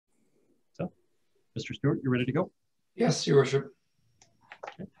Mr. Stewart, you ready to go? Yes, Your Worship.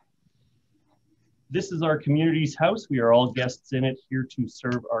 Okay. This is our community's house. We are all guests in it here to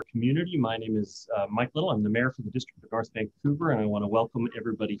serve our community. My name is Mike Little. I'm the mayor for the District of North Vancouver, and I want to welcome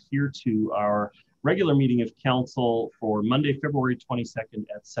everybody here to our regular meeting of council for Monday, February 22nd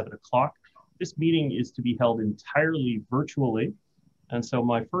at 7 o'clock. This meeting is to be held entirely virtually. And so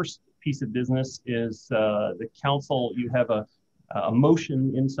my first piece of business is the council. You have a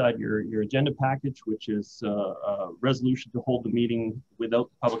motion inside your agenda package, which is a resolution to hold the meeting without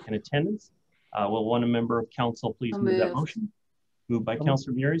the public in attendance. Will one member of council please move that motion? Moved by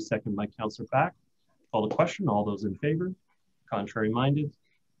Councillor Murray, second by Councillor Back. Call the question. All those in favor? Contrary minded?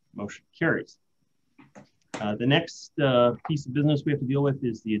 Motion carries. The next piece of business we have to deal with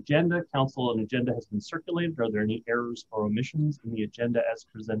is the agenda. Council, an agenda has been circulated. Are there any errors or omissions in the agenda as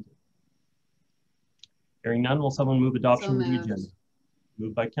presented? Hearing none, will someone move adoption of the agenda?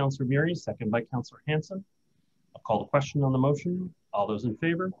 Moved by Councillor Murray, second by Councillor Hanson. I'll call the question on the motion. All those in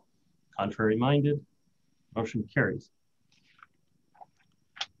favor? Contrary minded? Motion carries.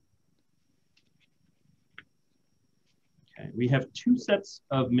 Okay, we have two sets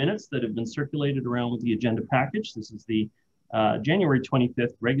of minutes that have been circulated around with the agenda package. This is the January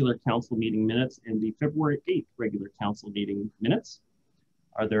 25th regular council meeting minutes and the February 8th regular council meeting minutes.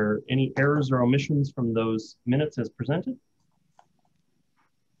 Are there any errors or omissions from those minutes as presented?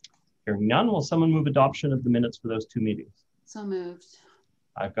 Hearing none, will someone move adoption of the minutes for those two meetings? So moved.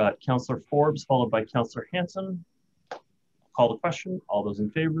 I've got Councillor Forbes followed by Councillor Hanson. Call the question. All those in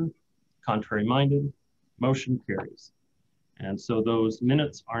favor? Contrary minded? Motion carries. And so those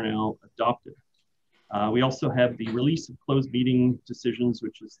minutes are now adopted. We also have the release of closed meeting decisions,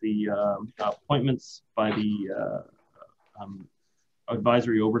 which is the appointments by the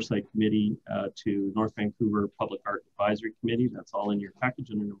Advisory Oversight Committee to North Vancouver Public Art Advisory Committee. That's all in your package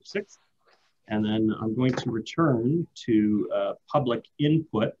under number 6. And then I'm going to return to public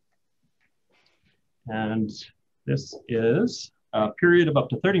input. And this is a period of up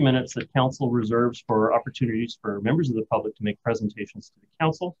to 30 minutes that council reserves for opportunities for members of the public to make presentations to the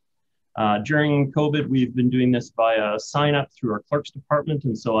council. During COVID, we've been doing this via sign up through our clerk's department.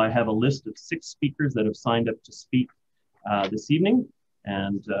 And so I have a list of 6 speakers that have signed up to speak this evening.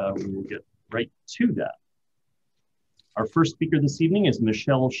 And we will get right to that. Our first speaker this evening is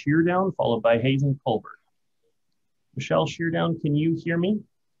Michelle Sheardown, followed by Hazen Colbert. Michelle Sheardown, can you hear me?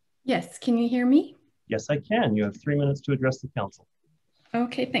 Yes, can you hear me? Yes, I can. You have 3 minutes to address the council.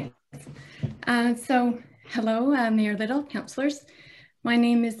 Okay, thanks. Hello, Mayor Little, councillors. My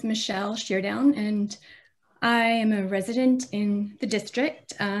name is Michelle Sheardown, and I am a resident in the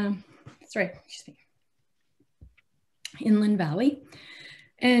district, Inland Valley.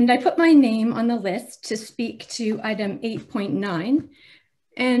 And I put my name on the list to speak to item 8.9.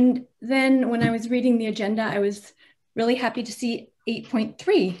 And then when I was reading the agenda, I was really happy to see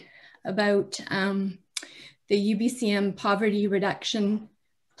 8.3 about the UBCM Poverty Reduction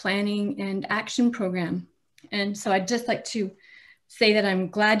Planning and Action Program. And so I'd just like to say that I'm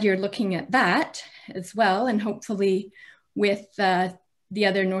glad you're looking at that as well. And hopefully with the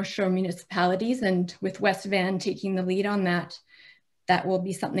other North Shore municipalities and with West Van taking the lead on that, that will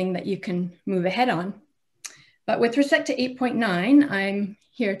be something that you can move ahead on. But with respect to 8.9, I'm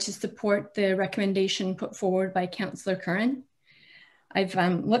here to support the recommendation put forward by Councillor Curran. I've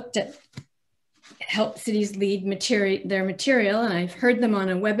looked at Help Cities Lead their material, and I've heard them on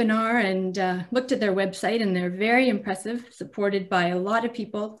a webinar and looked at their website, and they're very impressive, supported by a lot of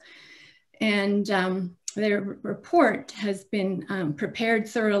people. And their report has been prepared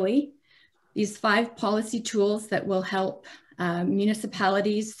thoroughly. These 5 policy tools that will help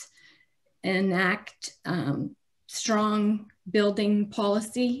municipalities enact strong building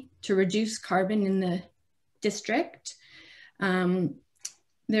policy to reduce carbon in the district.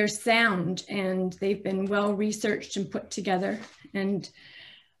 They're sound and they've been well researched and put together. And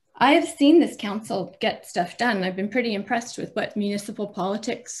I have seen this council get stuff done. I've been pretty impressed with what municipal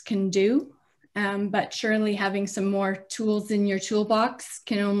politics can do, but surely having some more tools in your toolbox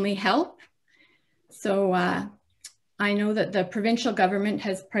can only help. So I know that the provincial government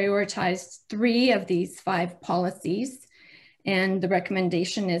has prioritized 3 of these 5 policies, and the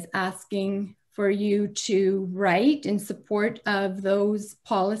recommendation is asking for you to write in support of those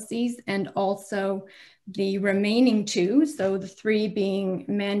policies and also the remaining 2, so the 3 being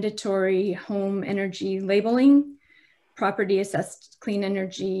mandatory home energy labeling, property assessed clean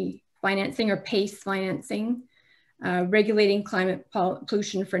energy financing or PACE financing, regulating climate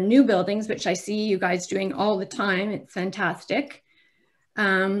pollution for new buildings, which I see you guys doing all the time. It's fantastic.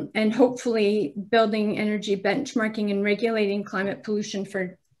 And hopefully building energy benchmarking and regulating climate pollution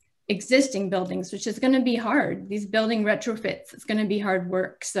for existing buildings, which is going to be hard. These building retrofits, it's going to be hard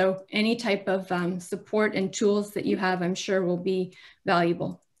work. So any type of support and tools that you have, I'm sure will be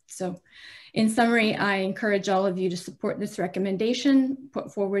valuable. So in summary, I encourage all of you to support this recommendation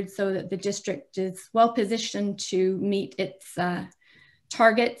put forward so that the district is well positioned to meet its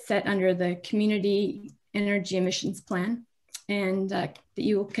target set under the Community Energy Emissions Plan, and that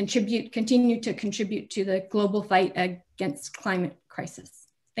you will continue to contribute to the global fight against climate crisis.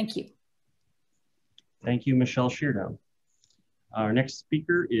 Thank you. Thank you, Michelle Sheardown. Our next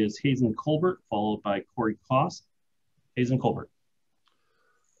speaker is Hazen Colbert, followed by Corey Cost. Hazen Colbert.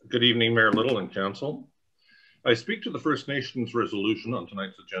 Good evening, Mayor Little and Council. I speak to the First Nations resolution on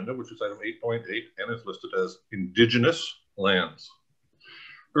tonight's agenda, which is item 8.8 and is listed as Indigenous Lands.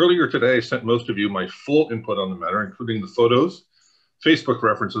 Earlier today, I sent most of you my full input on the matter, including the photos, Facebook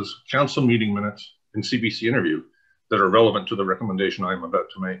references, council meeting minutes, and CBC interview that are relevant to the recommendation I'm about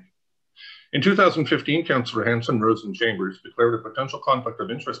to make. In 2015, Councillor Hanson, Rose and Chambers declared a potential conflict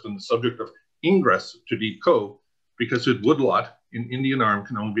of interest in the subject of ingress to Deep Cove because his woodlot in Indian Arm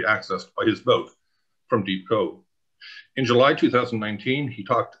can only be accessed by his boat from Deep Cove. In July 2019, he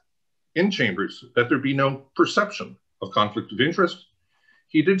talked in Chambers that there be no perception of conflict of interest.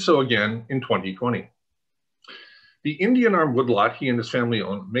 He did so again in 2020. The Indian Arm woodlot he and his family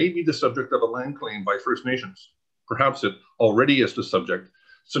own may be the subject of a land claim by First Nations. Perhaps it already is the subject,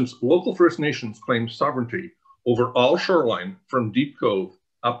 since local First Nations claim sovereignty over all shoreline from Deep Cove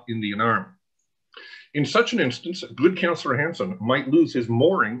up Indian Arm. In such an instance, good Councillor Hanson might lose his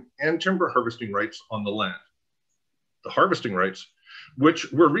mooring and timber harvesting rights on the land. The harvesting rights, which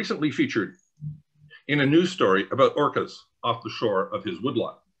were recently featured in a news story about orcas off the shore of his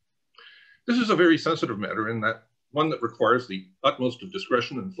woodlot. This is a very sensitive matter, and one that requires the utmost of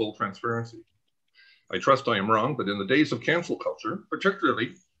discretion and full transparency. I trust I am wrong, but in the days of cancel culture,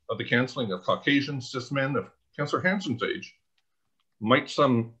 particularly of the canceling of Caucasian cis men of Councillor Hanson's age, might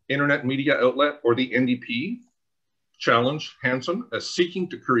some internet media outlet or the NDP challenge Hanson as seeking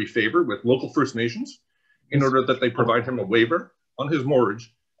to curry favor with local First Nations in order that they provide him a waiver on his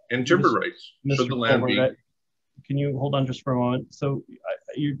mortgage and timber rights should the land be... Can you hold on just for a moment? So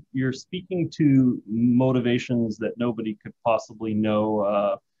you're speaking to motivations that nobody could possibly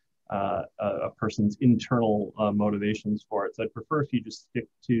know a person's internal motivations for it. So I'd prefer if you just stick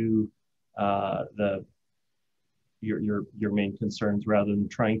to your main concerns rather than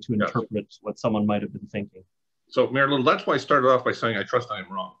trying to interpret what someone might have been thinking. So Mayor Little, that's why I started off by saying I trust I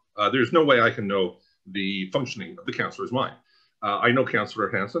am wrong. There's no way I can know the functioning of the councillor's mind. I know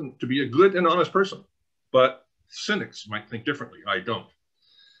Councillor Hanson to be a good and honest person, but cynics might think differently. I don't.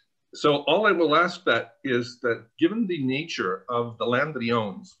 So all I will ask that is that given the nature of the land that he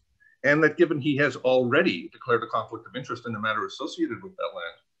owns, and that given he has already declared a conflict of interest in the matter associated with that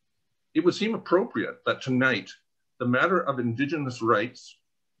land, it would seem appropriate that tonight, the matter of Indigenous rights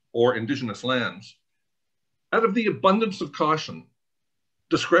or Indigenous lands, out of the abundance of caution,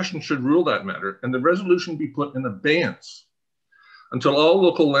 discretion should rule that matter and the resolution be put in abeyance until all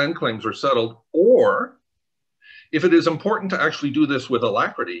local land claims are settled, or if it is important to actually do this with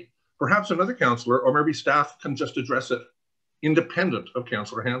alacrity, perhaps another councillor or maybe staff can just address it independent of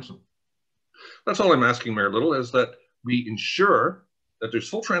Councillor Hanson. That's all I'm asking, Mayor Little, is that we ensure that there's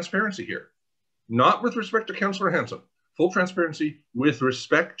full transparency here, not with respect to Councillor Hanson, full transparency with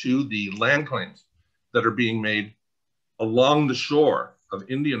respect to the land claims that are being made along the shore of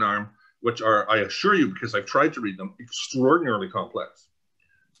Indian Arm, which are, I assure you, because I've tried to read them, extraordinarily complex.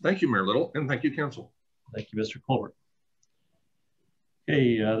 Thank you, Mayor Little, and thank you, Council. Thank you, Mr. Colbert.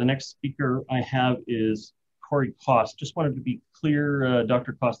 Okay, the next speaker I have is Corey Cost. Just wanted to be clear,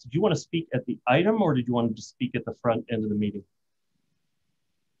 Dr. Cost, did you want to speak at the item or did you want to speak at the front end of the meeting?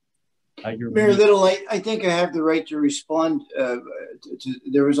 Mayor Little, I think I have the right to respond.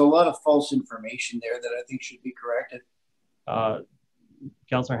 There was a lot of false information there that I think should be corrected.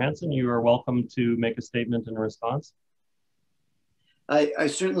 Councillor Hanson, you are welcome to make a statement in response. I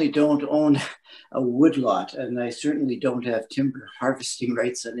certainly don't own a woodlot, and I certainly don't have timber harvesting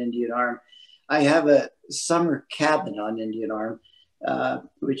rights on Indian Arm. I have a summer cabin on Indian Arm,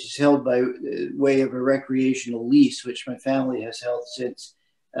 which is held by way of a recreational lease, which my family has held since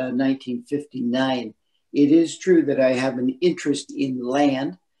 1959. It is true that I have an interest in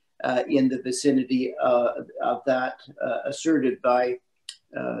land in the vicinity of that asserted by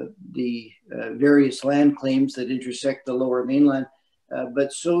the various land claims that intersect the Lower Mainland.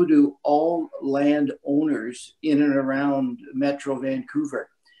 But so do all land owners in and around Metro Vancouver.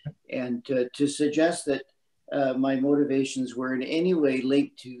 And to suggest that my motivations were in any way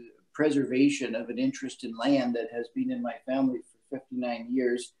linked to preservation of an interest in land that has been in my family for 59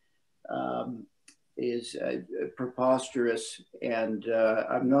 years is preposterous, and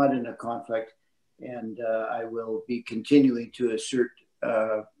I'm not in a conflict, and I will be continuing to assert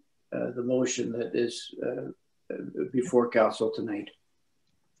the motion that is before council tonight.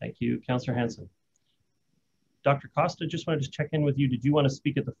 Thank you, Councillor Hanson. Dr. Costa, just wanted to check in with you. Did you want to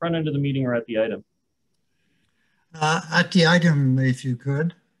speak at the front end of the meeting or at the item? At the item, if you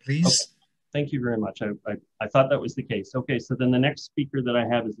could, please. Okay. Thank you very much. I thought that was the case. Okay, so then the next speaker that I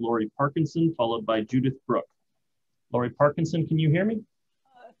have is Lori Parkinson, followed by Judith Brooke. Lori Parkinson, can you hear me?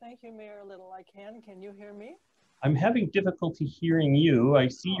 Thank you, Mayor Little. I can. Can you hear me? I'm having difficulty hearing you. I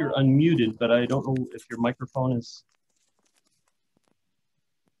see you're unmuted, but I don't know if your microphone is.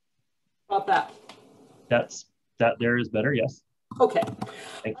 About that. That there is better, yes. Okay.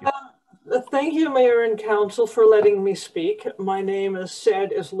 Thank you. Thank you, Mayor and Council, for letting me speak. My name, as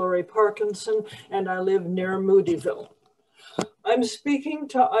said, is Lori Parkinson, and I live near Moodieville. I'm speaking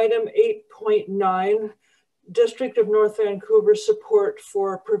to item 8.9, District of North Vancouver support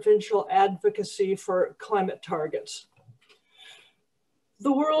for provincial advocacy for climate targets.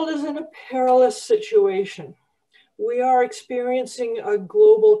 The world is in a perilous situation. We are experiencing a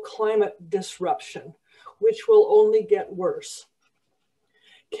global climate disruption, which will only get worse.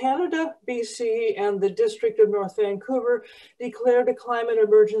 Canada, BC, and the District of North Vancouver declared a climate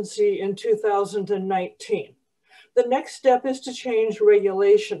emergency in 2019. The next step is to change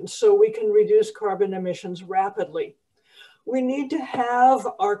regulations so we can reduce carbon emissions rapidly. We need to have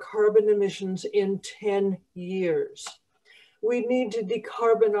our carbon emissions in 10 years. We need to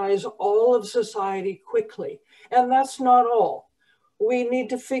decarbonize all of society quickly, and that's not all. We need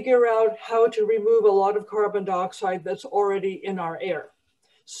to figure out how to remove a lot of carbon dioxide that's already in our air.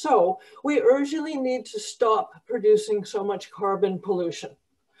 So we urgently need to stop producing so much carbon pollution.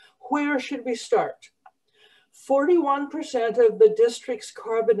 Where should we start? 41% of the district's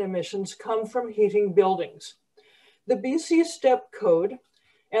carbon emissions come from heating buildings. The BC STEP Code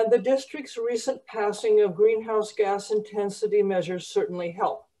and the district's recent passing of greenhouse gas intensity measures certainly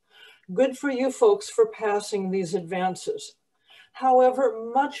help. Good for you folks for passing these advances.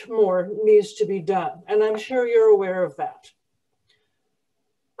 However, much more needs to be done, and I'm sure you're aware of that.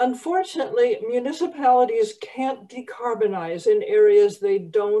 Unfortunately, municipalities can't decarbonize in areas they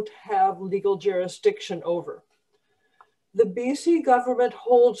don't have legal jurisdiction over. The BC government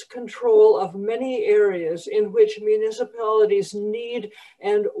holds control of many areas in which municipalities need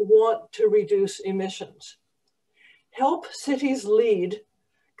and want to reduce emissions. Help Cities Lead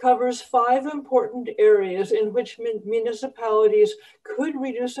covers 5 important areas in which municipalities could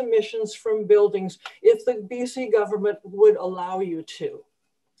reduce emissions from buildings if the BC government would allow you to.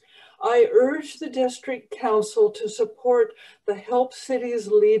 I urge the District Council to support the Help Cities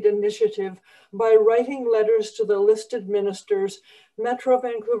Lead initiative by writing letters to the listed ministers, Metro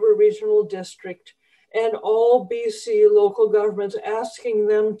Vancouver Regional District, and all BC local governments, asking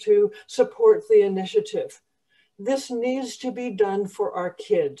them to support the initiative. This needs to be done for our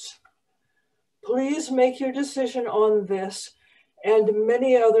kids. Please make your decision on this and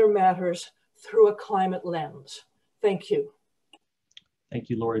many other matters through a climate lens. Thank you. Thank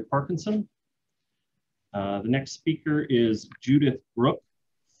you, Lori Parkinson. The next speaker is Judith Brooke,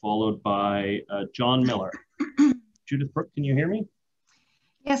 followed by John Miller. Judith Brooke, can you hear me?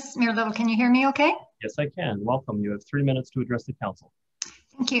 Yes, Mayor Little, can you hear me okay? Yes, I can. Welcome. You have 3 minutes to address the council.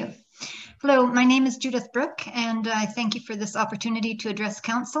 Thank you. Hello, my name is Judith Brooke, and I thank you for this opportunity to address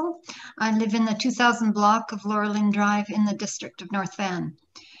council. I live in the 2000 block of Laura Lynn Drive in the District of North Van.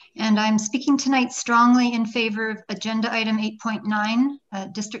 And I'm speaking tonight strongly in favor of agenda item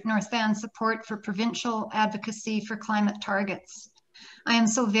 8.9, District North Van support for provincial advocacy for climate targets. I am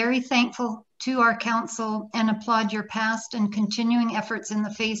so very thankful to our council and applaud your past and continuing efforts in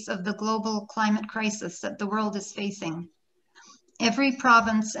the face of the global climate crisis that the world is facing. Every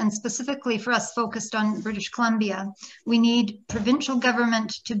province, and specifically for us focused on British Columbia, we need provincial government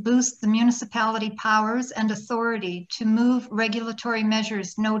to boost the municipality powers and authority to move regulatory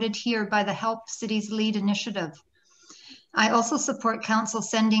measures noted here by the Help Cities Lead initiative. I also support council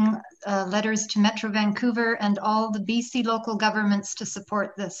sending letters to Metro Vancouver and all the BC local governments to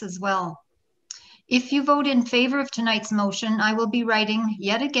support this as well. If you vote in favor of tonight's motion, I will be writing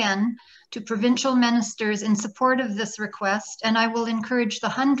yet again to provincial ministers in support of this request, and I will encourage the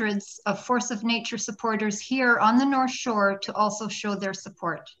hundreds of Force of Nature supporters here on the North Shore to also show their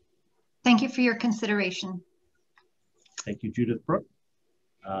support. Thank you for your consideration. Thank you, Judith Brooke.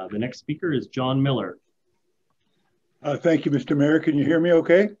 The next speaker is John Miller. Thank you, Mr. Mayor. Can you hear me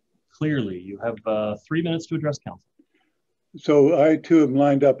okay? Clearly, you have 3 minutes to address council. So I too am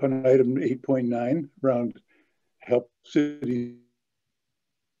lined up on item 8.9 around Help Cities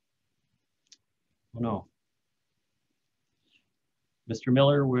Oh no. Mr.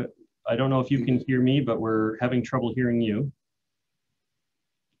 Miller, I don't know if you can hear me, but we're having trouble hearing you.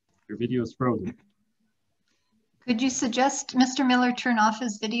 Your video is frozen. Could you suggest Mr. Miller turn off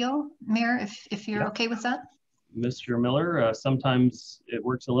his video, Mayor, if you're okay with that? Mr. Miller, sometimes it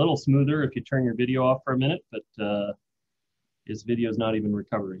works a little smoother if you turn your video off for a minute, but his video is not even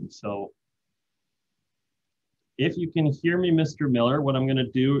recovering. So if you can hear me, Mr. Miller, what I'm going to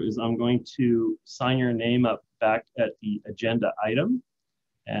do is I'm going to sign your name up back at the agenda item,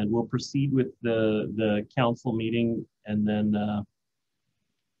 and we'll proceed with the council meeting. And then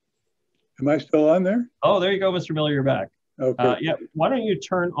Am I still on there? oh, there you go, Mr. Miller, you're back. Okay. Yeah, why don't you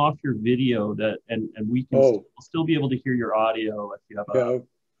turn off your video and we can still be able to hear your audio if you have an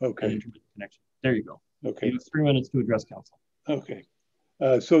intermittent connection. There you go. Okay. You have 3 minutes to address council. Okay.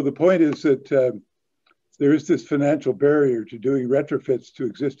 So the point is that there is this financial barrier to doing retrofits to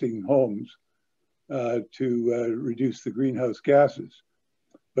existing homes to reduce the greenhouse gases.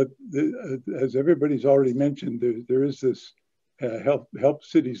 But as everybody's already mentioned, there is this Help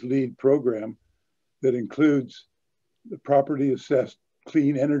Cities Lead program that includes the property assessed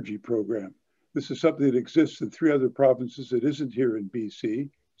clean energy program. This is something that exists in 3 other provinces. It isn't here in BC.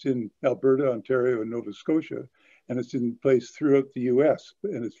 It's in Alberta, Ontario, and Nova Scotia, and it's in place throughout the US,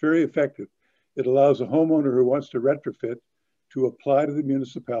 and it's very effective. It allows a homeowner who wants to retrofit to apply to the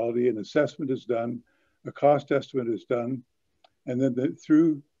municipality. An assessment is done, a cost estimate is done, and then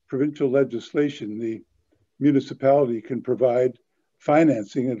through provincial legislation, the municipality can provide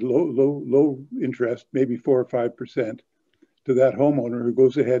financing at low interest, maybe 4 or 5%, to that homeowner who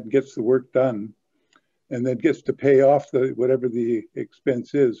goes ahead and gets the work done, and then gets to pay off whatever the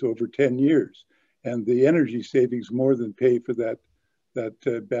expense is over 10 years. And the energy savings more than pay for that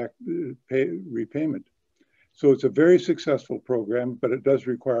repayment. So it's a very successful program, but it does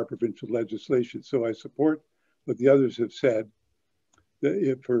require provincial legislation. So I support what the others have said,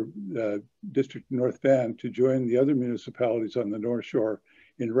 that for District North Van to join the other municipalities on the North Shore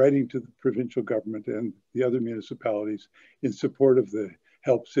in writing to the provincial government and the other municipalities in support of the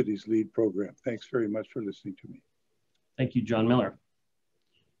Help Cities Lead program. Thanks very much for listening to me. Thank you, John Miller.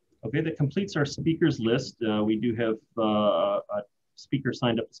 Okay, that completes our speakers list. We do have a speaker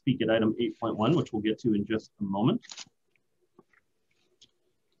signed up to speak at item 8.1, which we'll get to in just a moment.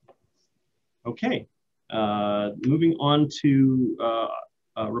 Okay. Moving on to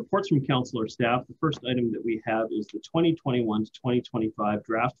reports from council or staff. The first item that we have is the 2021 to 2025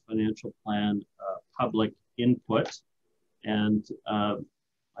 draft financial plan public input. And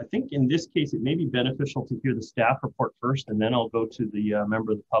I think in this case, it may be beneficial to hear the staff report first, and then I'll go to the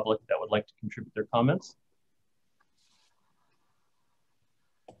member of the public that would like to contribute their comments.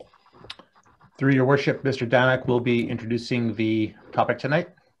 Through your worship, Mr. Danak will be introducing the topic tonight.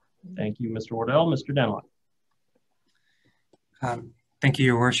 Thank you, Mr. Wardell. Mr. Danlock. Thank you,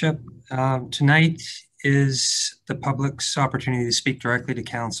 Your Worship. Tonight is the public's opportunity to speak directly to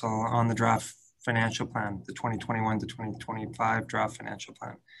council on the draft financial plan, the 2021 to 2025 draft financial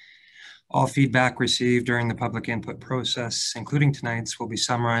plan. All feedback received during the public input process, including tonight's, will be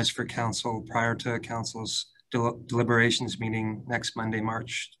summarized for council prior to council's deliberations meeting next Monday,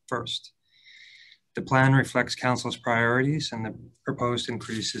 March 1st. The plan reflects council's priorities and the proposed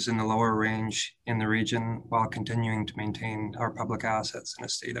increases in the lower range in the region while continuing to maintain our public assets in a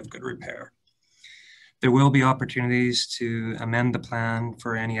state of good repair. There will be opportunities to amend the plan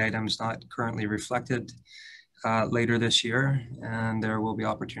for any items not currently reflected later this year, and there will be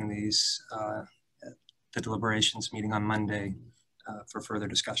opportunities at the deliberations meeting on Monday for further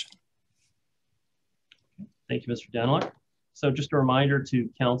discussion. Thank you, Mr. Danlock. So just a reminder to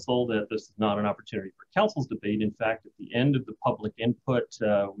council that this is not an opportunity for council's debate. In fact, at the end of the public input,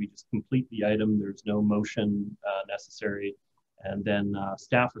 we just complete the item. There's no motion necessary. And then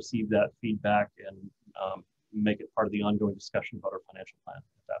staff receive that feedback and make it part of the ongoing discussion about our financial plan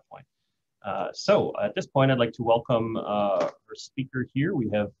at that point. So at this point, I'd like to welcome our speaker here. We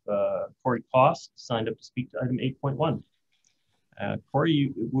have Corey Cost signed up to speak to item 8.1.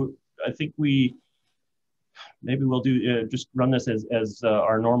 Corey, I think maybe we'll do just run this as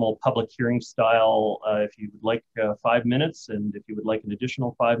our normal public hearing style. If you would like 5 minutes, and if you would like an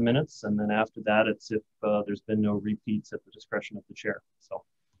additional 5 minutes, and then after that, it's if there's been no repeats at the discretion of the chair. So,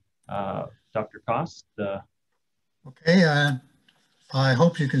 Dr. Cost. Okay, I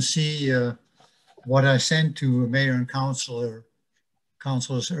hope you can see what I sent to Mayor and councilors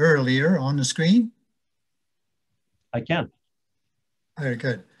earlier on the screen. I can. Very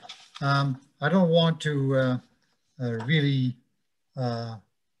good. I don't want to really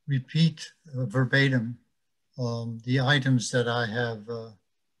repeat verbatim the items that I have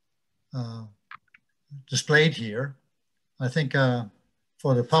displayed here. I think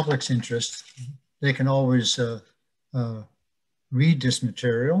for the public's interest, they can always read this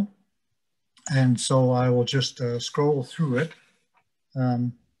material. And so I will just scroll through it.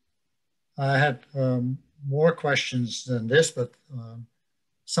 I had more questions than this, but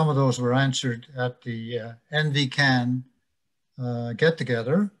some of those were answered at the NVCAN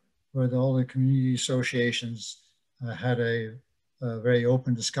get-together, where all the community associations had a very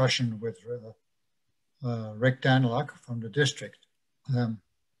open discussion with Rick Daniluk from the district.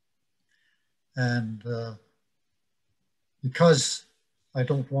 Because I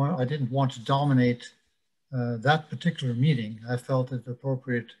didn't want to dominate that particular meeting, I felt it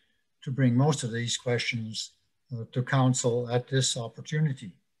appropriate to bring most of these questions to council at this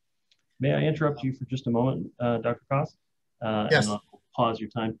opportunity. May I interrupt you for just a moment, Dr. Koss? Yes. And I'll pause your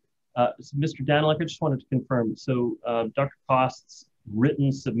time. So Mr. Daniluk, I just wanted to confirm. So Dr. Koss's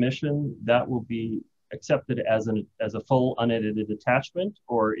written submission, that will be accepted as a full unedited attachment,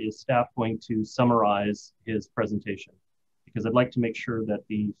 or is staff going to summarize his presentation? Because I'd like to make sure that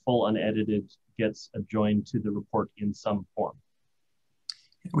the full unedited gets adjoined to the report in some form.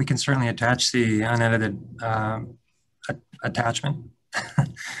 We can certainly attach the unedited attachment.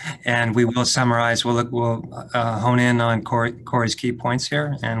 And we will summarize, we'll hone in on Corey's key points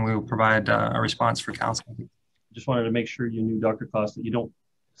here, and we'll provide a response for council. Just wanted to make sure you knew, Dr. Koss, that you don't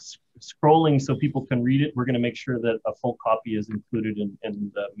scrolling so people can read it. We're going to make sure that a full copy is included in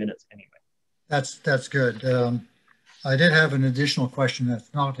the minutes anyway. That's good. I did have an additional question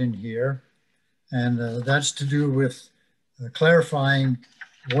that's not in here, and that's to do with clarifying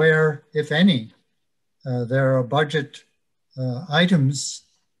where, if any, there are budget items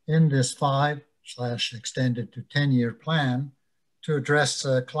in this 5/extended to 10-year plan to address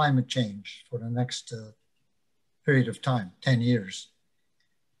climate change for the next period of time, 10 years.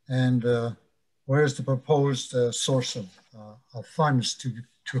 And where is the proposed source of funds to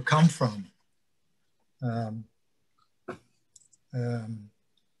come from?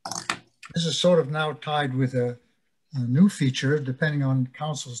 This is sort of now tied with a new feature, depending on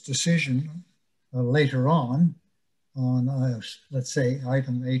council's decision later on let's say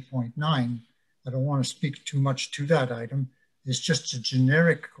item 8.9. I don't want to speak too much to that item. It's just a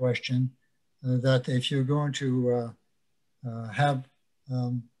generic question that if you're going to have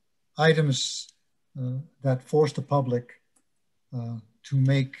items that force the public to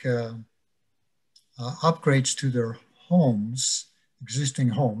make upgrades to their homes, existing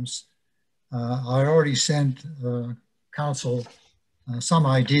homes, I already sent council some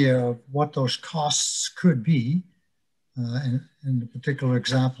idea of what those costs could be. And in the particular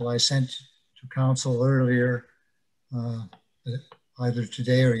example I sent to council earlier, either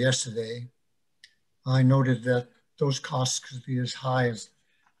today or yesterday, I noted that those costs could be as high as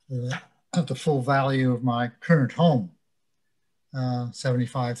the full value of my current home,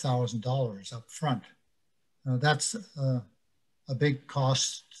 $75,000 up front. That's a big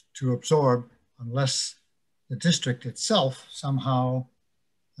cost to absorb unless the district itself somehow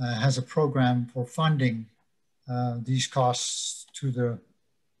has a program for funding these costs to the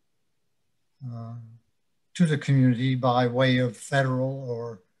community by way of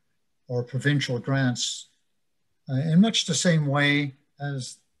federal or provincial grants, in much the same way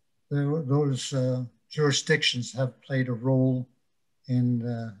as those jurisdictions have played a role in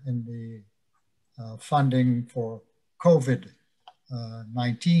the funding for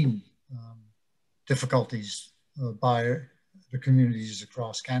COVID-19 difficulties by the communities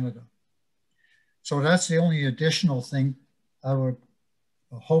across Canada. So that's the only additional thing I would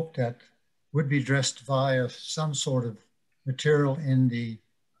hope that would be addressed via some sort of material in the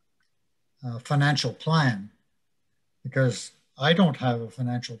financial plan, because I don't have a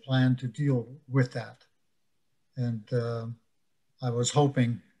financial plan to deal with that. And I was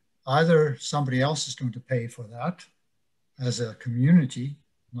hoping either somebody else is going to pay for that as a community,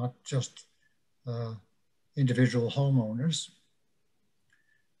 not just individual homeowners.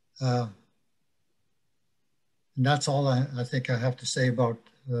 And that's all I think I have to say about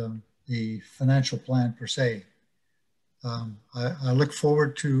the financial plan per se. I look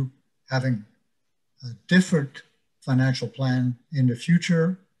forward to having a different financial plan in the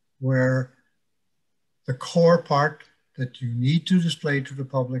future where the core part that you need to display to the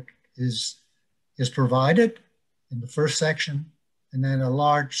public is provided in the first section, and then a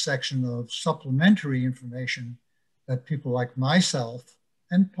large section of supplementary information that people like myself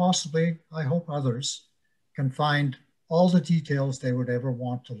and possibly, I hope, others can find all the details they would ever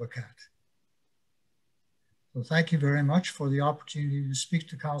want to look at. So thank you very much for the opportunity to speak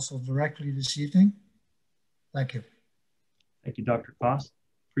to council directly this evening. Thank you. Thank you, Dr. Koss.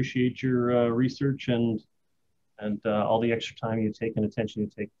 appreciate your research and all the extra time you take and attention you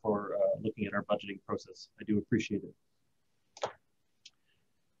take for looking at our budgeting process. I do appreciate it.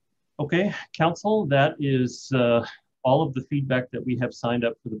 Okay, Council, that is all of the feedback that we have signed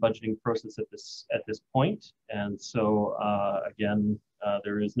up for the budgeting process at this point. And so again,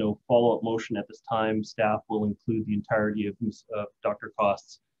 there is no follow-up motion at this time. Staff will include the entirety of Dr.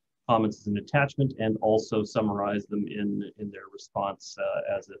 Kost's comments as an attachment and also summarize them in their response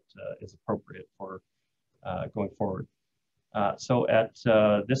as it is appropriate for going forward. So at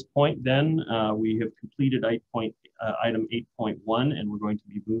this point then, we have completed item 8.1, and we're going to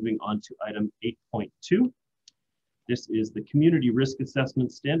be moving on to item 8.2. This is the Community Risk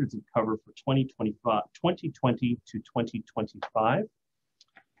Assessment Standards of Cover for 2020 to 2025.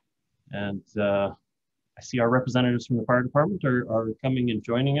 And I see our representatives from the fire department are coming and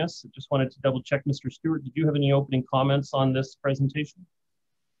joining us. I just wanted to double check, Mr. Stewart, did you have any opening comments on this presentation?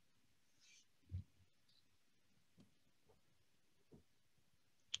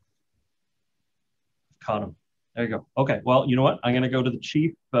 Caught him. There you go. Okay, well, you know what? I'm going to go to the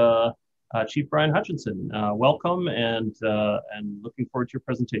Chief, Chief Brian Hutchinson. Welcome and looking forward to your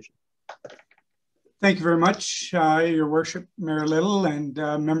presentation. Thank you very much, Your Worship, Mayor Little, and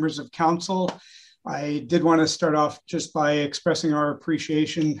members of Council. I did want to start off just by expressing our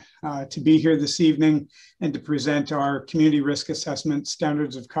appreciation to be here this evening and to present our Community Risk Assessment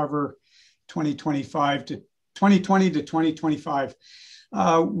Standards of Cover 2020 to 2025.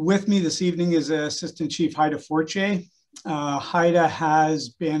 With me this evening is Assistant Chief Haida Fortier. Haida has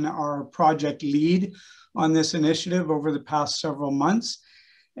been our project lead on this initiative over the past several months.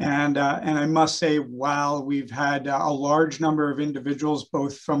 And I must say, while we've had a large number of individuals,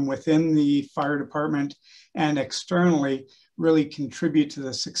 both from within the fire department and externally, really contribute to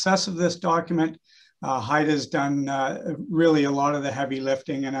the success of this document, Haida's done really a lot of the heavy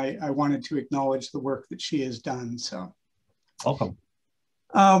lifting, and I wanted to acknowledge the work that she has done. So, welcome.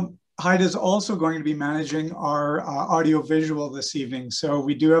 Haida's also going to be managing our audio-visual this evening. So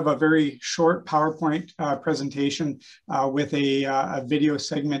we do have a very short PowerPoint presentation with a video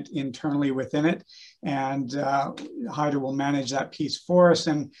segment internally within it. And Haida will manage that piece for us.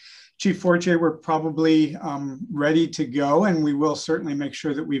 And Chief Fortier, we're probably ready to go, and we will certainly make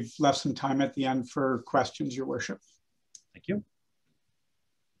sure that we've left some time at the end for questions, Your Worship. Thank you.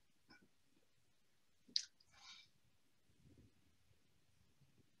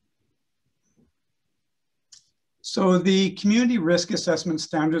 So the Community Risk Assessment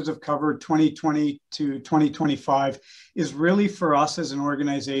Standards of Cover 2020 to 2025 is really for us as an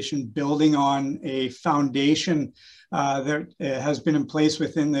organization building on a foundation that has been in place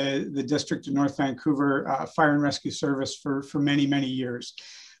within the District of North Vancouver Fire and Rescue Service for many, many years.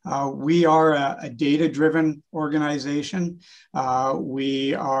 We are a data-driven organization.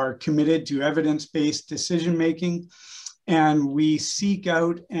 We are committed to evidence-based decision-making. And we seek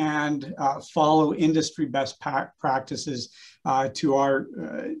out and follow industry best practices to our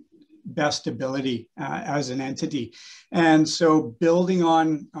best ability as an entity. And so building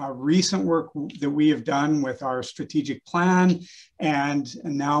on recent work that we have done with our strategic plan and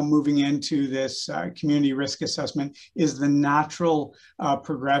now moving into this community risk assessment is the natural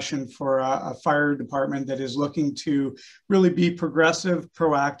progression for a fire department that is looking to really be progressive,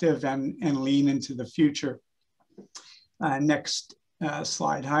 proactive, and lean into the future. Next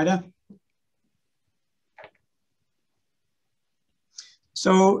slide, Haida.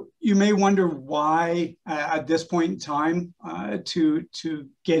 So you may wonder why at this point in time to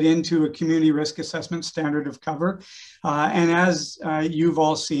get into a community risk assessment standard of cover. And as you've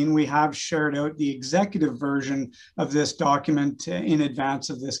all seen, we have shared out the executive version of this document in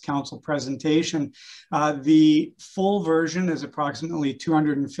advance of this council presentation. The full version is approximately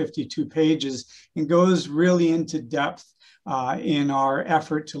 252 pages and goes really into depth in our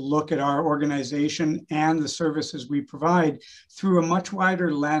effort to look at our organization and the services we provide through a much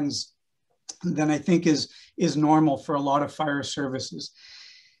wider lens than I think is normal for a lot of fire services.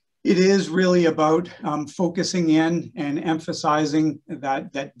 It is really about focusing in and emphasizing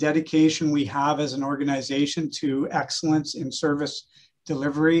that dedication we have as an organization to excellence in service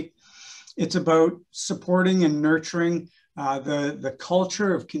delivery. It's about supporting and nurturing the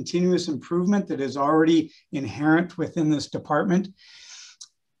culture of continuous improvement that is already inherent within this department.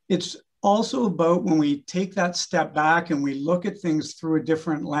 It's also about when we take that step back and we look at things through a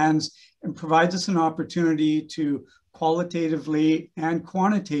different lens, and provides us an opportunity to qualitatively and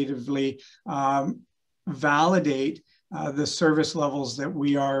quantitatively validate the service levels that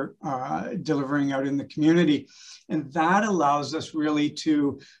we are delivering out in the community. And that allows us really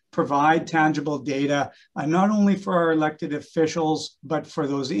to provide tangible data, not only for our elected officials, but for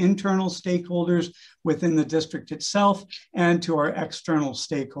those internal stakeholders within the district itself and to our external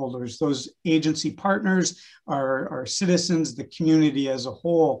stakeholders, those agency partners, our citizens, the community as a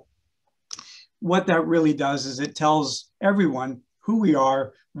whole. What that really does is it tells everyone who we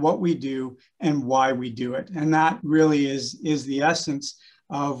are, what we do, and why we do it. And that really is the essence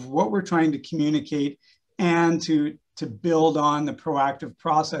of what we're trying to communicate and to build on the proactive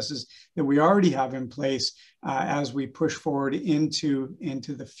processes that we already have in place as we push forward into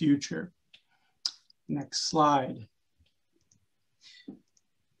the future. Next slide.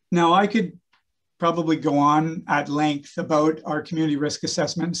 Now, I could probably go on at length about our community risk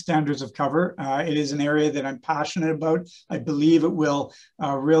assessment and standards of cover. It is an area that I'm passionate about. I believe it will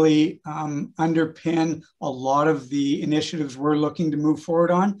really underpin a lot of the initiatives we're looking to move forward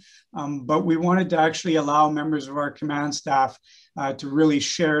on. But we wanted to actually allow members of our command staff to really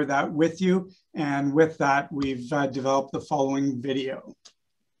share that with you. And with that, we've developed the following video.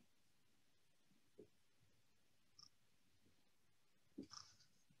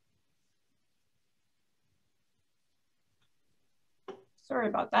 Sorry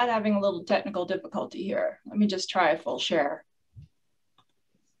about that, having a little technical difficulty here. Let me just try a full share.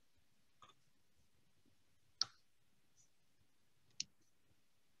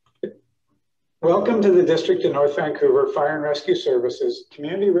 Welcome to the District of North Vancouver Fire and Rescue Services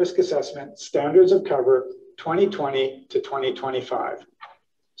Community Risk Assessment Standards of Cover 2020 to 2025.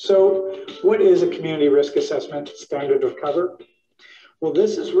 So what is a community risk assessment standard of cover? Well,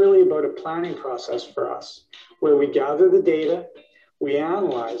 this is really about a planning process for us where we gather the data, we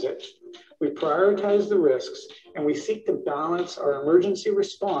analyze it, we prioritize the risks, and we seek to balance our emergency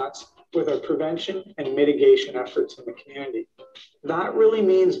response with our prevention and mitigation efforts in the community. That really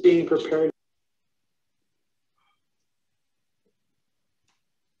means being prepared.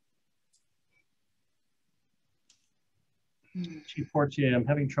 Chief Fortier, I'm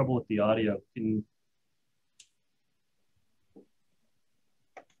having trouble with the audio.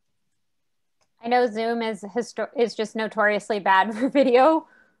 I know Zoom is just notoriously bad for video.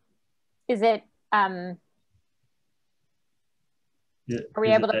 Is it, are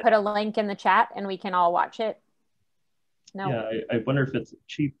we able to put a link in the chat and we can all watch it? No. Yeah, I wonder if it's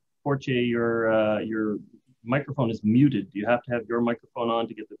Chief Fortier, your microphone is muted. Do you have to have your microphone on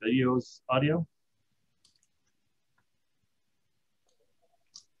to get the video's audio?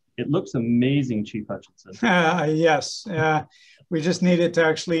 It looks amazing, Chief Hutchinson. Yes, we just need it to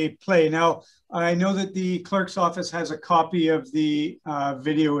actually play. Now, I know that the clerk's office has a copy of the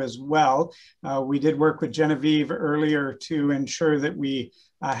video as well. We did work with Genevieve earlier to ensure that we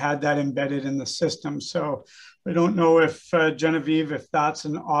had that embedded in the system. So I don't know if Genevieve, if that's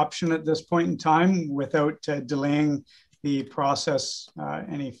an option at this point in time without delaying the process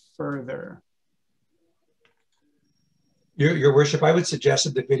any further. Your Worship, I would suggest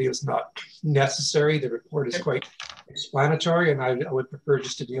that the video is not necessary. The report is quite explanatory, and I would prefer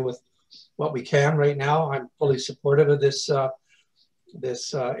just to deal with what we can right now. I'm fully supportive of this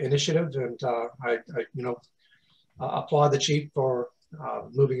initiative, and I applaud the chief for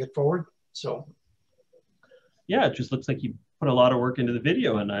moving it forward. So, yeah, it just looks like you put a lot of work into the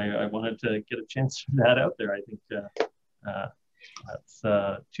video, and I wanted to get a chance to that out there. I think that's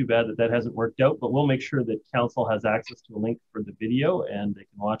too bad that hasn't worked out, but we'll make sure that council has access to a link for the video and they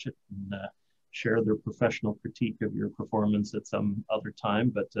can watch it and share their professional critique of your performance at some other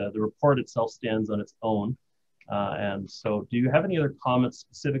time. But the report itself stands on its own. And so do you have any other comments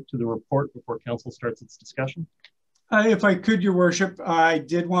specific to the report before council starts its discussion? If I could, Your Worship, I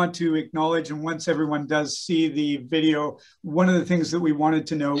did want to acknowledge, and once everyone does see the video, one of the things that we wanted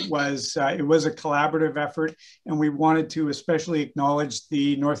to note was it was a collaborative effort, and we wanted to especially acknowledge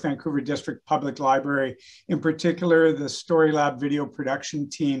the North Vancouver District Public Library, in particular the Story Lab video production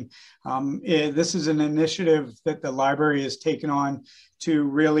team. This is an initiative that the library has taken on to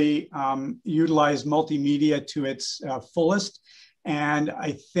really utilize multimedia to its fullest. And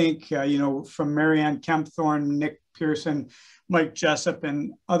I think, from Marianne Kempthorne, Nick Pearson, Mike Jessup,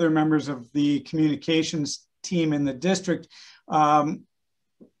 and other members of the communications team in the district,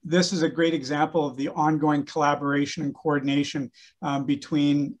 this is a great example of the ongoing collaboration and coordination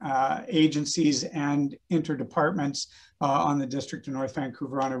between agencies and interdepartments on the District of North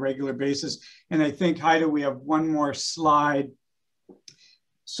Vancouver on a regular basis. And I think, Haida, we have one more slide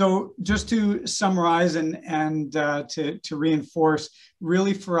So just to summarize and to reinforce,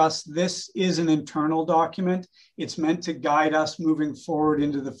 really for us, this is an internal document. It's meant to guide us moving forward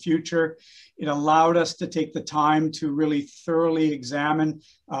into the future. It allowed us to take the time to really thoroughly examine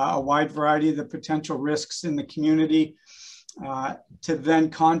a wide variety of the potential risks in the community, to then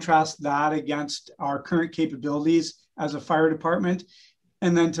contrast that against our current capabilities as a fire department,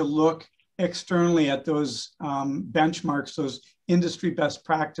 and then to look externally at those benchmarks, those industry best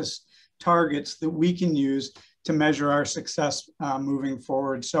practice targets that we can use to measure our success moving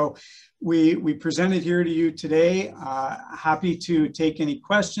forward. So we presented here to you today. Happy to take any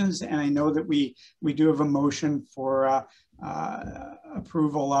questions, and I know that we do have a motion for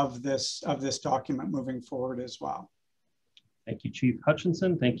approval of this document moving forward as well. Thank you, Chief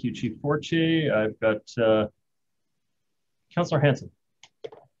Hutchinson. Thank you, Chief Fortier. I've got Councillor Hanson.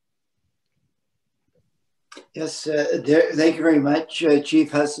 Yes, thank you very much,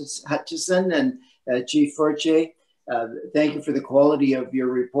 Chief Hutchison and Chief Fortier. Thank you for the quality of your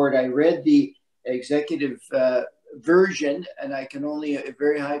report. I read the executive version, and I can only, a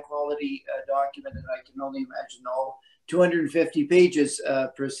very high quality document, and I can only imagine all 250 pages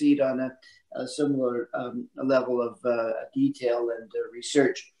proceed on a similar level of detail and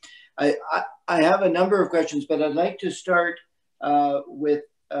research. I have a number of questions, but I'd like to start with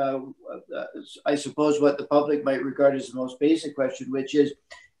I suppose what the public might regard as the most basic question, which is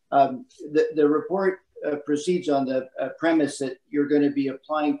the report proceeds on the premise that you're going to be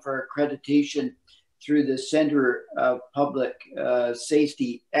applying for accreditation through the Center of Public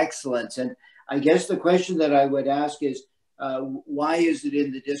Safety Excellence. And I guess the question that I would ask is, why is it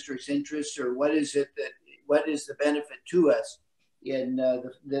in the district's interest, or what is the benefit to us in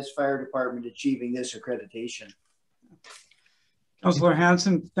this fire department achieving this accreditation? Councillor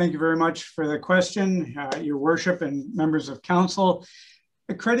Hanson, thank you very much for the question, Your Worship and members of council.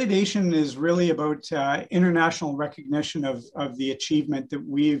 Accreditation is really about international recognition of the achievement that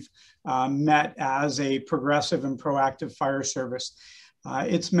we've met as a progressive and proactive fire service.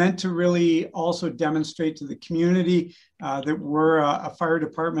 It's meant to really also demonstrate to the community that we're a fire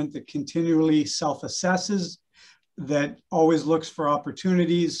department that continually self-assesses, that always looks for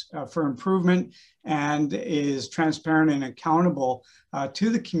opportunities for improvement, and is transparent and accountable to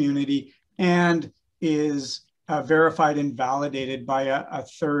the community, and is verified and validated by a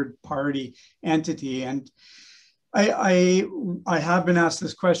third-party entity. And I have been asked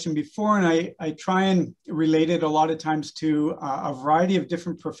this question before, and I try and relate it a lot of times to a variety of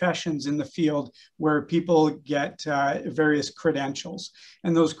different professions in the field where people get various credentials.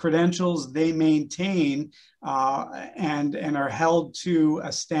 And those credentials they maintain and are held to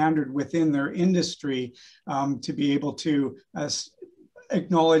a standard within their industry to be able to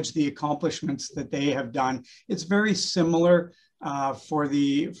acknowledge the accomplishments that they have done. It's very similar for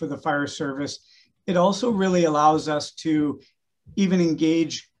the fire service. It also really allows us to even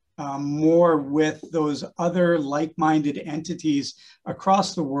engage more with those other like-minded entities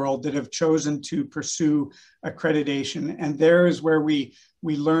across the world that have chosen to pursue accreditation. And there is where we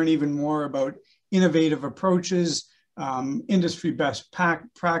learn even more about innovative approaches, industry best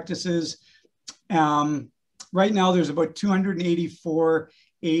practices. Right now, there's about 284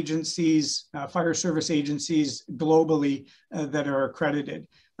 agencies, fire service agencies globally that are accredited.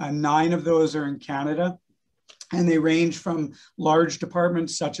 9 of those are in Canada, and they range from large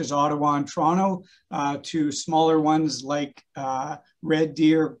departments such as Ottawa and Toronto to smaller ones like Red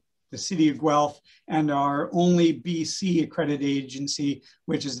Deer, the City of Guelph, and our only BC accredited agency,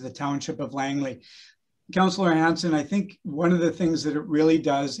 which is the Township of Langley. Councillor Hanson, I think one of the things that it really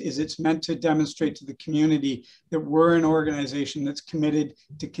does is it's meant to demonstrate to the community that we're an organization that's committed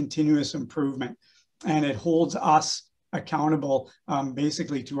to continuous improvement, and it holds us accountable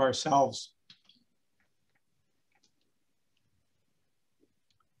basically to ourselves.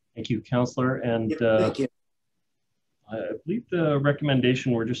 Thank you, Councillor. And thank you. I believe the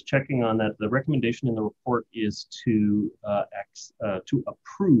recommendation, we're just checking on that, the recommendation in the report is to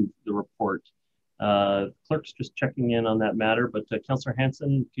approve the report. Clerk's just checking in on that matter, but Councillor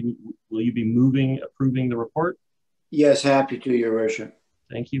Hanson, will you be approving the report? Yes, happy to, Your Worship.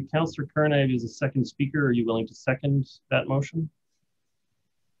 Thank you. Councillor Kern is a second speaker. Are you willing to second that motion?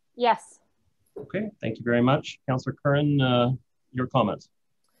 Yes. Okay, thank you very much. Councillor Kern, your comments.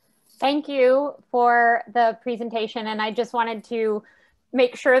 Thank you for the presentation. And I just wanted to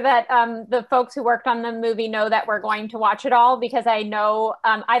make sure that the folks who worked on the movie know that we're going to watch it all, because I know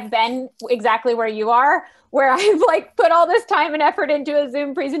I've been exactly where you are, where I've like put all this time and effort into a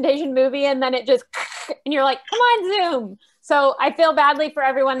Zoom presentation movie, and then it just, and you're like, come on, Zoom. So I feel badly for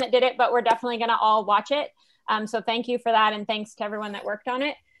everyone that did it, but we're definitely gonna all watch it. So thank you for that, and thanks to everyone that worked on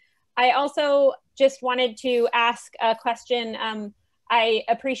it. I also just wanted to ask a question. I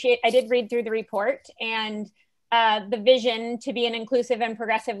did read through the report, and the vision to be an inclusive and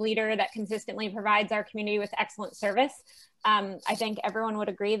progressive leader that consistently provides our community with excellent service. I think everyone would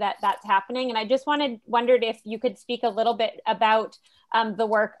agree that that's happening. And I just wondered if you could speak a little bit about the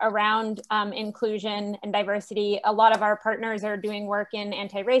work around inclusion and diversity. A lot of our partners are doing work in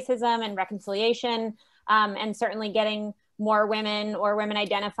anti-racism and reconciliation, and certainly getting more women or women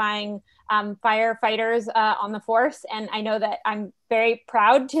identifying firefighters on the force. And I know that I'm very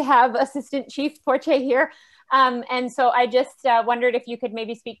proud to have Assistant Chief Porche here. And so I just wondered if you could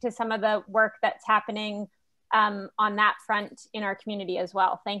maybe speak to some of the work that's happening on that front in our community as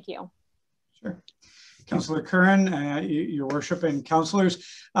well. Thank you. Sure. Councillor Curran, Your Worship, and councillors.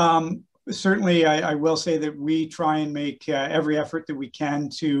 Certainly, I will say that we try and make every effort that we can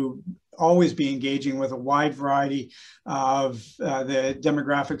to always be engaging with a wide variety of the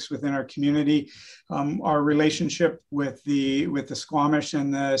demographics within our community. Our relationship with the Squamish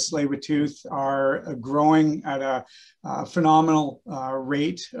and the Tsleil-Waututh are growing at a phenomenal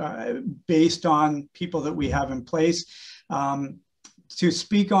rate based on people that we have in place. To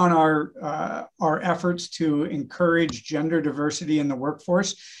speak on our efforts to encourage gender diversity in the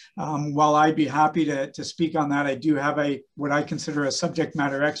workforce, while I'd be happy to speak on that, I do have what I consider a subject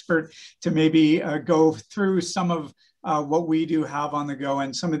matter expert to maybe go through some of what we do have on the go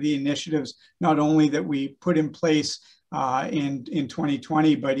and some of the initiatives, not only that we put in place in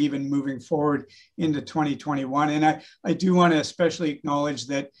 2020, but even moving forward into 2021. And I do want to especially acknowledge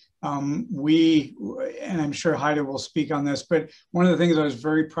that we, and I'm sure Haida will speak on this, but one of the things I was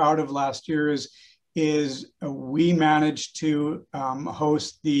very proud of last year is we managed to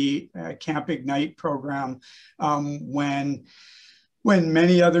host the Camp Ignite program when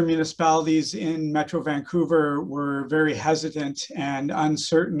many other municipalities in Metro Vancouver were very hesitant and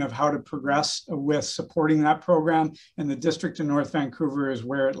uncertain of how to progress with supporting that program. And the District of North Vancouver is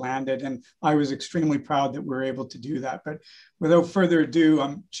where it landed. And I was extremely proud that we were able to do that. But without further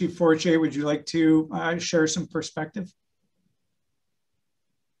ado, Chief Forche, would you like to share some perspective?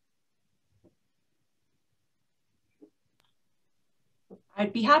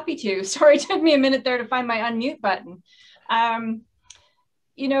 I'd be happy to. Sorry, it took me a minute there to find my unmute button.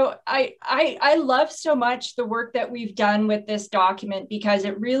 You know, I love so much the work that we've done with this document because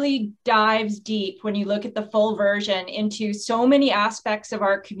it really dives deep when you look at the full version into so many aspects of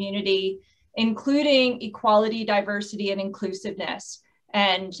our community, including equality, diversity, and inclusiveness.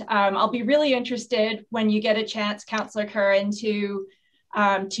 And I'll be really interested when you get a chance, Councillor Curran, to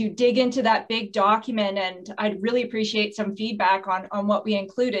dig into that big document. And I'd really appreciate some feedback on what we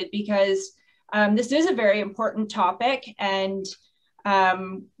included because this is a very important topic. And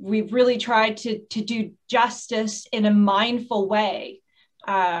we've really tried to do justice in a mindful way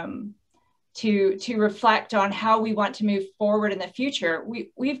to reflect on how we want to move forward in the future.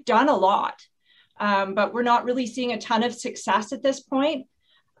 We've done a lot, but we're not really seeing a ton of success at this point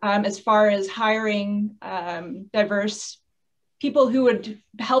as far as hiring diverse people who would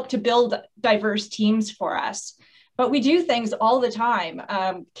help to build diverse teams for us. But we do things all the time.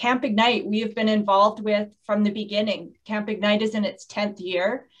 Camp Ignite, we have been involved with from the beginning. Camp Ignite is in its 10th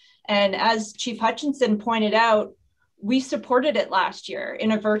year. And as Chief Hutchinson pointed out, we supported it last year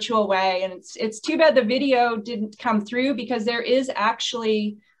in a virtual way. And it's too bad the video didn't come through because there is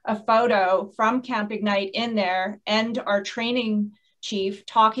actually a photo from Camp Ignite in there and our training chief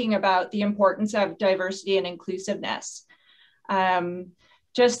talking about the importance of diversity and inclusiveness.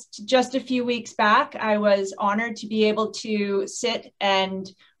 Just a few weeks back, I was honored to be able to sit and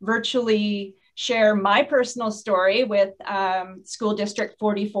virtually share my personal story with School District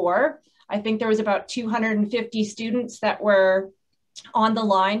 44. I think there was about 250 students that were on the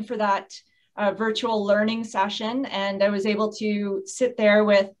line for that virtual learning session. And I was able to sit there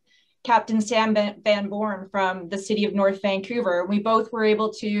with Captain Sam Van Born from the City of North Vancouver. We both were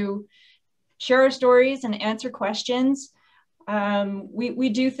able to share our stories and answer questions. We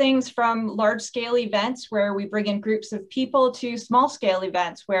do things from large scale events where we bring in groups of people to small scale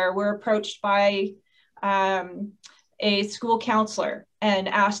events where we're approached by a school counselor and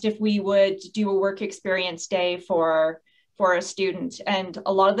asked if we would do a work experience day for a student. And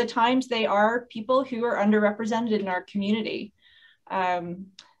a lot of the times they are people who are underrepresented in our community.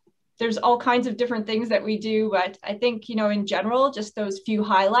 There's all kinds of different things that we do, but I think, you know, in general, just those few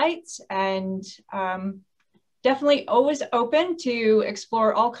highlights and definitely always open to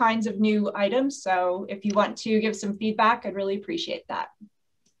explore all kinds of new items. So if you want to give some feedback, I'd really appreciate that.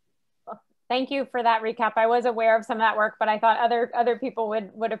 Thank you for that recap. I was aware of some of that work, but I thought other people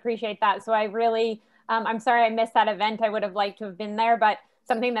would appreciate that. So I really I'm sorry I missed that event. I would have liked to have been there, but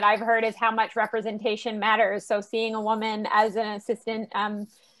something that I've heard is how much representation matters. So seeing a woman as an assistant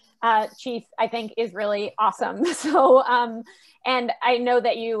chief, I think, is really awesome. So, and I know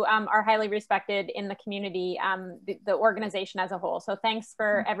that you are highly respected in the community, the organization as a whole. So thanks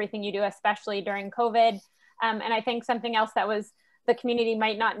for everything you do, especially during COVID. And I think something else that the community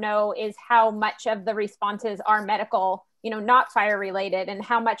might not know is how much of the responses are medical, not fire related, and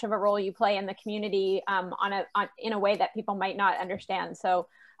how much of a role you play in the community in a way that people might not understand. So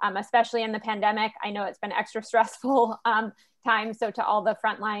especially in the pandemic, I know it's been extra stressful time. So to all the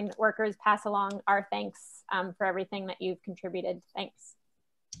frontline workers, pass along our thanks for everything that you've contributed. Thanks.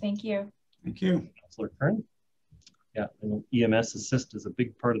 Thank you. Thank you. Councillor Kern. Yeah, and EMS assist is a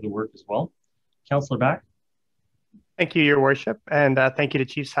big part of the work as well. Councillor Back. Thank you, Your Worship, and thank you to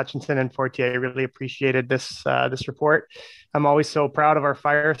Chiefs Hutchinson and Fortier. I really appreciated this report. I'm always so proud of our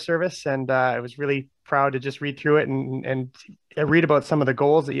fire service, and I was really proud to just read through it and read about some of the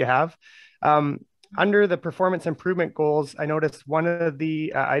goals that you have. Under the performance improvement goals, I noticed one of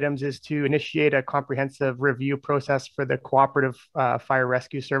the items is to initiate a comprehensive review process for the cooperative fire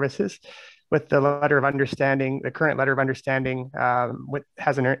rescue services. With the letter of understanding, the current letter of understanding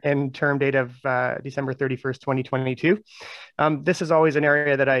has an end term date of December 31st, 2022. This is always an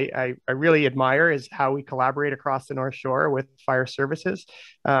area that I really admire, is how we collaborate across the North Shore with fire services.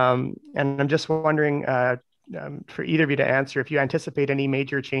 And I'm just wondering for either of you to answer if you anticipate any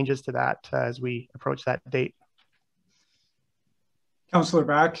major changes to that as we approach that date. Councillor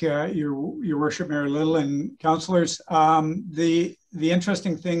Back, your Worship, Mayor Little, and councillors. The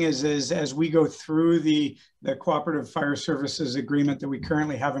interesting thing is as we go through the Cooperative Fire Services Agreement that we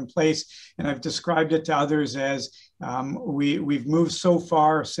currently have in place, and I've described it to others as we've moved so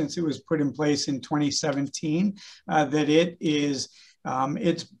far since it was put in place in 2017 that it is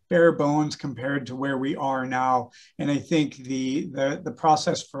it's bare bones compared to where we are now. And I think the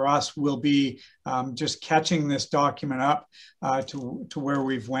process for us will be just catching this document up to where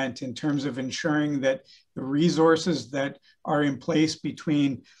we've went in terms of ensuring that the resources that are in place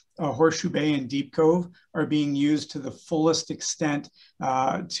between Horseshoe Bay and Deep Cove are being used to the fullest extent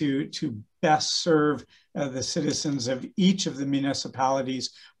to best serve the citizens of each of the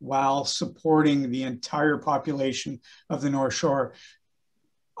municipalities while supporting the entire population of the North Shore.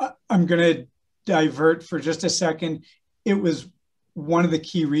 I'm going to divert for just a second. It was one of the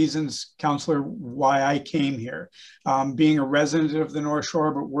key reasons, Councillor, why I came here. Being a resident of the North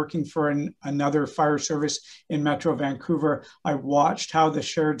Shore, but working for another fire service in Metro Vancouver, I watched how the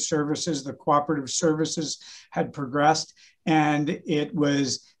shared services, the cooperative services had progressed. And it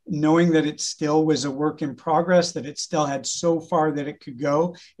was knowing that it still was a work in progress, that it still had so far that it could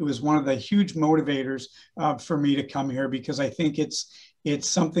go. It was one of the huge motivators for me to come here, because I think it's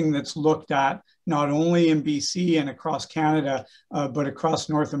something that's looked at not only in BC and across Canada, but across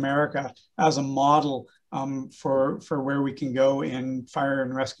North America as a model for where we can go in fire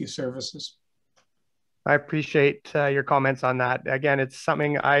and rescue services. I appreciate your comments on that. Again, it's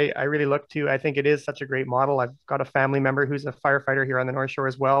something I really look to. I think it is such a great model. I've got a family member who's a firefighter here on the North Shore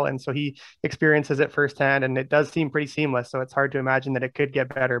as well, and so he experiences it firsthand, and it does seem pretty seamless. So it's hard to imagine that it could get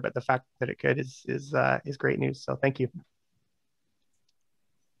better, but the fact that it could is great news. So thank you.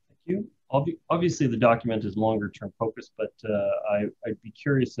 Thank you. Obviously, the document is longer term focused, but I'd be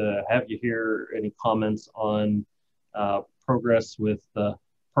curious to have you hear any comments on progress with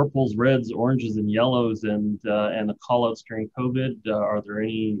purples, reds, oranges, and yellows, and the call-outs during COVID. Are there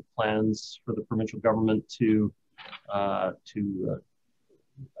any plans for the provincial government to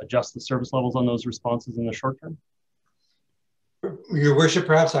adjust the service levels on those responses in the short term? Your Worship,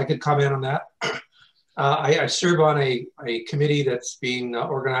 perhaps I could comment on that. I serve on a committee that's being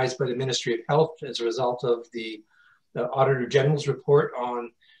organized by the Ministry of Health as a result of the Auditor General's report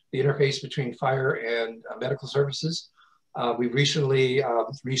on the interface between fire and medical services. We've recently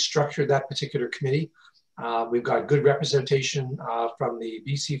restructured that particular committee. We've got good representation from the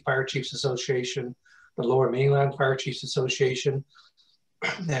BC Fire Chiefs Association, the Lower Mainland Fire Chiefs Association,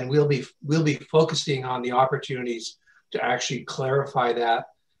 and we'll be focusing on the opportunities to actually clarify that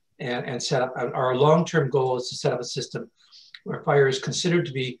and set up. Our long-term goal is to set up a system where fire is considered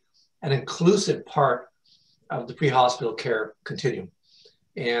to be an inclusive part of the pre-hospital care continuum.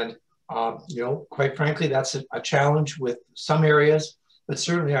 And quite frankly, that's a challenge with some areas, but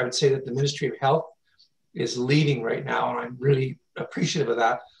certainly I would say that the Ministry of Health is leading right now, and I'm really appreciative of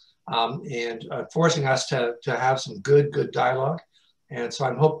that, and forcing us to have some good dialogue. And so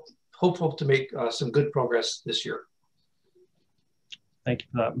I'm hopeful to make some good progress this year. Thank you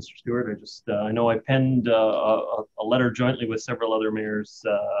for that, Mr. Stewart. I know I penned a letter jointly with several other mayors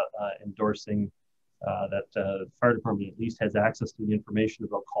endorsing that the fire department at least has access to the information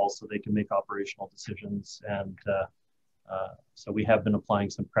about calls so they can make operational decisions. And so we have been applying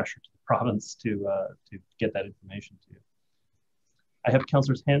some pressure to the province to get that information to you. I have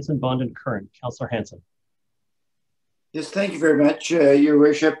Councillors Hanson, Bond, and Curran. Councillor Hanson. Yes, thank you very much, Your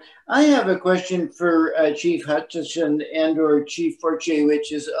Worship. I have a question for Chief Hutchison and or Chief Fortier,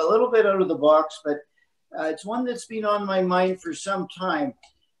 which is a little bit out of the box, but it's one that's been on my mind for some time.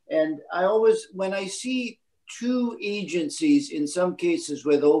 And I always, when I see two agencies in some cases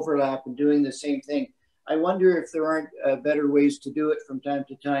with overlap and doing the same thing, I wonder if there aren't better ways to do it from time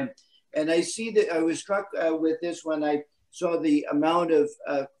to time. And I see that I was struck with this when I saw the amount of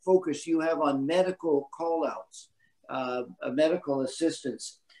focus you have on medical call-outs. Medical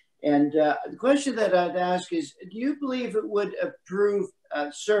assistance. And the question that I'd ask is, do you believe it would improve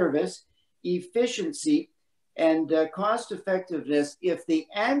service, efficiency, and cost effectiveness if the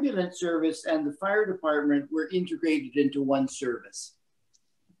ambulance service and the fire department were integrated into one service?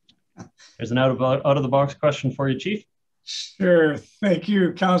 There's an out of the box question for you, Chief. Sure. Thank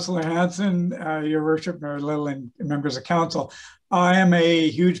you, Councillor Hanson, Your Worship, Mayor Little, and members of council. I am a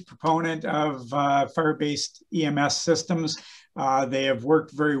huge proponent of fire-based EMS systems. They have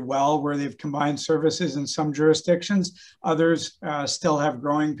worked very well where they've combined services in some jurisdictions. Others still have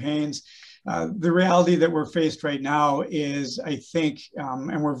growing pains. The reality that we're faced right now is, I think,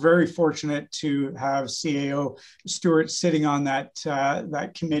 and we're very fortunate to have CAO Stewart sitting on that,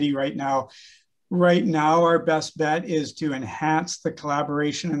 that committee right now. Right now, our best bet is to enhance the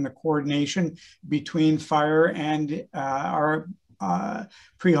collaboration and the coordination between fire and our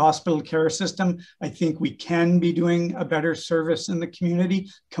pre-hospital care system. I think we can be doing a better service in the community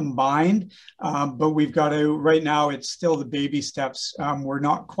combined, but we've got to, right now, it's still the baby steps. We're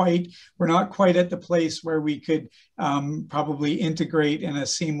not quite at the place where we could probably integrate in a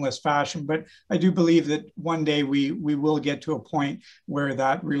seamless fashion, but I do believe that one day we will get to a point where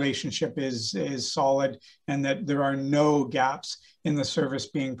that relationship is solid and that there are no gaps in the service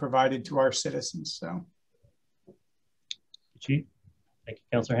being provided to our citizens. So. Chief. Thank you,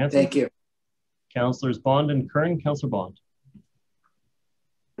 Councillor Hanson. Thank you. Councillors Bond and Curran. Councillor Bond.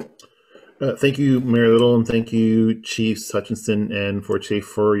 Thank you, Mayor Little, and thank you, Chiefs Hutchison and Fortier,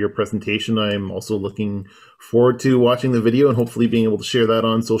 for your presentation. I'm also looking forward to watching the video and hopefully being able to share that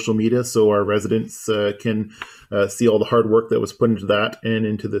on social media so our residents can see all the hard work that was put into that and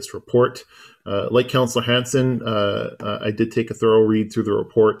into this report. Like Councillor Hanson, I did take a thorough read through the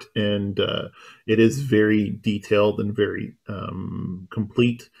report, and it is very detailed and very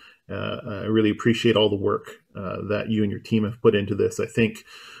complete. I really appreciate all the work that you and your team have put into this. I think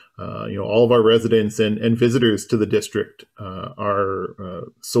all of our residents and visitors to the district are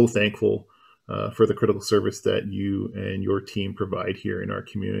so thankful for the critical service that you and your team provide here in our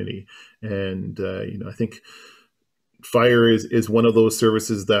community. And, I think fire is one of those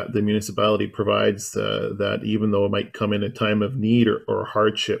services that the municipality provides that even though it might come in a time of need or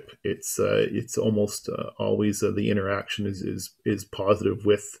hardship, it's almost always the interaction is positive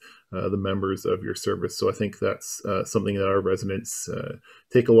with the members of your service. So I think that's something that our residents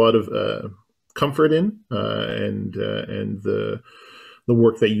take a lot of comfort in, and the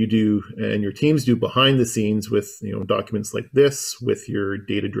work that you do and your teams do behind the scenes with documents like this, with your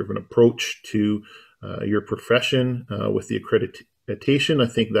data-driven approach to your profession, with the accreditation. I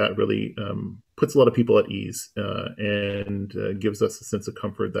think that really puts a lot of people at ease and gives us a sense of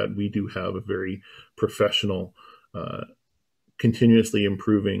comfort that we do have a very professional, continuously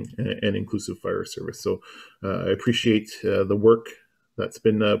improving and inclusive fire service. So I appreciate the work that's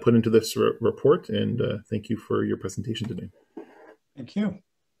been put into this report, and thank you for your presentation today. Thank you.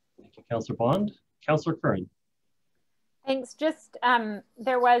 Thank you, Councillor Bond. Councillor Curran. Thanks. Just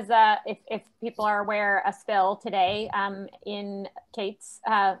there was, if people are aware, a spill today in Kate's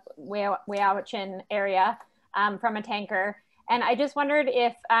Weyahwitchin area from a tanker. And I just wondered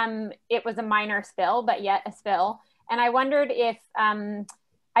if it was a minor spill, but yet a spill. And I wondered if,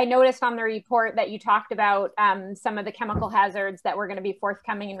 I noticed on the report that you talked about some of the chemical hazards that were going to be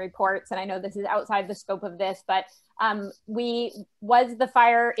forthcoming in reports. And I know this is outside the scope of this, but is the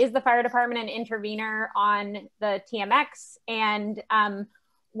fire department an intervener on the TMX? And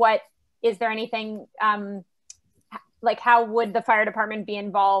is there anything, like how would the fire department be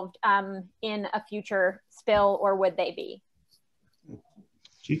involved in a future spill, or would they be?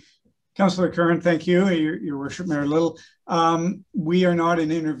 Chief. Councillor Curran, thank you. Your Worship, Mayor Little. We are not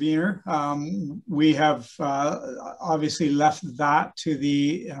an intervener. We have obviously left that to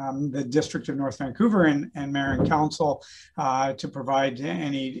the District of North Vancouver and Mayor and Council to provide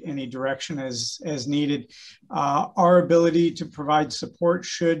any direction as needed. Our ability to provide support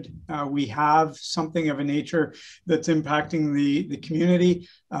should we have something of a nature that's impacting the community.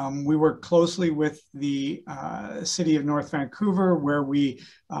 We work closely with the City of North Vancouver, where we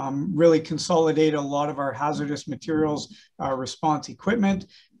really consolidate a lot of our hazardous materials response equipment.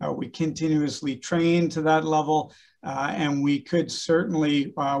 We continuously train to that level, and we could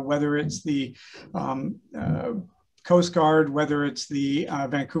certainly, whether it's the Coast Guard, whether it's the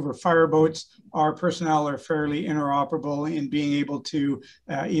Vancouver fireboats, our personnel are fairly interoperable in being able to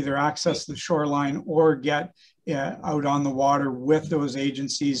either access the shoreline or get out on the water with those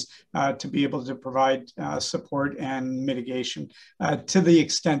agencies to be able to provide support and mitigation to the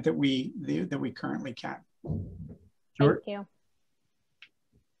extent that we currently can. Thank you.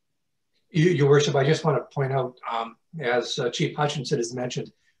 Your Worship, I just want to point out, as Chief Hutchinson has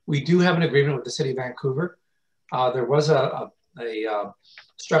mentioned, we do have an agreement with the City of Vancouver. There was a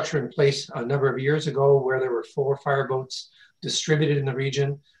structure in place a number of years ago where there were 4 fireboats distributed in the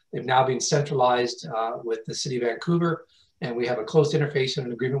region. They've now been centralized with the City of Vancouver, and we have a close interface and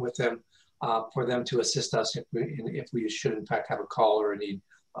an agreement with them for them to assist us if we should in fact have a call or a need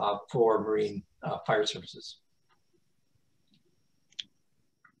for marine fire services.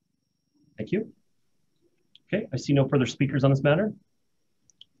 Thank you. Okay, I see no further speakers on this matter.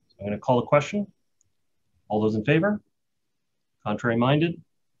 So I'm going to call a question. All those in favor? Contrary minded?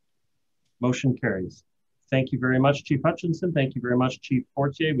 Motion carries. Thank you very much, Chief Hutchinson. Thank you very much, Chief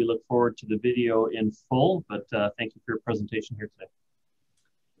Fortier. We look forward to the video in full, but thank you for your presentation here today.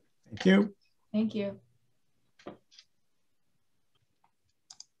 Thank you. Thank you.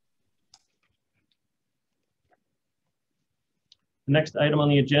 The next item on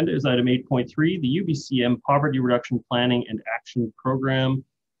the agenda is item 8.3, the UBCM Poverty Reduction Planning and Action Program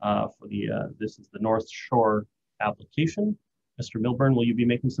for this is the North Shore application. Mr. Milburn, will you be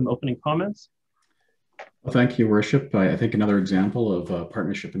making some opening comments? Well, thank you, Worship. I think another example of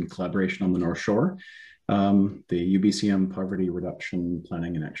partnership and collaboration on the North Shore. The UBCM Poverty Reduction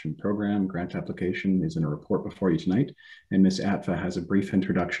Planning and Action Program grant application is in a report before you tonight, and Ms. Atva has a brief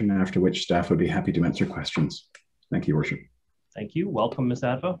introduction, after which staff would be happy to answer questions. Thank you, Worship. Thank you. Welcome, Ms.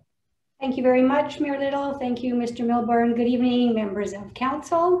 Atva. Thank you very much, Mayor Little. Thank you, Mr. Milburn. Good evening, members of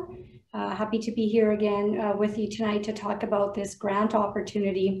council. Happy to be here again with you tonight to talk about this grant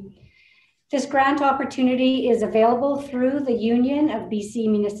opportunity. This grant opportunity is available through the Union of BC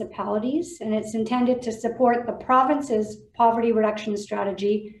Municipalities, and it's intended to support the province's poverty reduction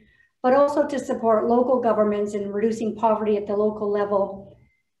strategy, but also to support local governments in reducing poverty at the local level.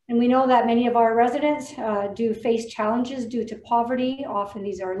 And we know that many of our residents do face challenges due to poverty. Often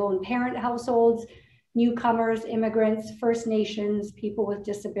these are lone parent households, newcomers, immigrants, First Nations, people with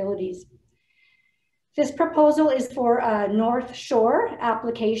disabilities. This proposal is for a North Shore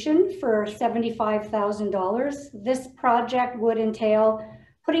application for $75,000. This project would entail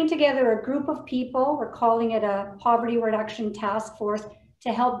putting together a group of people, we're calling it a poverty reduction task force,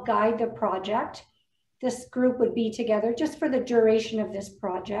 to help guide the project. This group would be together just for the duration of this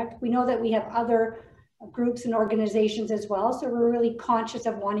project. We know that we have other groups and organizations as well, so we're really conscious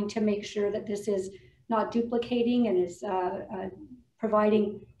of wanting to make sure that this is not duplicating and is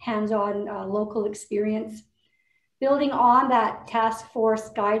providing hands-on local experience. Building on that task force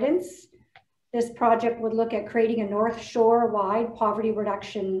guidance, this project would look at creating a North Shore-wide poverty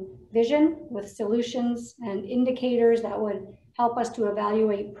reduction vision with solutions and indicators that would help us to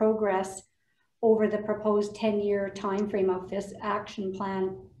evaluate progress over the proposed 10-year timeframe of this action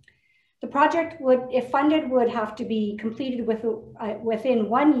plan. The project would, if funded, would have to be completed within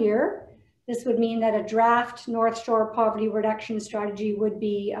 1 year. This would mean that a draft North Shore poverty reduction strategy would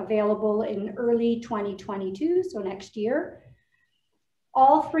be available in early 2022, so next year.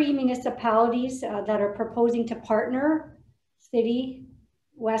 All 3 municipalities that are proposing to partner, City,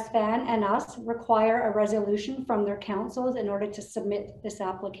 West Van, and us, require a resolution from their councils in order to submit this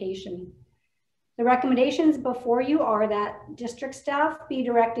application. The recommendations before you are that district staff be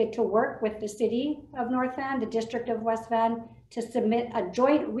directed to work with the City of North Van, the District of West Van, to submit a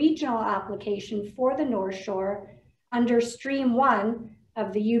joint regional application for the North Shore under Stream 1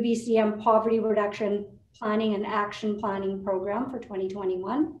 of the UBCM Poverty Reduction Planning and Action Planning Program for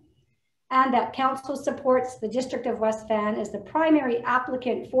 2021, and that Council supports the District of West Van as the primary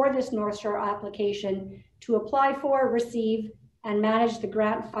applicant for this North Shore application to apply for, receive, and manage the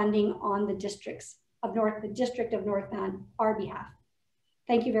grant funding on the District of North Van, our behalf.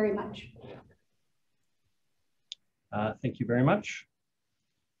 Thank you very much. Thank you very much.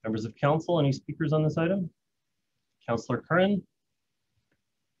 Members of council, any speakers on this item? Councillor Curran?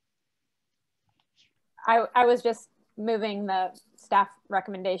 I was just moving the staff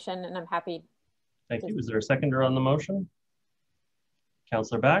recommendation, and I'm happy. Thank you. Is there a seconder on the motion?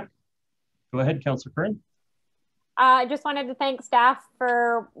 Councillor Back? Go ahead, Councillor Curran. I just wanted to thank staff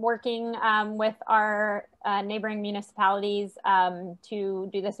for working with our neighboring municipalities to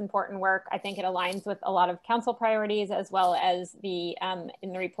do this important work. I think it aligns with a lot of council priorities, as well as the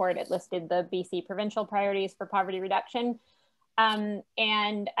in the report it listed the BC provincial priorities for poverty reduction.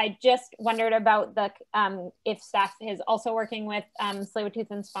 And I just wondered about the if staff is also working with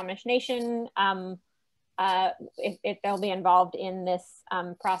Tsleil-Waututh and Squamish Nation, if they'll be involved in this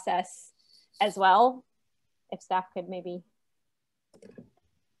process as well. If staff could maybe.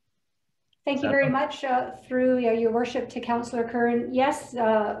 Thank you very much through your worship to Councillor Curran. Yes,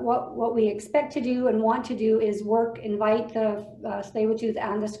 what we expect to do and want to do is invite the Tsleil-Waututh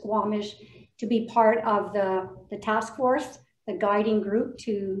and the Squamish to be part of the task force, the guiding group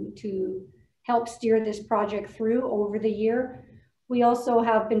to help steer this project through over the year. We also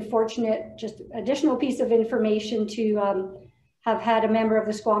have been fortunate, just additional piece of information, to have had a member of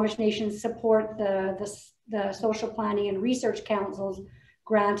the Squamish Nation support the Social Planning and Research Council's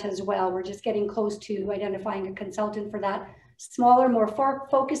grant as well. We're just getting close to identifying a consultant for that smaller, more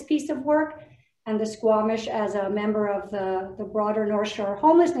focused piece of work. And the Squamish, as a member of the broader North Shore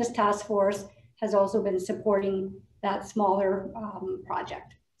Homelessness Task Force, has also been supporting that smaller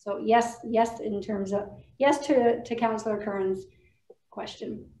project. So yes, in terms of, yes to Councillor Curran's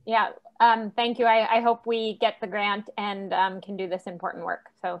question. Yeah, thank you. I hope we get the grant and can do this important work.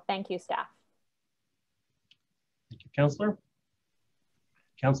 So thank you, staff. Thank you, Councillor.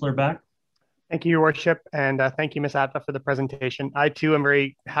 Councillor Back. Thank you, Your Worship, and thank you, Ms. Atla, for the presentation. I too am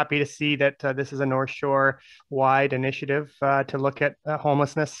very happy to see that this is a North Shore-wide initiative to look at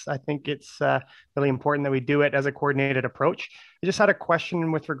homelessness. I think it's really important that we do it as a coordinated approach. I just had a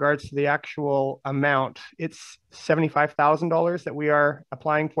question with regards to the actual amount. It's $75,000 that we are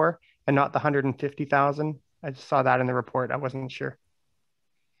applying for, and not the $150,000. I just saw that in the report. I wasn't sure.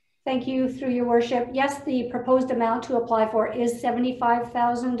 Thank you, through your worship. Yes, the proposed amount to apply for is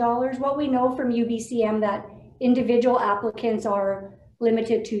 $75,000. What we know from UBCM that individual applicants are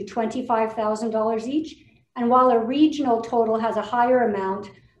limited to $25,000 each. And while a regional total has a higher amount,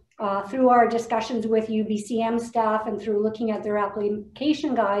 through our discussions with UBCM staff and through looking at their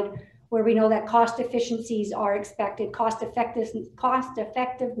application guide, where we know that cost efficiencies are expected, cost effectiveness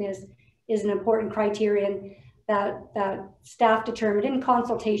is an important criterion. That staff determined in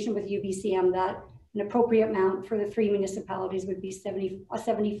consultation with UBCM that an appropriate amount for the 3 municipalities would be a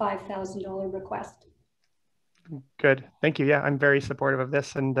 $75,000 request. Good, thank you. Yeah, I'm very supportive of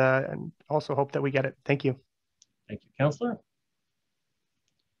this and also hope that we get it. Thank you. Thank you, Councillor. I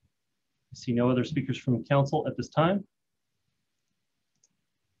see no other speakers from council at this time.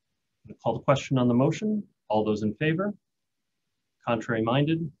 I'm going to call the question on the motion. All those in favor? Contrary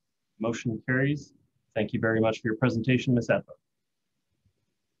minded? Motion carries. Thank you very much for your presentation, Ms. Atla.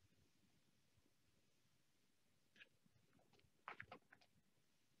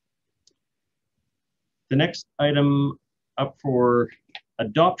 The next item up for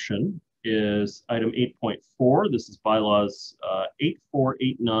adoption is item 8.4. This is bylaws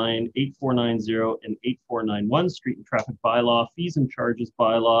 8489, 8490, and 8491, street and traffic bylaw, fees and charges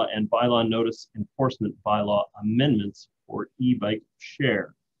bylaw, and bylaw notice enforcement bylaw amendments for e-bike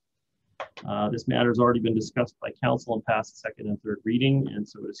share. This matter has already been discussed by council and passed second and third reading, and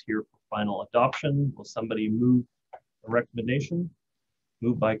so it is here for final adoption. Will somebody move the recommendation?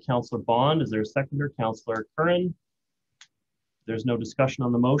 Moved by Councillor Bond. Is there a seconder? Councillor Curran. There's no discussion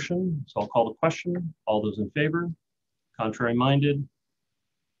on the motion, so I'll call the question. All those in favor? Contrary minded?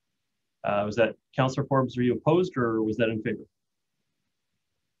 Was that Councillor Forbes, were you opposed or was that in favor?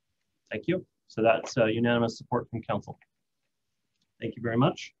 Thank you. So that's unanimous support from council. Thank you very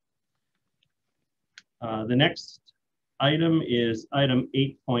much. The next item is item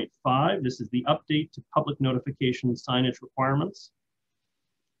 8.5. This is the update to public notification signage requirements.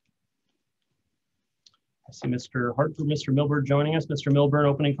 I see Mr. Hartford, Mr. Milburn joining us. Mr. Milburn,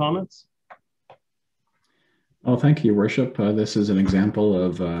 opening comments? Well, thank you, Your Worship. This is an example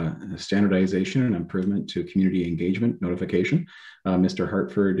of standardization and improvement to community engagement notification. Mr.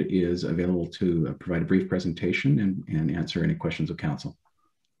 Hartford is available to provide a brief presentation and answer any questions of council.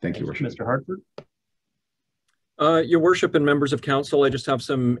 Thank you, Your Worship. Mr. Hartford. Your Worship and members of council, I just have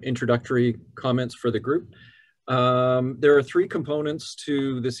some introductory comments for the group. There are 3 components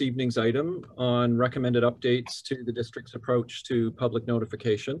to this evening's item on recommended updates to the district's approach to public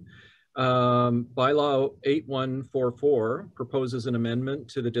notification. Bylaw 8144 proposes an amendment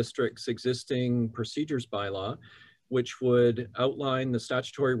to the district's existing procedures bylaw, which would outline the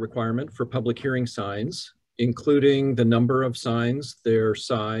statutory requirement for public hearing signs, including the number of signs, their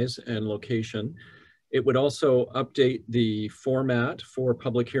size and location. It would also update the format for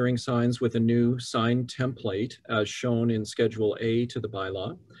public hearing signs with a new sign template as shown in Schedule A to the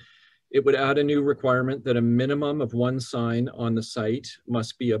bylaw. It would add a new requirement that a minimum of one sign on the site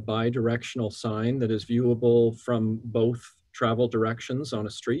must be a bi-directional sign that is viewable from both travel directions on a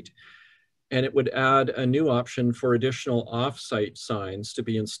street. And it would add a new option for additional off-site signs to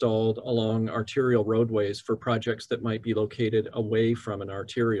be installed along arterial roadways for projects that might be located away from an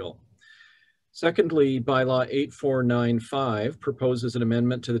arterial. Secondly, Bylaw 8495 proposes an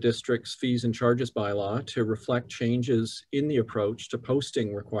amendment to the district's fees and charges bylaw to reflect changes in the approach to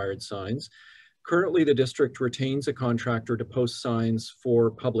posting required signs. Currently, the district retains a contractor to post signs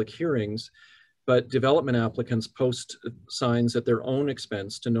for public hearings, but development applicants post signs at their own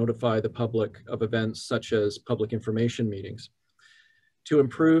expense to notify the public of events such as public information meetings. To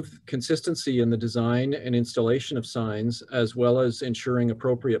improve consistency in the design and installation of signs, as well as ensuring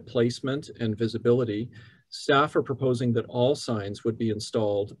appropriate placement and visibility, staff are proposing that all signs would be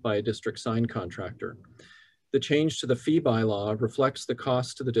installed by a district sign contractor. The change to the fee bylaw reflects the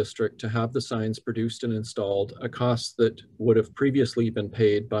cost to the district to have the signs produced and installed, a cost that would have previously been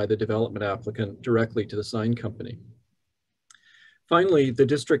paid by the development applicant directly to the sign company. Finally, the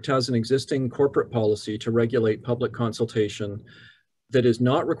district has an existing corporate policy to regulate public consultation that is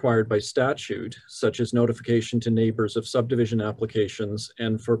not required by statute, such as notification to neighbors of subdivision applications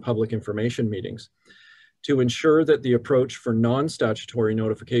and for public information meetings. To ensure that the approach for non-statutory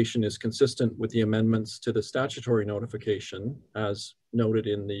notification is consistent with the amendments to the statutory notification, as noted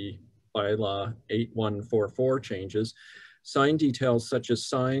in the bylaw 8144 changes, sign details such as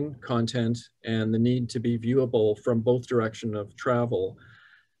sign, content, and the need to be viewable from both directions of travel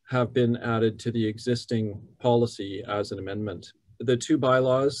have been added to the existing policy as an amendment. The two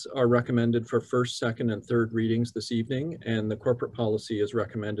bylaws are recommended for first, second, and third readings this evening, and the corporate policy is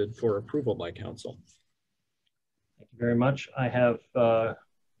recommended for approval by council. Thank you very much. I have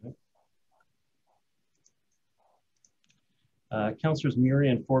Councillors Murray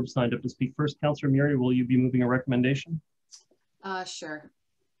and Forbes signed up to speak first. Councillor Murray, will you be moving a recommendation? Sure.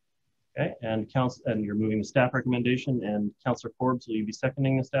 Okay, and you're moving the staff recommendation, and Councillor Forbes, will you be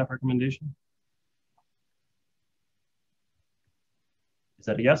seconding the staff recommendation? Is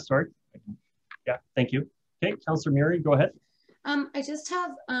that a yes? Sorry. Yeah, thank you. Okay, Councillor Murray, go ahead. I just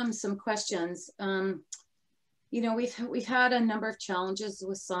have some questions. You know, we've had a number of challenges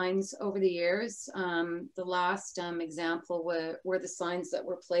with signs over the years. The last example were the signs that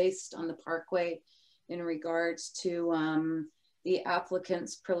were placed on the parkway in regards to the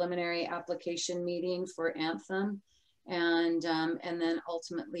applicant's preliminary application meeting for Anthem, and then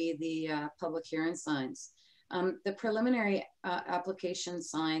ultimately the public hearing signs. The preliminary application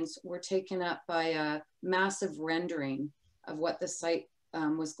signs were taken up by a massive rendering of what the site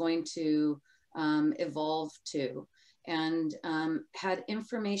was going to evolve to, and had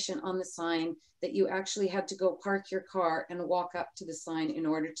information on the sign that you actually had to go park your car and walk up to the sign in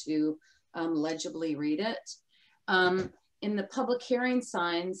order to legibly read it. In the public hearing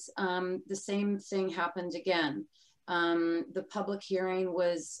signs, the same thing happened again. The public hearing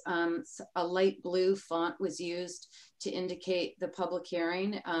was a light blue font was used to indicate the public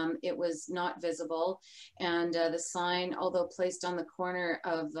hearing. It was not visible, and the sign, although placed on the corner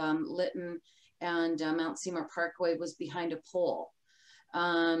of Lytton and Mount Seymour Parkway, was behind a pole.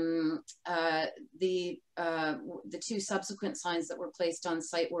 The two subsequent signs that were placed on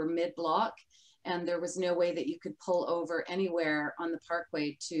site were mid-block, and there was no way that you could pull over anywhere on the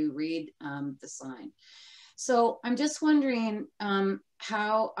parkway to read the sign. So I'm just wondering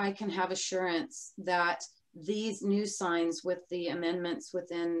how I can have assurance that these new signs with the amendments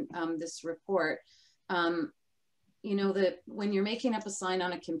within this report, you know, that when you're making up a sign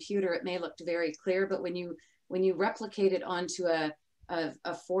on a computer, it may look very clear, but when you replicate it onto a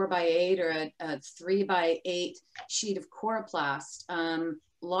 4x8 or a 3x8 sheet of coroplast,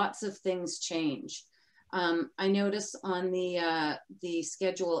 lots of things change. I notice on the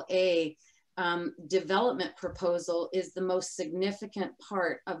Schedule A, development proposal is the most significant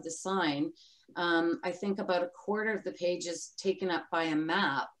part of the sign. I think about a quarter of the page is taken up by a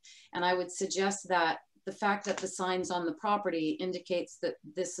map, and I would suggest that the fact that the sign's on the property indicates that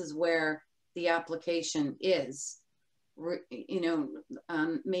this is where the application is. You know,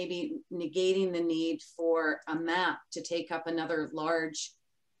 maybe negating the need for a map to take up another large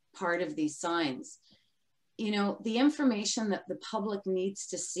part of these signs. you know, the information that the public needs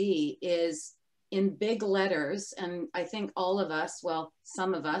to see is in big letters. And I think all of us, well,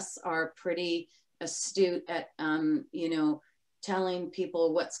 some of us are pretty astute at, you know, telling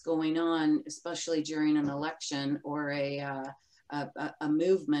people what's going on, especially during an election or a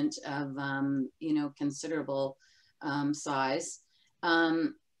movement of, you know, considerable size.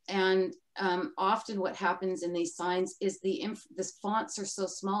 Often what happens in these signs is the fonts are so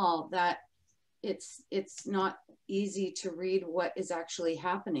small that it's not easy to read what is actually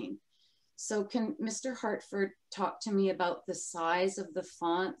happening. So can Mr. Hartford talk to me about the size of the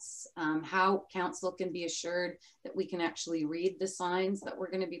fonts, how council can be assured that we can actually read the signs that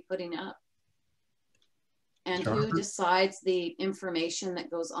we're going to be putting up? And who decides the information that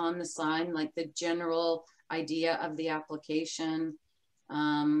goes on the sign, like the general idea of the application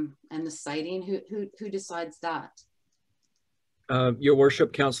and the citing? Who decides that? Your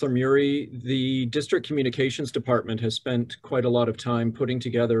Worship, Councillor Murray, the District Communications Department has spent quite a lot of time putting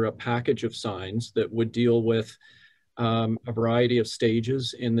together a package of signs that would deal with a variety of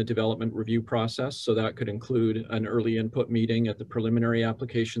stages in the development review process. So that could include an early input meeting at the preliminary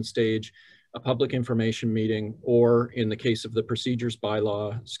application stage, a public information meeting, or in the case of the procedures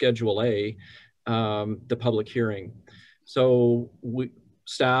bylaw, Schedule A, the public hearing. So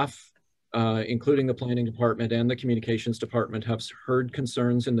staff, including the planning department and the communications department, have heard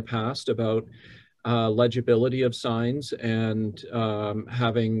concerns in the past about legibility of signs and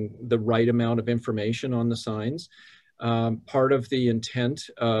having the right amount of information on the signs. Part of the intent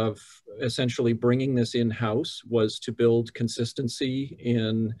of essentially bringing this in-house was to build consistency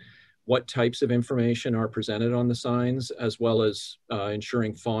in what types of information are presented on the signs, as well as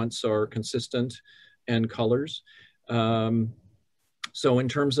ensuring fonts are consistent and colors. So in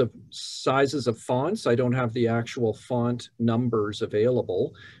terms of sizes of fonts, I don't have the actual font numbers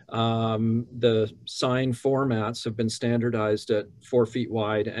available. The sign formats have been standardized at 4 feet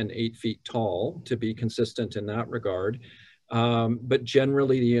wide and 8 feet tall to be consistent in that regard. But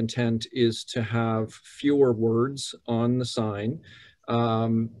generally the intent is to have fewer words on the sign,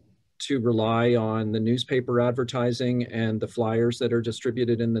 to rely on the newspaper advertising and the flyers that are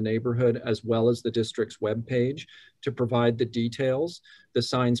distributed in the neighborhood, as well as the district's webpage, to provide the details. The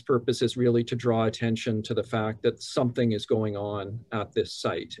sign's purpose is really to draw attention to the fact that something is going on at this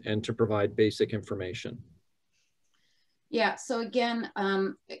site and to provide basic information. Yeah, so again,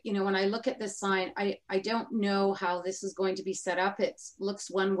 you know, when I look at this sign, I don't know how this is going to be set up. It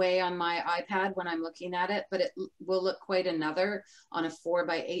looks one way on my iPad when I'm looking at it, but it will look quite another on a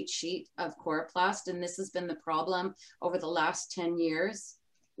 4x8 sheet of Coroplast. And this has been the problem over the last 10 years,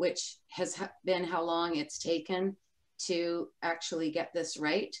 which has been how long it's taken to actually get this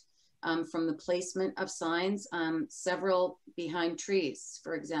right. From the placement of signs, several behind trees,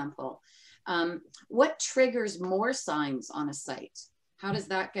 for example. What triggers more signs on a site? How does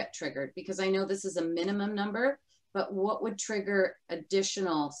that get triggered? Because I know this is a minimum number, but what would trigger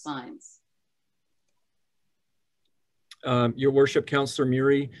additional signs? Your Worship, Councillor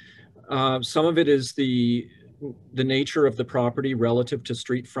Murray, some of it is the nature of the property relative to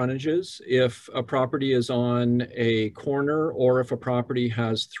street frontages. If a property is on a corner or if a property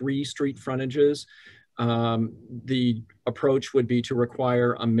has 3 street frontages, the approach would be to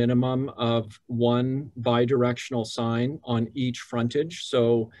require a minimum of 1 bidirectional sign on each frontage.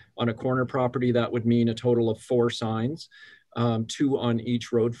 So on a corner property, that would mean a total of 4 signs, 2 on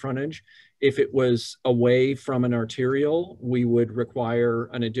each road frontage. If it was away from an arterial, we would require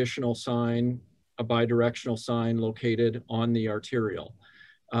an additional sign, a bidirectional sign located on the arterial.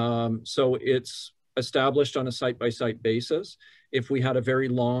 So it's established on a site-by-site basis. If we had a very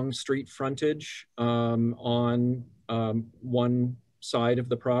long street frontage on one side of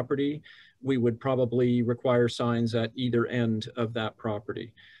the property, we would probably require signs at either end of that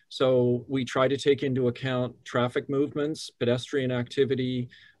property. So we try to take into account traffic movements, pedestrian activity,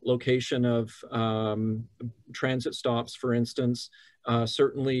 location of transit stops, for instance.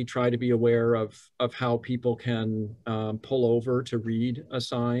 Certainly try to be aware of how people can pull over to read a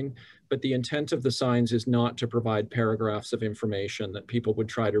sign. But the intent of the signs is not to provide paragraphs of information that people would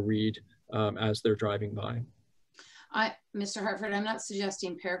try to read as they're driving by. Mr. Hartford, I'm not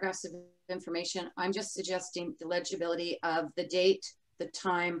suggesting paragraphs of information. I'm just suggesting the legibility of the date, the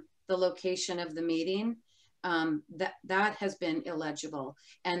time, the location of the meeting. That has been illegible.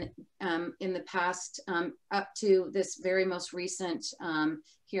 And in the past, up to this very most recent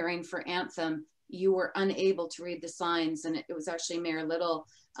hearing for Anthem, you were unable to read the signs, and it was actually Mayor Little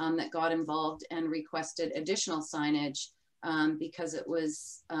that got involved and requested additional signage because it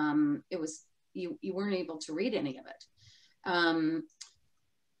was you weren't able to read any of it.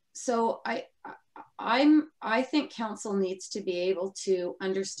 So I think council needs to be able to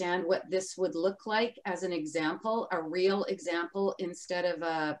understand what this would look like as an example, a real example, instead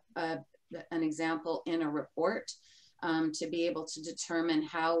of an example in a report, to be able to determine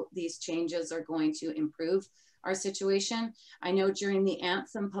how these changes are going to improve our situation. I know during the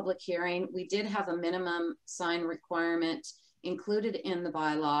Anthem public hearing, we did have a minimum sign requirement included in the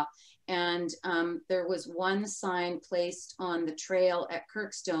bylaw. And there was one sign placed on the trail at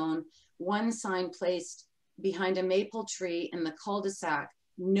Kirkstone, one sign placed behind a maple tree in the cul-de-sac,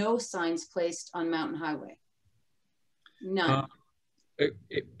 no signs placed on Mountain Highway. None.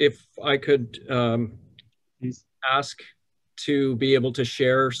 If I could ask to be able to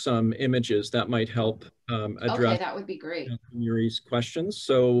share some images that might help address okay, that would be great. Yuri's questions.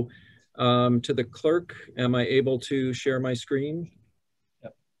 So to the clerk, am I able to share my screen?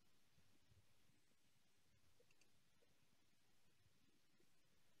 Yep.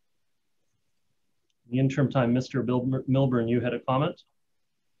 In the interim time, Mr. Milburn, you had a comment?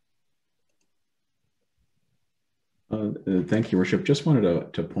 Thank you, Worship. Just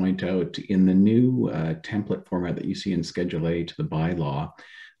wanted to point out in the new template format that you see in Schedule A to the bylaw,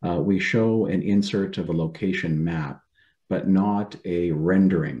 we show an insert of a location map, but not a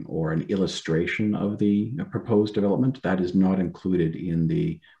rendering or an illustration of the proposed development. That is not included in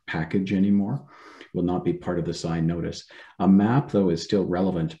the package anymore, will not be part of the sign notice. A map, though, is still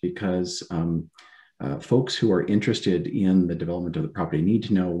relevant because folks who are interested in the development of the property need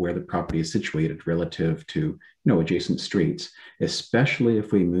to know where the property is situated relative to adjacent streets, especially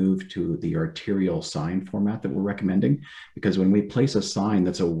if we move to the arterial sign format that we're recommending. Because when we place a sign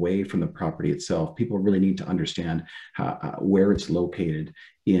that's away from the property itself, people really need to understand where it's located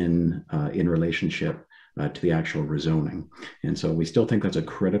in relationship to the actual rezoning. And so we still think that's a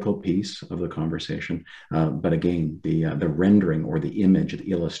critical piece of the conversation. But again, the rendering or the image,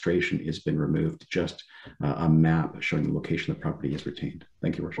 the illustration has been removed. Just a map showing the location of the property is retained.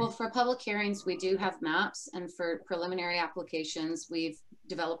 Thank you, Worship. Well, for public hearings, we do have maps, and for preliminary applications,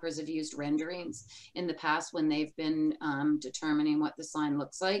 developers have used renderings in the past when they've been determining what the sign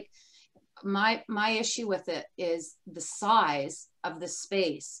looks like. My issue with it is the size of the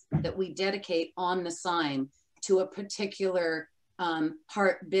space that we dedicate on the sign to a particular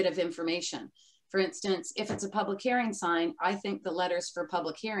bit of information. For instance, if it's a public hearing sign, I think the letters for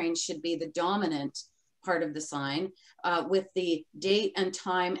public hearing should be the dominant part of the sign, with the date and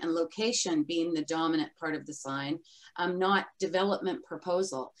time and location being the dominant part of the sign, not development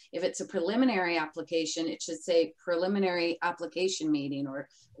proposal. If it's a preliminary application, it should say preliminary application meeting or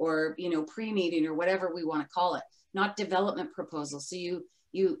pre-meeting or whatever we want to call it, not development proposal. So you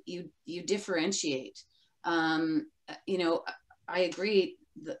differentiate. I agree,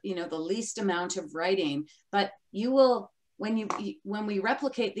 the least amount of writing, but you will, when we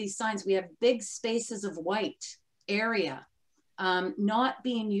replicate these signs, we have big spaces of white area not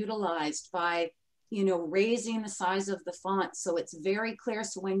being utilized by, raising the size of the font so it's very clear.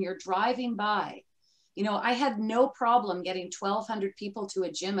 So when you're driving by, I had no problem getting 1,200 people to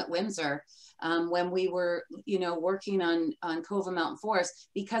a gym at Windsor when we were, working on Cove of Mountain Forest,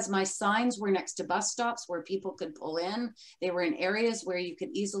 because my signs were next to bus stops where people could pull in. They were in areas where you could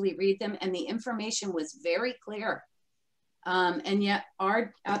easily read them, and the information was very clear. And yet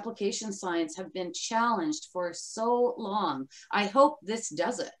our application signs have been challenged for so long. I hope this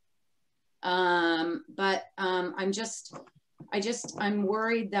does it. But I'm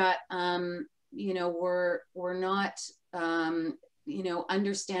worried that, we're not,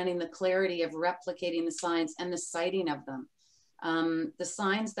 understanding the clarity of replicating the signs and the citing of them. The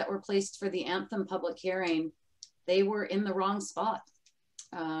signs that were placed for the Anthem public hearing, they were in the wrong spot.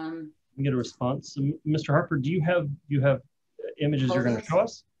 We get a response. So, Mr. Harper, do you have images you're going to show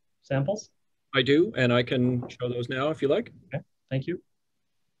us? Samples? I do, and I can show those now if you like. Okay, thank you.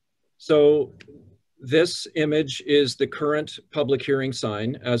 So this image is the current public hearing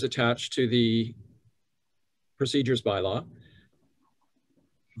sign as attached to the procedures bylaw.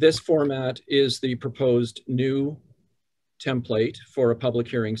 This format is the proposed new template for a public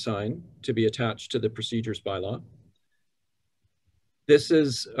hearing sign to be attached to the procedures bylaw. This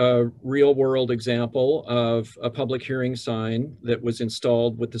is a real world example of a public hearing sign that was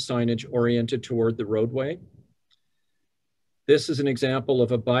installed with the signage oriented toward the roadway. This is an example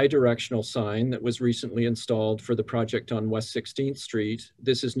of a bidirectional sign that was recently installed for the project on West 16th Street.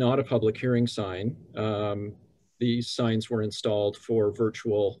 This is not a public hearing sign. These signs were installed for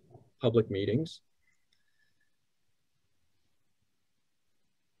virtual public meetings.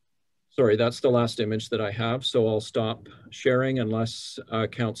 Sorry, that's the last image that I have, so I'll stop sharing unless a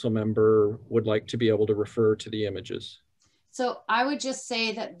council member would like to be able to refer to the images. So I would just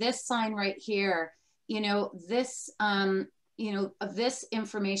say that this sign right here, this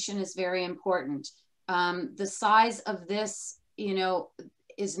information is very important. The size of this,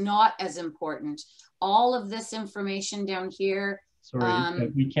 is not as important. All of this information down here. Sorry,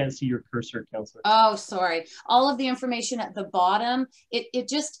 we can't see your cursor, Councillor. Oh, sorry. All of the information at the bottom, it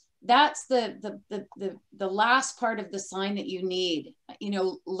just, that's the last part of the sign that you need.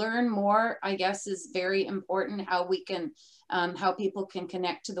 Learn more, I guess, is very important, how we can, how people can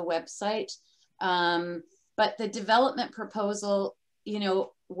connect to the website. But the development proposal,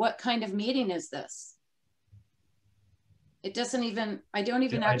 what kind of meeting is this? It doesn't even, I don't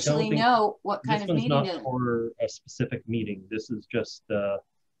even actually know what kind of meeting it is. This one's not for a specific meeting. This is just,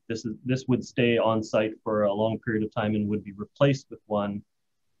 this would stay on site for a long period of time and would be replaced with one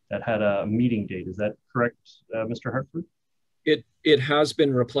that had a meeting date. Is that correct, Mr. Hartford? It has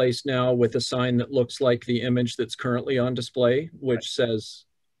been replaced now with a sign that looks like the image that's currently on display, which says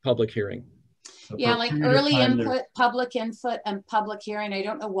public hearing. So yeah, like early input, public input, and public hearing. I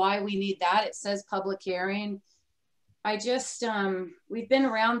don't know why we need that. It says public hearing. I just, we've been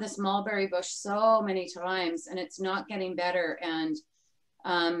around this mulberry bush so many times and it's not getting better. And,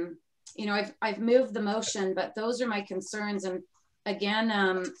 I've moved the motion, but those are my concerns. And again,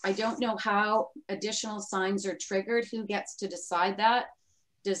 I don't know how additional signs are triggered. Who gets to decide that?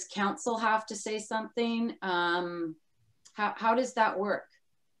 Does council have to say something? How does that work?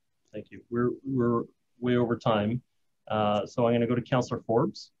 Thank you. We're way over time. So I'm going to go to Councillor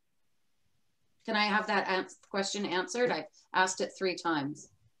Forbes. Can I have that question answered? I've asked it 3 times.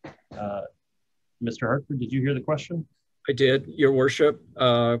 Mr. Hartford, did you hear the question? I did, Your Worship.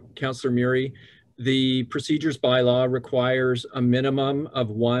 Councillor Murray, the procedures bylaw requires a minimum of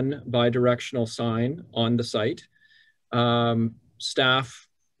 1 bidirectional sign on the site. Staff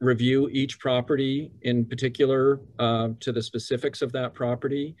review each property in particular to the specifics of that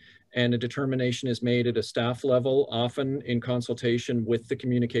property, and a determination is made at a staff level, often in consultation with the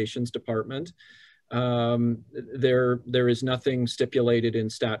communications department. There is nothing stipulated in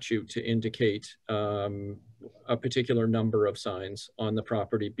statute to indicate a particular number of signs on the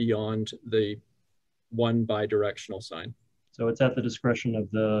property beyond the 1 bidirectional sign. So it's at the discretion of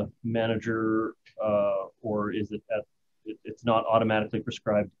the manager, or is it at, it's not automatically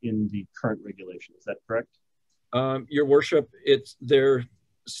prescribed in the current regulation, is that correct? Your Worship, it's their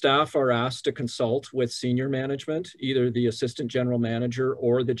staff are asked to consult with senior management, either the assistant general manager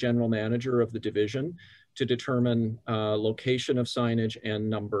or the general manager of the division, to determine location of signage and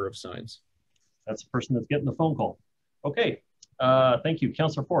number of signs. That's the person that's getting the phone call. Okay, thank you.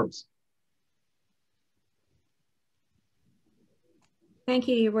 Councillor Forbes. Thank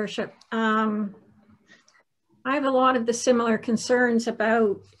you, Your Worship. I have a lot of the similar concerns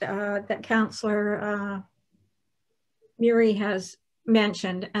about that Councillor Murray has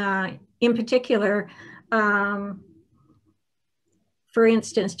mentioned. In particular, for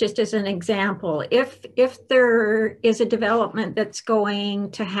instance, just as an example, if there is a development that's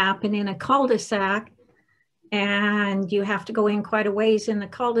going to happen in a cul-de-sac and you have to go in quite a ways in the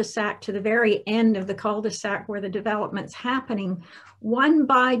cul-de-sac to the very end of the cul-de-sac where the development's happening, 1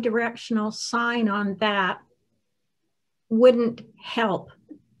 bidirectional sign on that wouldn't help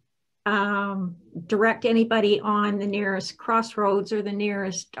direct anybody on the nearest crossroads or the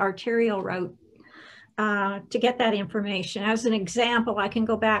nearest arterial route to get that information. As an example, I can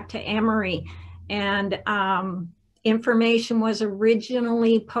go back to Emery, and information was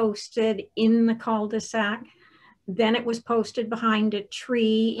originally posted in the cul-de-sac. Then it was posted behind a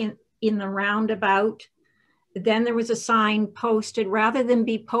tree in the roundabout. Then there was a sign posted, rather than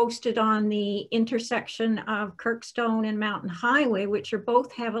be posted on the intersection of Kirkstone and Mountain Highway, which are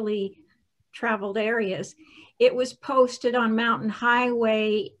both heavily traveled areas. It was posted on Mountain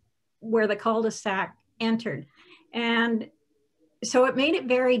Highway where the cul-de-sac entered. And so it made it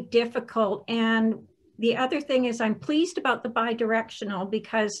very difficult. And the other thing is, I'm pleased about the bidirectional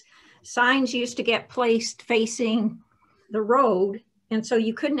because signs used to get placed facing the road, and so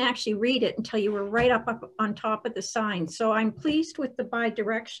you couldn't actually read it until you were right up on top of the sign. So I'm pleased with the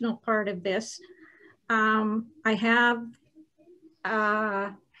bidirectional part of this. I have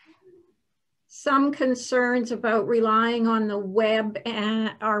some concerns about relying on the web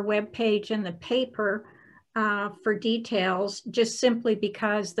and our web page and the paper for details, just simply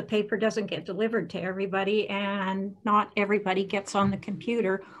because the paper doesn't get delivered to everybody and not everybody gets on the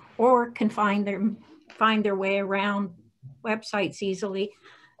computer or can find their way around websites easily.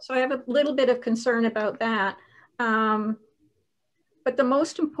 So I have a little bit of concern about that. But the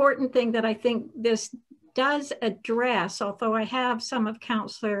most important thing that I think this does address, although I have some of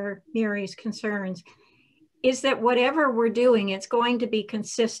Councillor Murray's concerns, is that whatever we're doing, it's going to be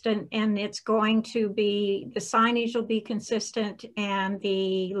consistent, and it's going to be, the signage will be consistent and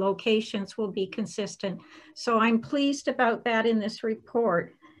the locations will be consistent. So I'm pleased about that in this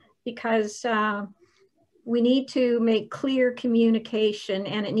report, because we need to make clear communication,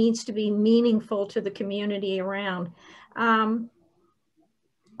 and it needs to be meaningful to the community around.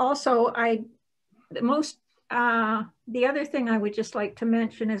 Also, the other thing I would just like to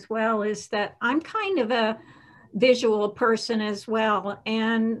mention as well is that I'm kind of a visual person as well.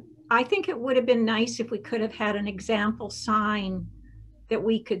 And I think it would have been nice if we could have had an example sign that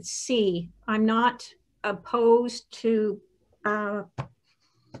we could see. I'm not opposed to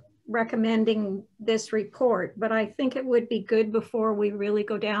recommending this report, but I think it would be good before we really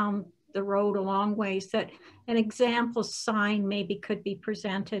go down the road a long ways that an example sign maybe could be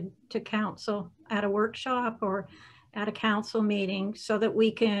presented to council at a workshop or at a council meeting, so that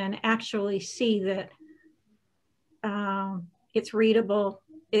we can actually see that it's readable,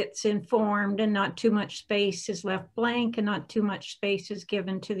 it's informed, and not too much space is left blank, and not too much space is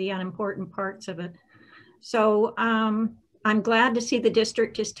given to the unimportant parts of it. So I'm glad to see the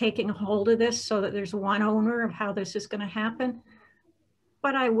district is taking a hold of this, so that there's one owner of how this is going to happen.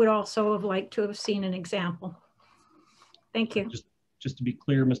 But I would also have liked to have seen an example. Thank you. Just to be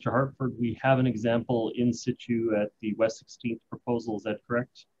clear, Mr. Hartford, we have an example in situ at the West 16th proposal. Is that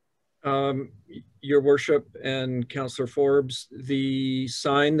correct? Your Worship and Councillor Forbes, the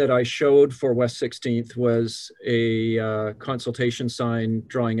sign that I showed for West 16th was a consultation sign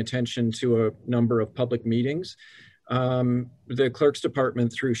drawing attention to a number of public meetings. The Clerk's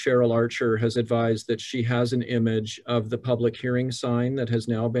Department, through Cheryl Archer, has advised that she has an image of the public hearing sign that has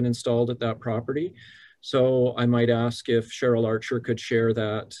now been installed at that property. So I might ask if Cheryl Archer could share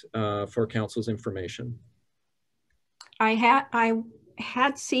that for council's information. I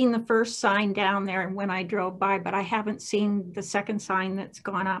had seen the first sign down there when I drove by, but I haven't seen the second sign that's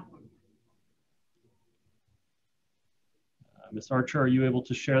gone up. Ms. Archer, are you able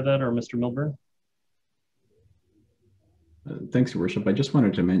to share that, or Mr. Milburn? Thanks, Your Worship. I just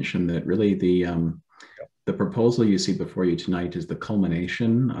wanted to mention that really the proposal you see before you tonight is the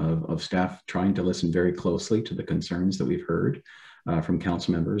culmination of staff trying to listen very closely to the concerns that we've heard from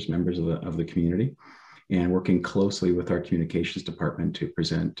council members of the community, and working closely with our communications department to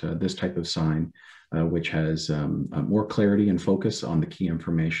present this type of sign, which has more clarity and focus on the key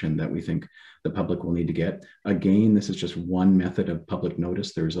information that we think the public will need to get. Again, this is just one method of public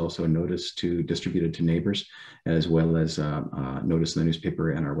notice. There's also a notice distributed to neighbors, as well as notice in the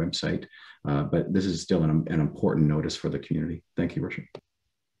newspaper and our website. But this is still an important notice for the community. Thank you, Worship.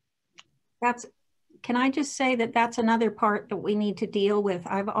 Can I just say that that's another part that we need to deal with?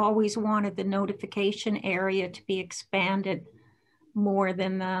 I've always wanted the notification area to be expanded more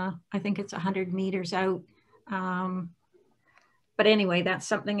than I think it's 100 meters out. But anyway, that's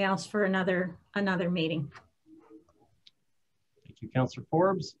something else for another meeting. Thank you, Councillor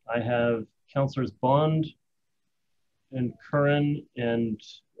Forbes. I have Councillors Bond and Curran and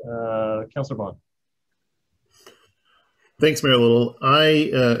Councillor Bond. Thanks, Mayor Little. I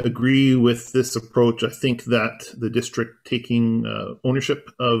agree with this approach. I think that the district taking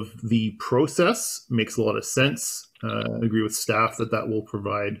ownership of the process makes a lot of sense. I agree with staff that will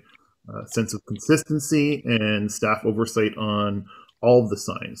provide a sense of consistency and staff oversight on all of the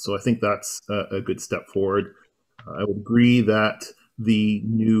signs. So I think that's a good step forward. I would agree that the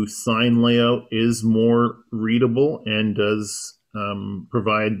new sign layout is more readable and does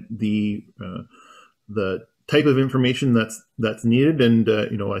provide the type of information that's needed. And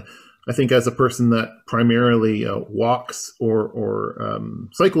I think as a person that primarily walks or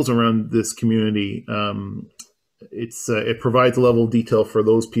cycles around this community, it provides a level of detail for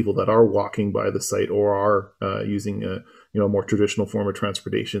those people that are walking by the site or are using a more traditional form of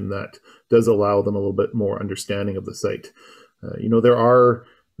transportation that does allow them a little bit more understanding of the site. There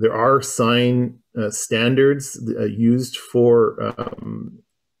are sign standards used for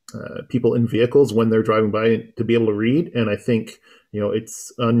people in vehicles when they're driving by to be able to read, and I think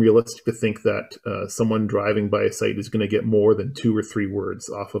it's unrealistic to think that someone driving by a site is going to get more than 2 or 3 words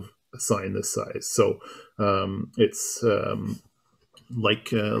off of a sign this size. So it's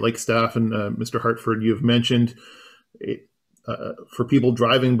like staff and Mr. Hartford, you've mentioned, for people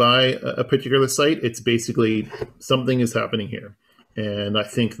driving by a particular site, it's basically something is happening here. And I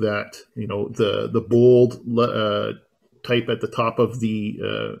think that the bold type at the top of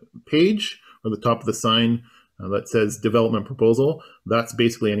the page or the top of the sign that says development proposal, that's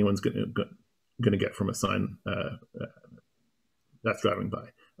basically anyone's going to get from a sign that's driving by.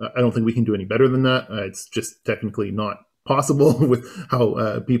 I don't think we can do any better than that. It's just technically not possible with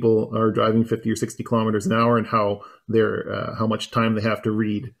how people are driving 50 or 60 kilometers an hour and how much time they have to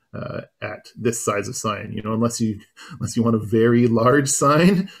read at this size of sign. You know, unless you want a very large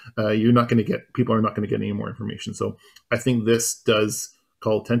sign, people are not going to get any more information. So I think this does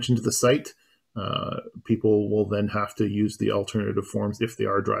call attention to the site. People will then have to use the alternative forms if they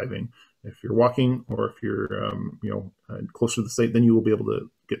are driving. If you're walking or if you're closer to the site, then you will be able to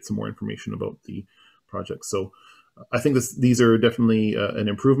get some more information about the project. So I think these are definitely an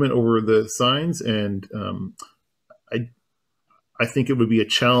improvement over the signs, and I think it would be a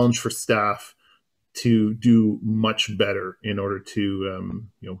challenge for staff to do much better in order to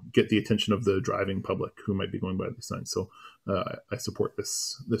get the attention of the driving public who might be going by the signs. So I support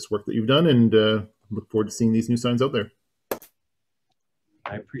this work that you've done, and look forward to seeing these new signs out there.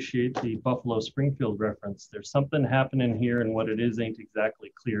 I appreciate the Buffalo Springfield reference. There's something happening here, and what it is ain't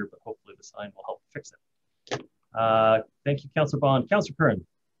exactly clear, but hopefully the sign will help fix it. Thank you, Councillor Bond. Councillor Curran.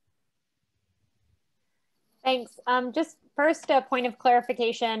 Thanks. Just first, a point of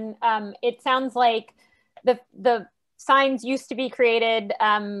clarification. It sounds like the signs used to be created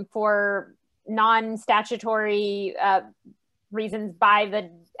for non-statutory reasons by the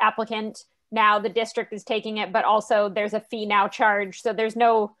applicant. Now the district is taking it, but also there's a fee now charged. So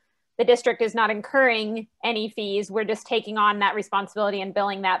the district is not incurring any fees. We're just taking on that responsibility and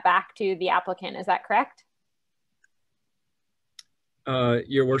billing that back to the applicant. Is that correct?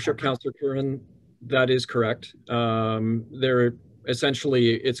 Your Worship, Councillor Curran, that is correct.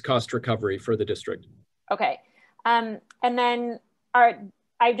 Essentially, it's cost recovery for the district. Okay. And then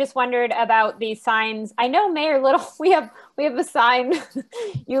I just wondered about these signs. I know Mayor Little, we have a sign.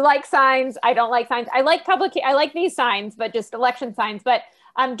 You like signs. I don't like signs. I like these signs, but just election signs. But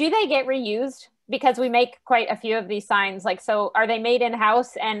do they get reused? Because we make quite a few of these signs. So are they made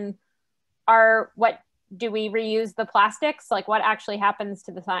in-house, and do we reuse the plastics? What actually happens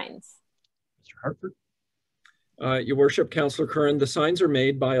to the signs? Mr. Hartford. Your Worship, Councillor Curran, the signs are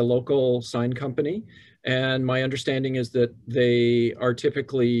made by a local sign company. And my understanding is that they are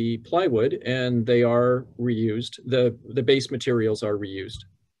typically plywood and they are reused. The base materials are reused.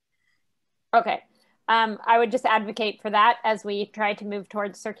 Okay. I would just advocate for that as we try to move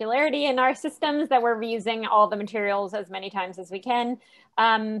towards circularity in our systems, that we're reusing all the materials as many times as we can.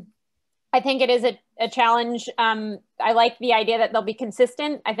 I think it is a challenge. I like the idea that they'll be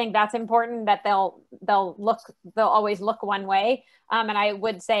consistent. I think that's important, that they'll always look one way. And I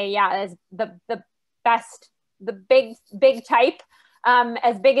would say, yeah, as the big type,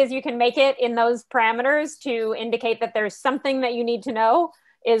 as big as you can make it in those parameters to indicate that there's something that you need to know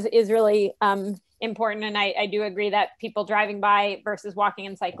is really important. And I do agree that people driving by versus walking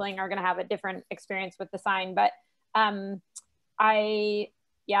and cycling are going to have a different experience with the sign. But I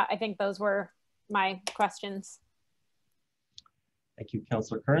think those were my questions. Thank you,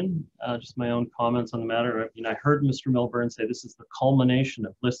 Councillor Curran. Just my own comments on the matter. I heard Mr. Milburn say this is the culmination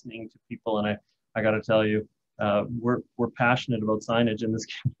of listening to people, and I got to tell you, we're passionate about signage in this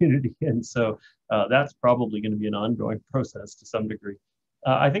community, and so that's probably going to be an ongoing process to some degree.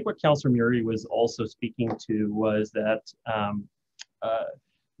 I think what Councillor Murray was also speaking to was that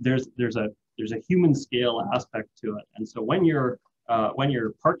there's a human scale aspect to it, and so when you're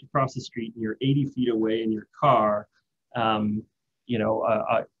parked across the street and you're 80 feet away in your car, I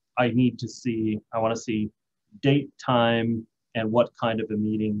want to see date, time, and what kind of a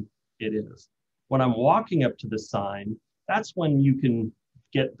meeting it is. When I'm walking up to the sign, that's when you can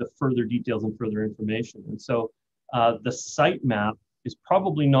get the further details and further information. And so the site map is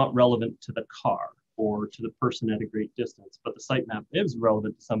probably not relevant to the car or to the person at a great distance, but the site map is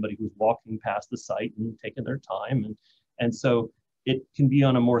relevant to somebody who's walking past the site and taking their time. And so it can be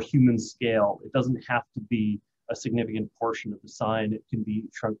on a more human scale. It doesn't have to be a significant portion of the sign. It can be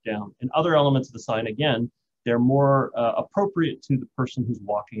shrunk down. And other elements of the sign, again, they're more appropriate to the person who's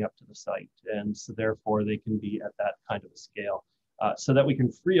walking up to the site. And so therefore they can be at that kind of a scale so that we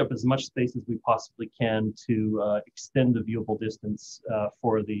can free up as much space as we possibly can to extend the viewable distance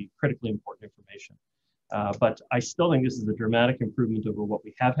for the critically important information. But I still think this is a dramatic improvement over what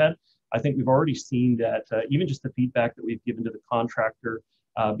we have had. I think we've already seen that even just the feedback that we've given to the contractor,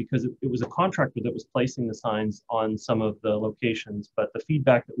 because it was a contractor that was placing the signs on some of the locations, but the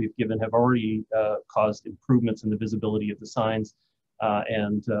feedback that we've given have already caused improvements in the visibility of the signs.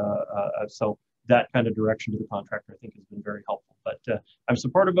 So that kind of direction to the contractor, I think, has been very helpful. But I'm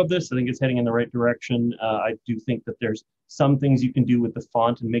supportive of this. I think it's heading in the right direction. I do think that there's some things you can do with the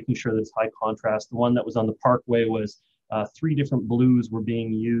font and making sure that it's high contrast. The one that was on the Parkway was 3 different blues were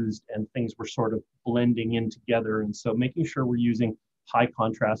being used and things were sort of blending in together. And so making sure we're using high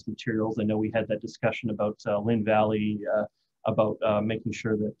contrast materials. I know we had that discussion about Lynn Valley, about making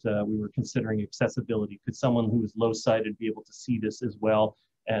sure that we were considering accessibility. Could someone who is low-sighted be able to see this as well?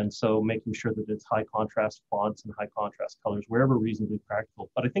 And so making sure that it's high contrast fonts and high contrast colors wherever reasonably practical.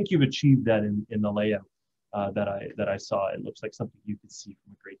 But I think you've achieved that in the layout that I saw. It looks like something you could see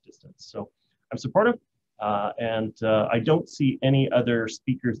from a great distance. So I'm supportive, and I don't see any other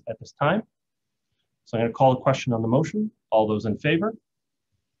speakers at this time. So I'm going to call a question on the motion. All those in favor?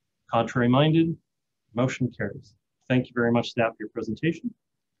 Contrary minded? Motion carries. Thank you very much, staff, for your presentation.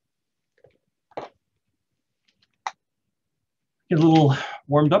 Get a little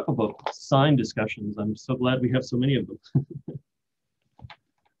warmed up about sign discussions. I'm so glad we have so many of them.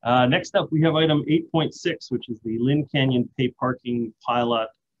 Next up, we have item 8.6, which is the Lynn Canyon Pay Parking pilot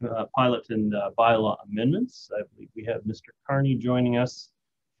and bylaw amendments. I believe we have Mr. Carney joining us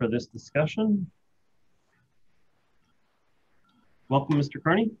for this discussion. Welcome, Mr.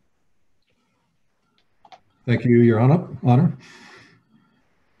 Carney. Thank you, Your Honor.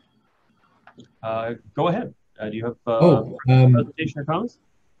 Go ahead. Do you have presentation or comments?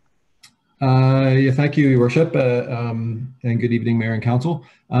 Yeah, thank you, Your Worship, and good evening, Mayor and Council.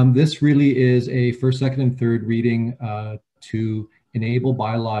 This really is a first, second, and third reading to enable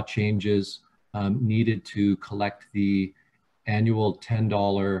bylaw changes needed to collect the annual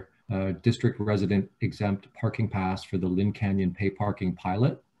 $10 district resident exempt parking pass for the Lynn Canyon Pay Parking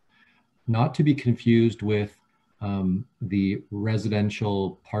pilot, not to be confused with the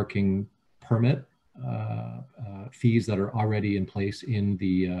residential parking permit fees that are already in place in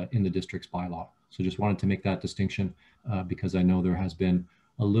the district's bylaw. So just wanted to make that distinction because I know there has been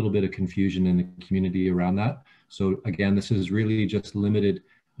a little bit of confusion in the community around that. So again, this is really just limited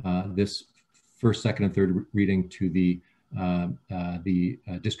this first, second, and third reading to the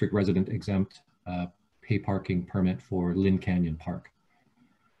district resident exempt pay parking permit for Lynn Canyon Park.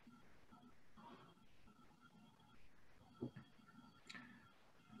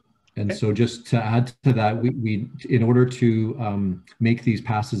 And so just to add to that, we in order to make these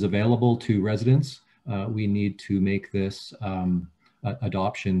passes available to residents, we need to make this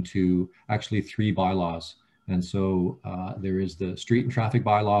adoption to actually 3 bylaws. And so there is the street and traffic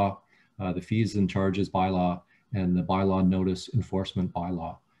bylaw, the fees and charges bylaw, and the bylaw notice enforcement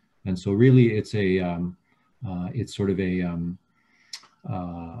bylaw. And so really it's a, it's sort of a,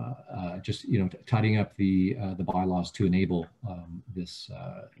 just, you know, tidying up the bylaws to enable this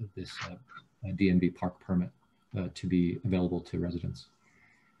DNB park permit to be available to residents.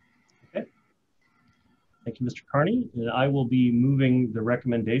 Okay. Thank you, Mr. Carney. And I will be moving the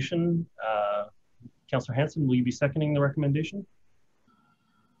recommendation. Councillor Hanson, will you be seconding the recommendation?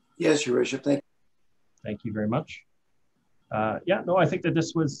 Yes, Your Worship. Thank you very much. Yeah, no, I think that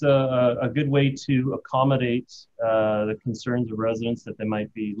this was a good way to accommodate the concerns of residents that they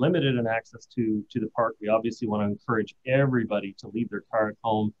might be limited in access to the park. We obviously want to encourage everybody to leave their car at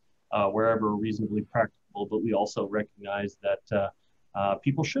home wherever reasonably practicable, but we also recognize that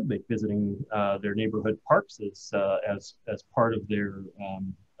people should make visiting their neighborhood parks as part of their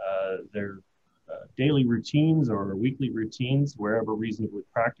daily routines or weekly routines wherever reasonably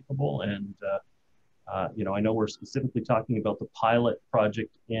practicable. And you know, I know we're specifically talking about the pilot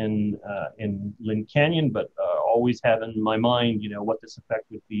project in Lynn Canyon, but always have in my mind, you know, what this effect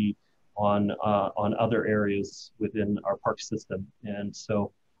would be on other areas within our park system. And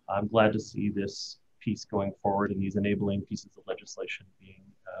so I'm glad to see this piece going forward and these enabling pieces of legislation being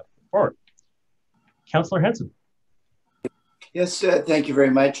put forward. Councillor Hanson. Yes, thank you very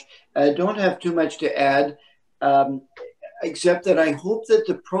much. I don't have too much to add, except that I hope that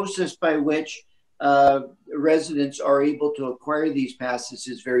the process by which residents are able to acquire these passes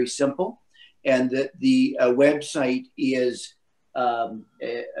is very simple, and that the website is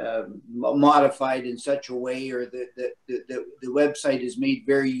modified in such a way, or that the website is made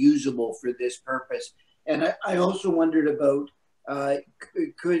very usable for this purpose. And I also wondered about,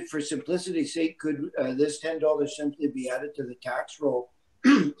 could, for simplicity's sake, could this $10 simply be added to the tax roll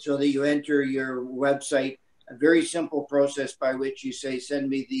so that you enter your website, a very simple process by which you say, send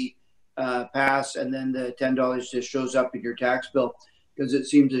me the pass, and then the $10 just shows up in your tax bill, because it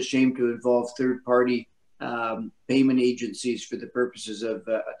seems a shame to involve third-party payment agencies for the purposes of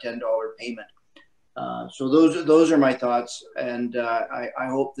a $10 payment. So those are my thoughts, and I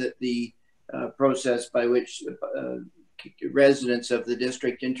hope that the process by which residents of the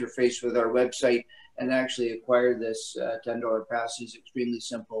district interface with our website and actually acquire this $10 pass is extremely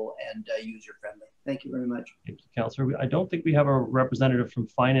simple and user-friendly. Thank you very much. Thank you, Councillor. I don't think we have a representative from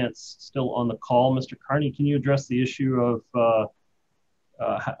Finance still on the call. Mr. Carney, can you address the issue of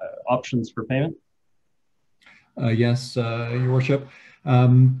options for payment? Yes, Your Worship.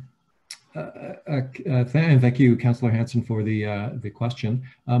 And thank you, Councillor Hanson, for the question.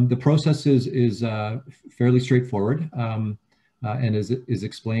 The process is fairly straightforward and is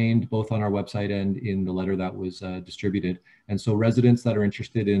explained both on our website and in the letter that was distributed. And so residents that are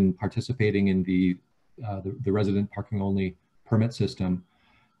interested in participating in the resident parking only permit system,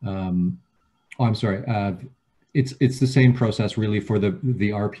 it's the same process really for the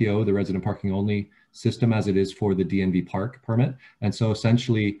RPO, the resident parking only system, as it is for the DNV park permit. And so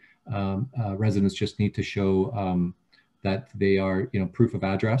essentially residents just need to show that they are, proof of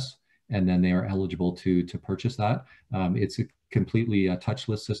address, and then they are eligible to purchase that. It's a completely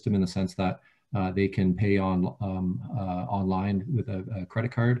touchless system in the sense that they can pay online with a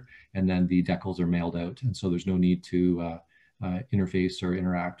credit card, and then the decals are mailed out. And so there's no need to interface or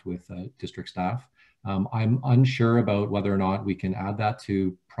interact with district staff. I'm unsure about whether or not we can add that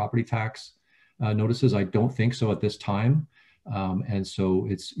to property tax notices. I don't think so at this time. And so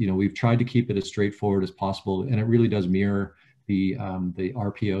it's, we've tried to keep it as straightforward as possible, and it really does mirror the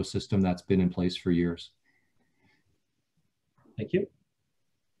RPO system that's been in place for years. Thank you.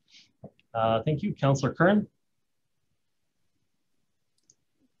 Thank you, Councillor Curran.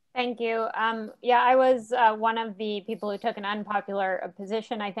 Thank you. Yeah, I was one of the people who took an unpopular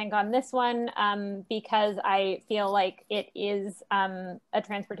position, I think, on this one, because I feel like it is a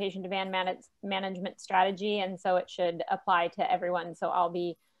transportation demand management strategy, and so it should apply to everyone. So I'll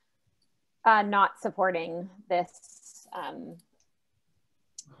be not supporting this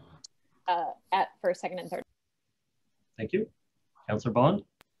at first, second, and third. Thank you. Councillor Bond.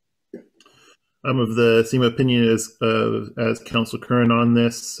 I'm of the same opinion as Councillor Curran on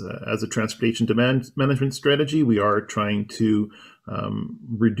this. As a transportation demand management strategy, we are trying to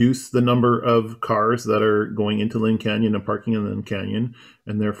reduce the number of cars that are going into Lynn Canyon and parking in Lynn Canyon,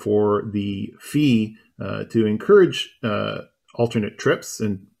 and therefore the fee to encourage alternate trips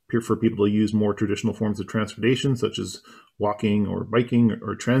and for people to use more traditional forms of transportation, such as walking or biking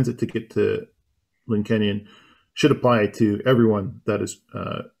or transit to get to Lynn Canyon, should apply to everyone that is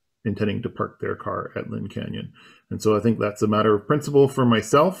intending to park their car at Lynn Canyon. And so I think that's a matter of principle for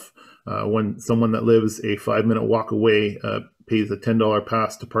myself. When someone that lives a 5-minute walk away pays a $10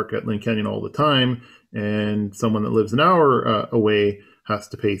 pass to park at Lynn Canyon all the time, and someone that lives an hour away has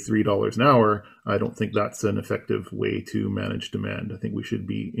to pay $3 an hour, I don't think that's an effective way to manage demand. I think we should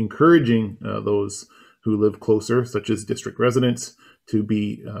be encouraging those who live closer, such as district residents, to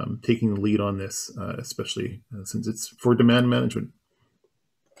be taking the lead on this, especially since it's for demand management.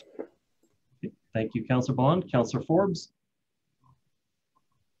 Thank you, Councillor Bond. Councillor Forbes.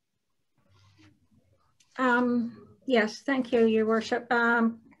 Yes, thank you, Your Worship.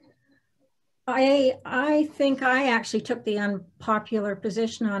 I think I actually took the unpopular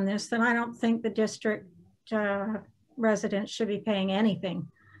position on this, that I don't think the district residents should be paying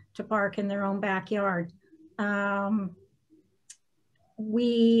anything to park in their own backyard. And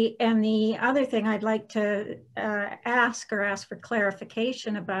the other thing I'd like to ask for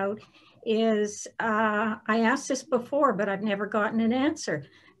clarification about is, I asked this before, but I've never gotten an answer.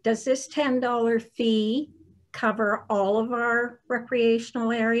 Does this $10 fee cover all of our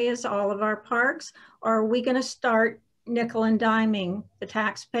recreational areas, all of our parks? Or are we going to start nickel and diming the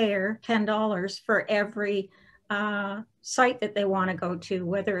taxpayer $10 for every site that they want to go to,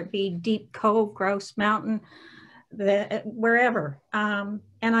 whether it be Deep Cove, Grouse Mountain, wherever?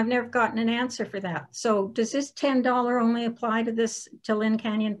 And I've never gotten an answer for that. So does this $10 only apply to Lynn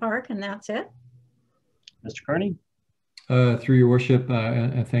Canyon Park, and that's it? Mr. Carney. Through Your Worship,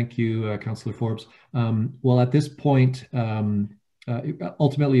 and thank you, Councillor Forbes. Well, at this point,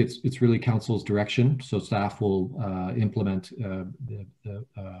 ultimately, it's really Council's direction. So staff will implement the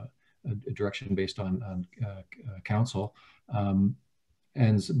direction based on Council. But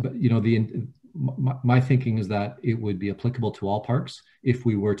my thinking is that it would be applicable to all parks if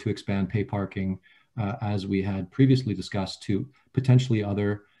we were to expand pay parking, as we had previously discussed, to potentially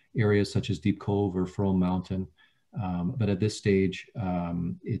other areas such as Deep Cove or Frome Mountain. But at this stage,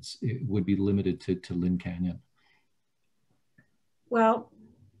 it would be limited to Lynn Canyon. Well,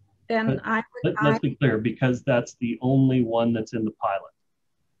 then let's be clear, because that's the only one that's in the pilot.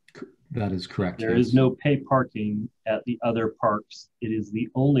 That is correct. There is no pay parking at the other parks. It is the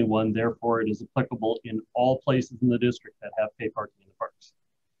only one, therefore it is applicable in all places in the district that have pay parking in the parks.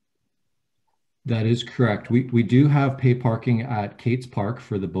 That is correct. We do have pay parking at Kate's Park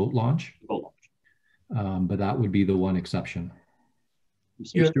for the boat launch. But that would be the one exception.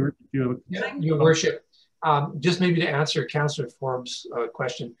 Mr. Stewart, do you have Your Worship, just maybe to answer Councillor Forbes'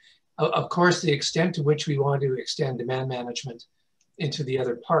 question, of course, the extent to which we want to extend demand management into the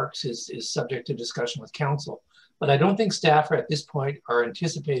other parks is subject to discussion with Council. But I don't think staff at this point are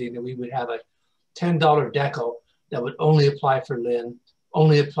anticipating that we would have a $10 decal that would only apply for Lynn,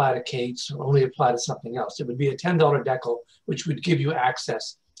 only apply to Kate's, or only apply to something else. It would be a $10 decal, which would give you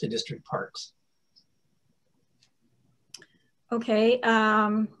access to district parks. Okay,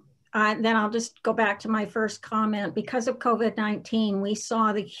 then I'll just go back to my first comment. Because of COVID-19, we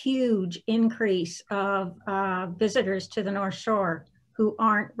saw the huge increase of visitors to the North Shore who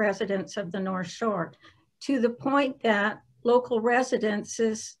aren't residents of the North Shore, to the point that local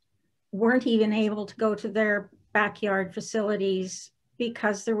residences weren't even able to go to their backyard facilities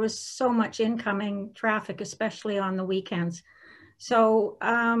because there was so much incoming traffic, especially on the weekends. So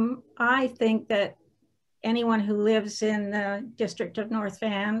I think that anyone who lives in the District of North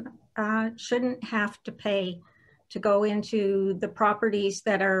Van shouldn't have to pay to go into the properties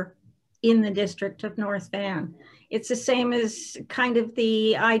that are in the District of North Van. It's the same as kind of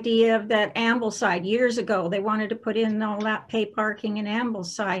the idea of that Ambleside. Years ago, they wanted to put in all that pay parking in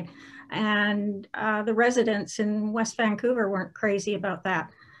Ambleside, and the residents in West Vancouver weren't crazy about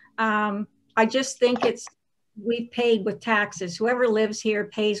that. I just think we've paid with taxes. Whoever lives here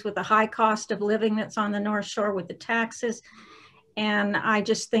pays with the high cost of living that's on the North Shore with the taxes. And I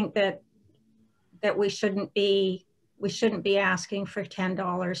just think that we shouldn't be asking for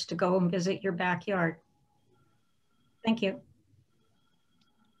 $10 to go and visit your backyard. Thank you.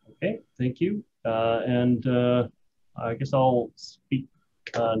 Okay, thank you. I guess I'll speak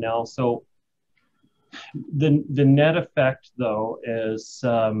now. So the net effect, though, is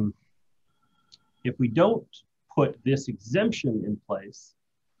if we don't put this exemption in place,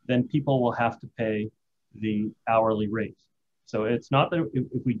 then people will have to pay the hourly rate. So it's not that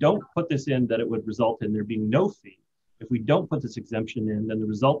if we don't put this in, that it would result in there being no fee. If we don't put this exemption in, then the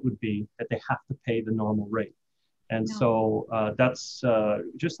result would be that they have to pay the normal rate. And so that's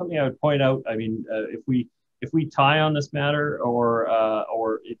just something I would point out. I mean, if we tie on this matter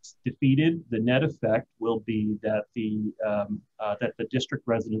or it's defeated, the net effect will be that the district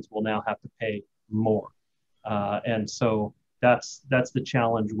residents will now have to pay more. And so that's the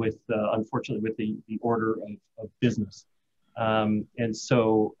challenge with, unfortunately, with the order of business. And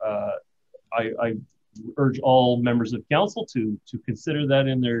so I urge all members of council to consider that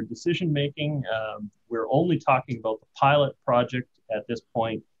in their decision making. We're only talking about the pilot project at this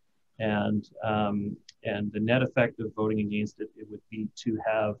point, and the net effect of voting against it would be to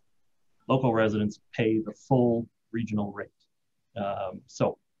have local residents pay the full regional rate.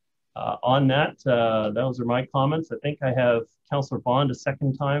 On that, those are my comments. I think I have Councillor Bond a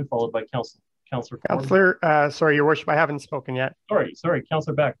second time, followed by Councillor sorry, Your Worship, I haven't spoken yet. Sorry,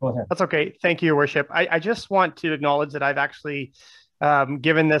 Councillor Back, go ahead. That's okay. Thank you, Your Worship. I just want to acknowledge that I've actually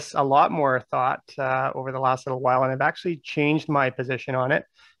given this a lot more thought over the last little while, and I've actually changed my position on it.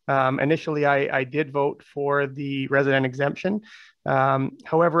 Initially, I did vote for the resident exemption.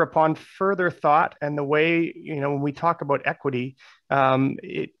 However, upon further thought and the way, when we talk about equity,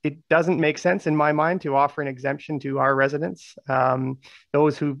 it doesn't make sense in my mind to offer an exemption to our residents,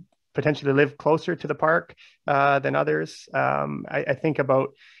 those who potentially live closer to the park than others. I think about,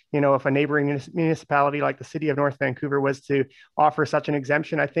 if a neighboring municipality like the City of North Vancouver was to offer such an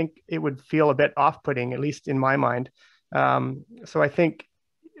exemption, I think it would feel a bit off-putting, at least in my mind. So I think,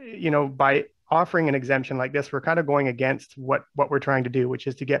 by offering an exemption like this, we're kind of going against what we're trying to do, which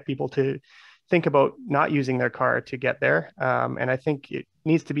is to get people to think about not using their car to get there. And I think it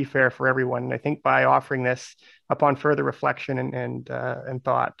needs to be fair for everyone. And I think by offering this upon further reflection and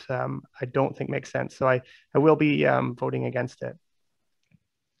thought, I don't think makes sense. So I will be voting against it.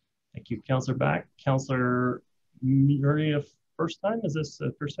 Thank you, Councillor Back. Councillor Murray, first time? Is this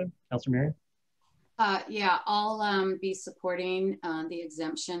the first time? Councillor Murray? Yeah, I'll be supporting the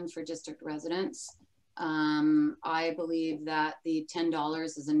exemption for district residents. I believe that the $10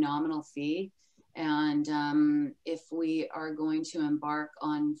 is a nominal fee. And if we are going to embark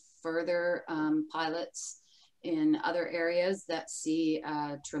on further pilots in other areas that see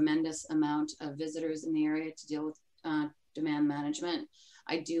a tremendous amount of visitors in the area to deal with demand management,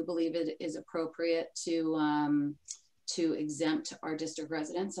 I do believe it is appropriate to exempt our district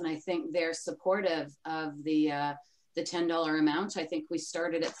residents. And I think they're supportive of the $10 amount. I think we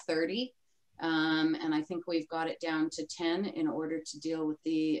started at 30. And I think we've got it down to 10 in order to deal with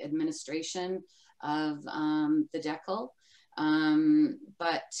the administration of the decal.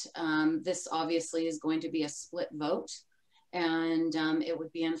 But this obviously is going to be a split vote. And it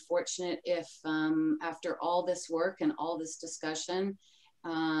would be unfortunate if after all this work and all this discussion,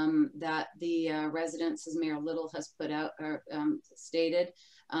 that the residents, as Mayor Little has put out or stated,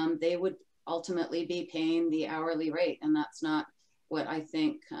 they would ultimately be paying the hourly rate. And that's not what I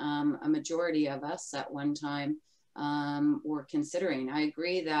think a majority of us at one time we're considering. I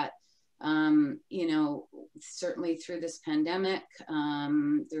agree that, you know, certainly through this pandemic,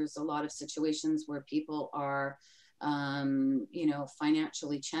 there's a lot of situations where people are, you know,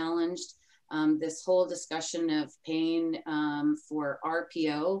 financially challenged. This whole discussion of paying for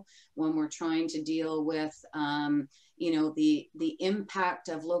RPO when we're trying to deal with, you know, the impact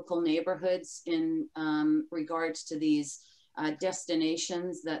of local neighborhoods in regards to these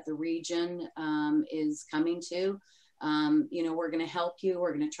destinations that the region is coming to. You know, we're going to help you.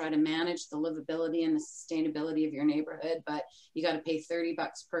 We're going to try to manage the livability and the sustainability of your neighborhood, but you got to pay $30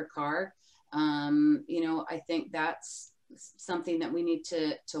 per car. You know, I think that's something that we need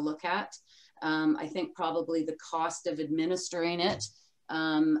to look at. I think probably the cost of administering it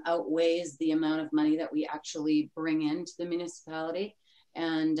outweighs the amount of money that we actually bring into the municipality.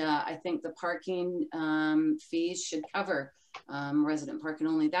 And I think the parking fees should cover resident parking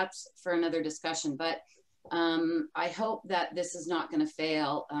only. That's for another discussion, but I hope that this is not going to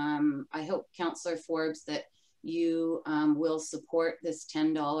fail. I hope, Councillor Forbes, that you will support this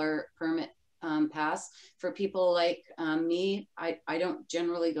 $10 permit pass. For people like me, I don't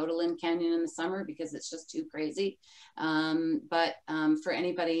generally go to Lynn Canyon in the summer because it's just too crazy. But for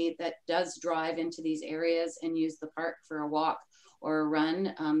anybody that does drive into these areas and use the park for a walk or a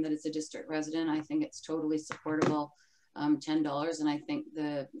run that is a district resident, I think it's totally supportable, $10, and I think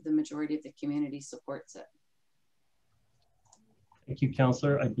the majority of the community supports it. Thank you,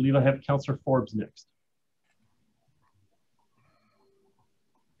 Councillor. I believe I have Councillor Forbes next.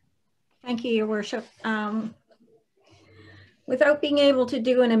 Thank you, Your Worship. Without being able to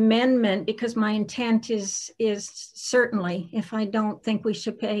do an amendment, because my intent is certainly, if I don't think we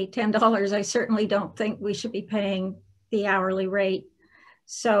should pay $10, I certainly don't think we should be paying the hourly rate.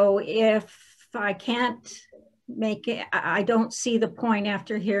 So if I can't make it, I don't see the point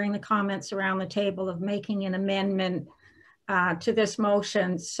after hearing the comments around the table of making an amendment to this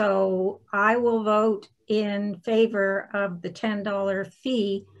motion. So I will vote in favor of the $10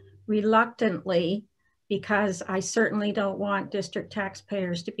 fee reluctantly, because I certainly don't want district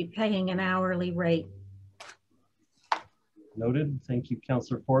taxpayers to be paying an hourly rate. Noted. Thank you,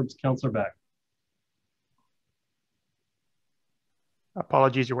 Councillor Forbes. Councillor Beck.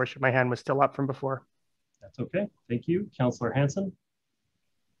 Apologies, Your Worship. My hand was still up from before. That's okay. Thank you. Councillor Hanson.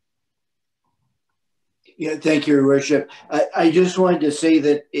 Yeah, thank you, Your Worship. I just wanted to say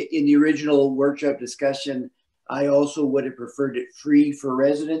that in the original workshop discussion, I also would have preferred it free for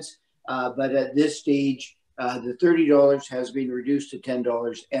residents, but at this stage, the $30 has been reduced to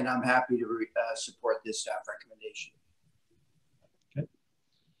 $10, and I'm happy to support this staff recommendation. Okay.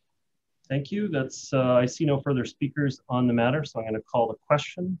 Thank you. That's I see no further speakers on the matter, so I'm going to call the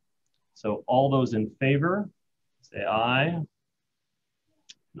question. So all those in favor, say aye. And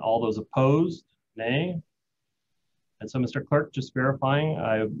all those opposed, nay. And so, Mr. Clerk, just verifying,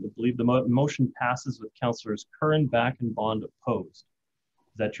 I believe the motion passes with Councillors Curran, Back, and Bond opposed.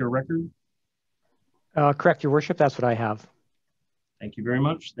 Is that your record? Correct, Your Worship. That's what I have. Thank you very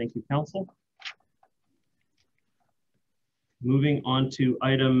much. Thank you, Council. Moving on to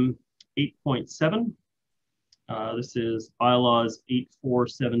item 8.7. This is bylaws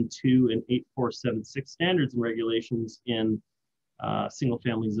 8472 and 8476, standards and regulations in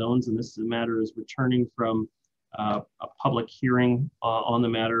single-family zones. And this matter is returning from a public hearing on the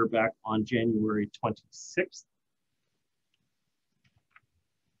matter back on January 26th.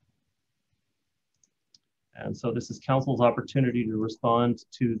 And so this is Council's opportunity to respond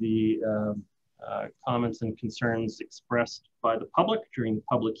to the comments and concerns expressed by the public during the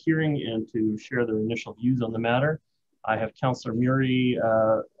public hearing and to share their initial views on the matter. I have Councillor Murray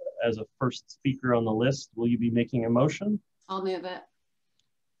as a first speaker on the list. Will you be making a motion? I'll move it.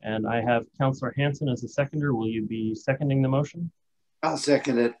 And I have Councillor Hanson as a seconder. Will you be seconding the motion? I'll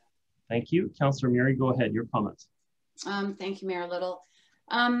second it. Thank you. Councillor Murray, go ahead. Your comments. Thank you, Mayor Little.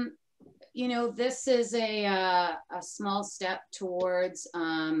 You know, this is a small step towards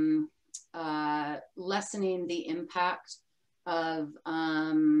lessening the impact of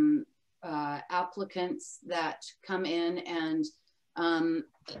applicants that come in, and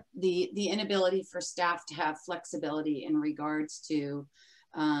the inability for staff to have flexibility in regards to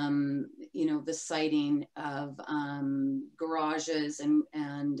you know, the siting of garages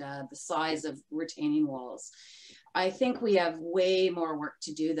and the size of retaining walls. I think we have way more work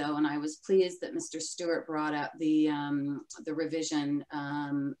to do, though, and I was pleased that Mr. Stewart brought up the revision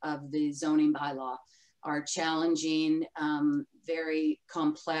of the zoning bylaw, our challenging, very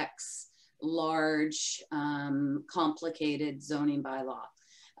complex, large, complicated zoning bylaw.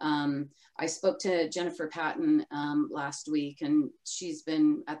 I spoke to Jennifer Patton last week, and she's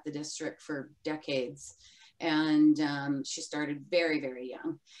been at the district for decades. And she started very, very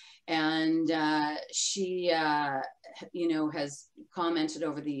young. And she, you know, has commented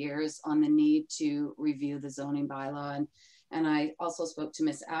over the years on the need to review the zoning bylaw. And I also spoke to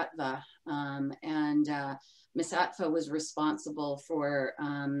Ms. Atva, and Ms. Atva was responsible for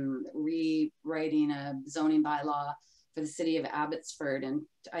rewriting a zoning bylaw for the city of Abbotsford, and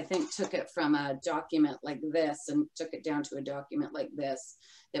I think took it from a document like this and took it down to a document like this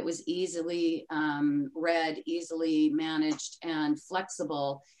that was easily read, easily managed, and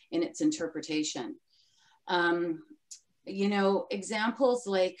flexible in its interpretation. You know, examples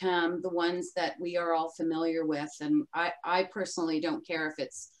like the ones that we are all familiar with, and I personally don't care if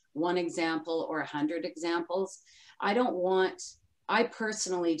it's one example or 100 examples. I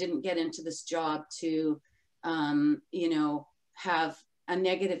personally didn't get into this job to, you know, have a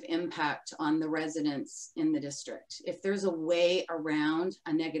negative impact on the residents in the district. If there's a way around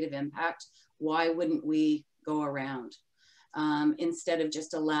a negative impact, why wouldn't we go around instead of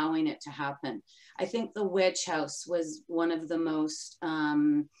just allowing it to happen? I think the Wedge House was one of the most,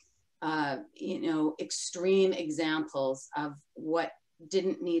 you know, extreme examples of what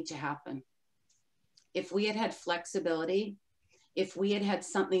didn't need to happen. If we had had flexibility, if we had had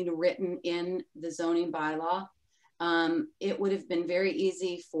something written in the zoning bylaw, it would have been very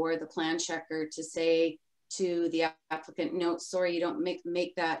easy for the plan checker to say to the applicant, no, sorry, you don't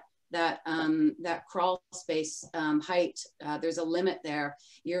make that crawl space height, there's a limit there.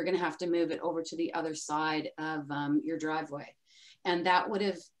 You're gonna have to move it over to the other side of your driveway. And that would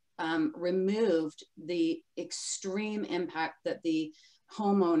have removed the extreme impact that the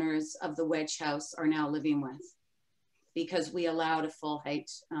homeowners of the Wedge House are now living with, because we allowed a full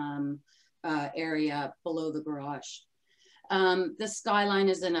height area below the garage. The skyline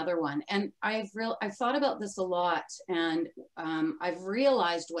is another one. And I've thought about this a lot, and I've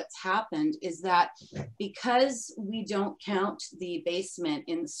realized what's happened is that because we don't count the basement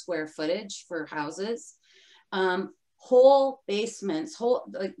in square footage for houses, whole basements,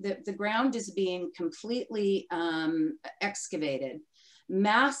 the ground is being completely excavated.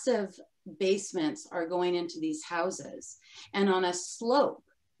 Massive basements are going into these houses, and on a slope,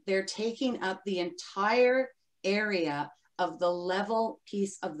 they're taking up the entire area of the level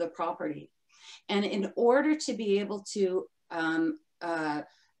piece of the property. And in order to be able to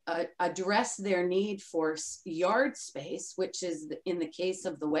address their need for yard space, which is in the case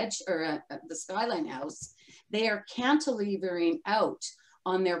of the Wedge or the Skyline House, they are cantilevering out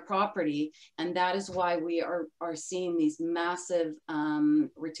on their property, and that is why we are seeing these massive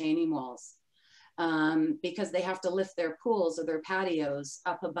retaining walls, because they have to lift their pools or their patios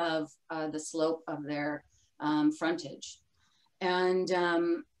up above the slope of their frontage. And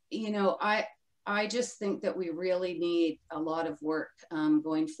you know, I just think that we really need a lot of work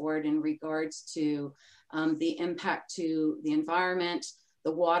going forward in regards to the impact to the environment,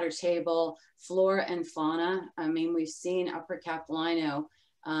 the water table, flora and fauna. I mean, we've seen Upper Capilano,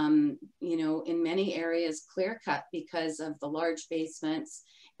 you know, in many areas clear cut because of the large basements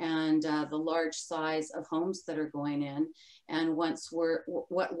and the large size of homes that are going in. And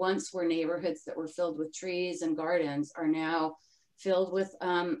what once were neighborhoods that were filled with trees and gardens are now filled with,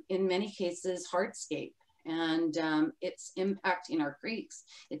 in many cases, hardscape. And it's impacting our creeks,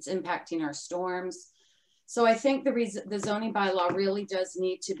 it's impacting our storms. So I think the zoning bylaw really does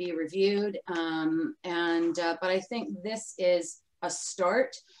need to be reviewed. But I think this is a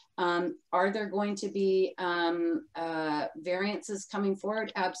start. Are there going to be variances coming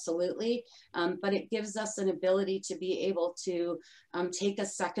forward? Absolutely. But it gives us an ability to be able to take a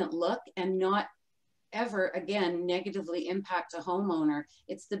second look and not ever again negatively impact a homeowner.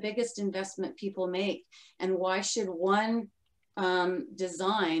 It's the biggest investment people make. And why should one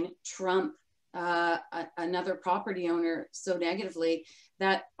design trump another property owner so negatively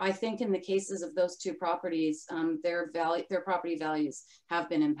that I think in the cases of those two properties, their property values have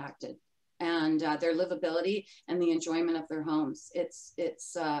been impacted, and their livability and the enjoyment of their homes.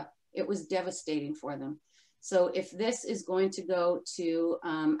 It was devastating for them. So if this is going to go to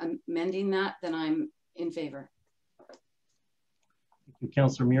amending that, then I'm in favor. Thank you,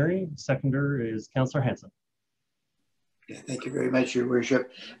 Councillor Murray. Seconder is Councillor Hanson. Yeah, thank you very much, Your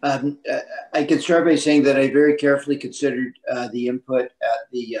Worship. I can start by saying that I very carefully considered the input at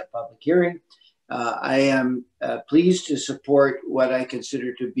the public hearing. I am pleased to support what I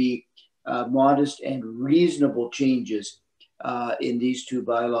consider to be modest and reasonable changes in these two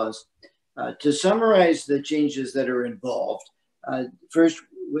bylaws. To summarize the changes that are involved, first,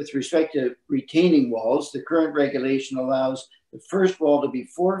 with respect to retaining walls, the current regulation allows the first wall to be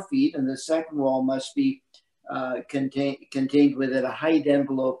 4 feet and the second wall must be contained within a height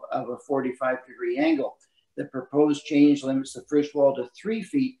envelope of a 45-degree angle. The proposed change limits the first wall to 3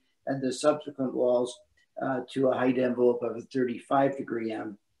 feet and the subsequent walls to a height envelope of a 35-degree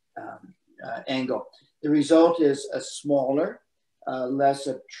angle. The result is a smaller, less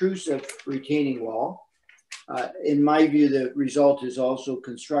obtrusive retaining wall. In my view, the result is also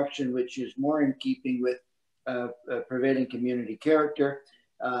construction which is more in keeping with prevailing community character.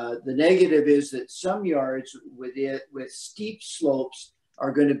 The negative is that some yards with steep slopes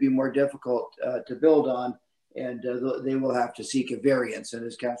are going to be more difficult to build on, and they will have to seek a variance. And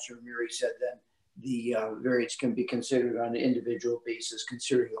as Councillor Murray said, then the variance can be considered on an individual basis,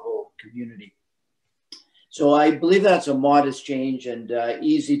 considering the whole community. So I believe that's a modest change and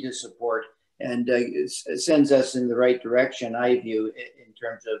easy to support, and sends us in the right direction, I view, in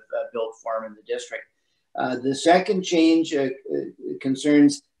terms of built form in the district. The second change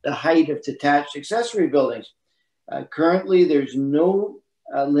concerns the height of detached accessory buildings. Currently, there's no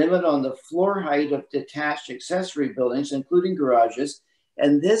limit on the floor height of detached accessory buildings, including garages,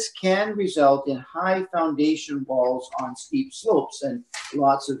 and this can result in high foundation walls on steep slopes and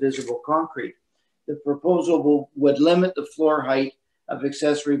lots of visible concrete. The proposal would limit the floor height of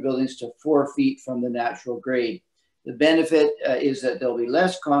accessory buildings to 4 feet from the natural grade. The benefit is that there'll be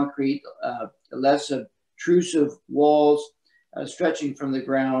less concrete, less obtrusive walls stretching from the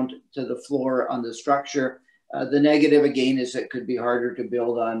ground to the floor on the structure. The negative, again, is it could be harder to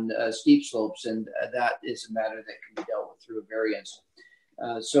build on steep slopes, and that is a matter that can be dealt with through a variance.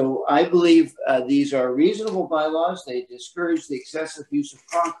 So I believe these are reasonable bylaws. They discourage the excessive use of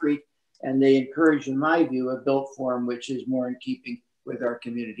concrete, and they encourage, in my view, a built form which is more in keeping with our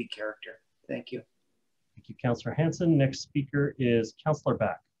community character. Thank you. Thank you, Councillor Hanson. Next speaker is Councillor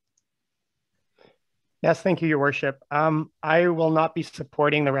Back. Yes, thank you, Your Worship. I will not be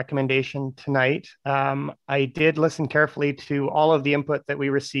supporting the recommendation tonight. I did listen carefully to all of the input that we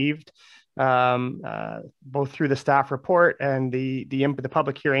received, both through the staff report and the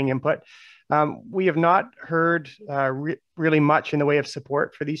public hearing input. We have not heard really much in the way of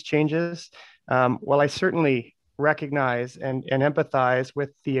support for these changes. While I certainly recognize and empathize with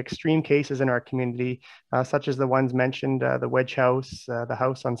the extreme cases in our community, such as the ones mentioned, the Wedge House, the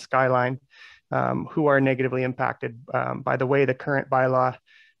house on Skyline, who are negatively impacted by the way the current bylaw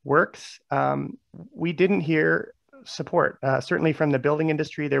works. We didn't hear support. Certainly from the building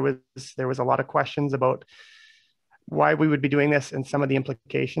industry, there was a lot of questions about why we would be doing this and some of the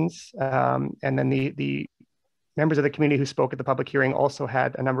implications. And then the members of the community who spoke at the public hearing also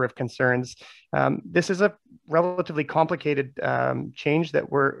had a number of concerns. This is a relatively complicated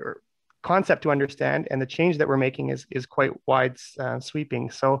concept to understand, and the change that we're making is quite wide sweeping.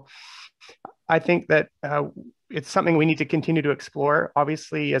 So I think that it's something we need to continue to explore.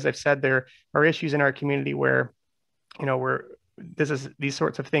 Obviously, as I've said, there are issues in our community where, these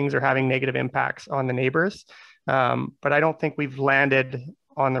sorts of things are having negative impacts on the neighbors. But I don't think we've landed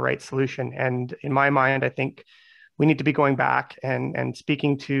on the right solution. And in my mind, I think we need to be going back and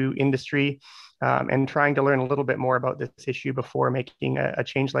speaking to industry and trying to learn a little bit more about this issue before making a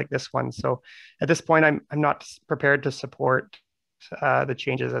change like this one. So at this point, I'm not prepared to support the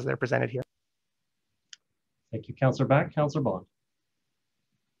changes as they're presented here. Thank you, Councillor Back. Councillor Bond.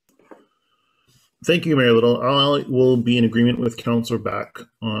 Thank you, Mayor Little. I will be in agreement with Councillor Back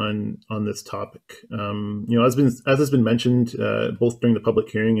on this topic. As has been mentioned, both during the public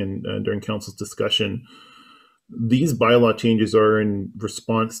hearing and during Council's discussion, these bylaw changes are in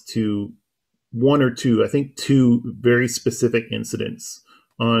response to two very specific incidents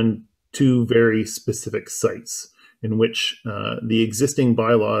on two very specific sites in which the existing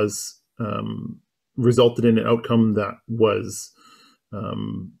bylaws resulted in an outcome that was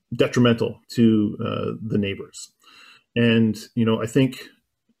detrimental to the neighbors. And, I think,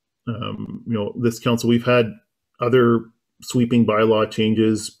 this council, we've had other sweeping bylaw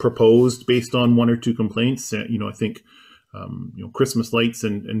changes proposed based on one or two complaints. I think, Christmas lights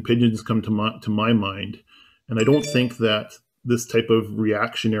and pigeons come to my mind. And I don't think that this type of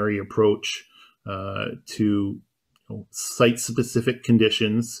reactionary approach to site-specific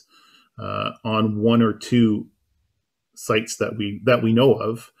conditions on one or two sites that we know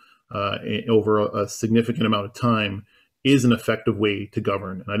of over a significant amount of time is an effective way to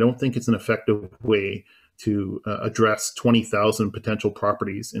govern. And I don't think it's an effective way to address 20,000 potential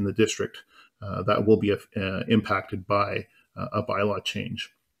properties in the district that will be impacted by a bylaw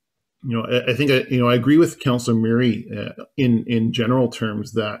change. I think I agree with Councillor Murray in general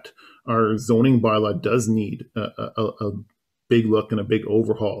terms that our zoning bylaw does need a big look and a big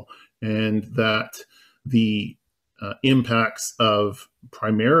overhaul, and that the impacts of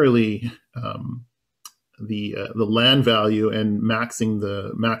primarily land value and maxing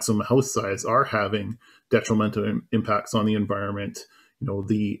the maximum house size are having detrimental impacts on the environment. You know,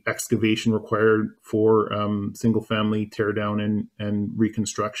 the excavation required for single family tear down and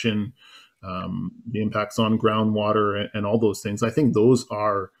reconstruction, the impacts on groundwater and all those things. I think those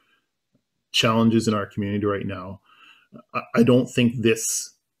are challenges in our community right now. I don't think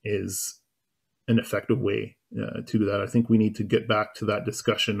this is an effective way to do that. I think we need to get back to that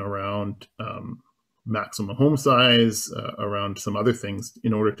discussion around maximum home size, around some other things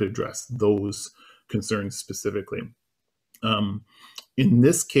in order to address those concerns specifically. In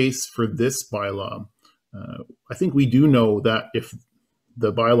this case, for this bylaw, I think we do know that if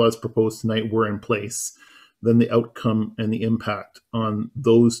the bylaws proposed tonight were in place, then the outcome and the impact on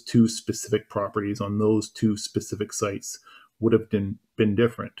those two specific properties, on those two specific sites, would have been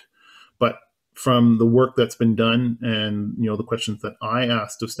different. But from the work that's been done and the questions that I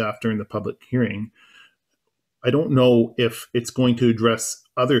asked of staff during the public hearing, I don't know if it's going to address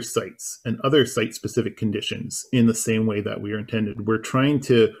other sites and other site-specific conditions in the same way that we are intended. We're trying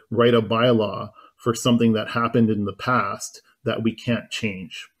to write a bylaw for something that happened in the past that we can't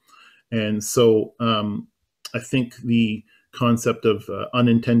change. And so I think the concept of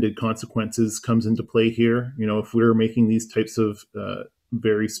unintended consequences comes into play here. If we're making these types of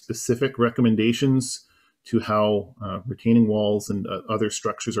very specific recommendations to how retaining walls and other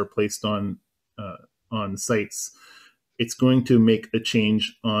structures are placed on sites, it's going to make a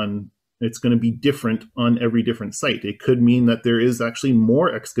change it's going to be different on every different site. It could mean that there is actually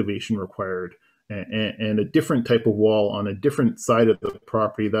more excavation required and a different type of wall on a different side of the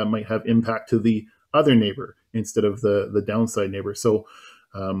property that might have impact to the other neighbor instead of the downside neighbor. So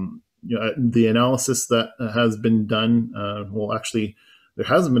the analysis that has been done, well, actually, there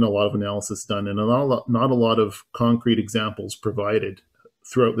hasn't been a lot of analysis done and not a lot of concrete examples provided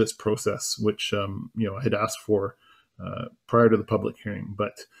throughout this process, which I had asked for prior to the public hearing.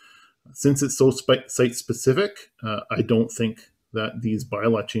 But since it's so site specific, I don't think that these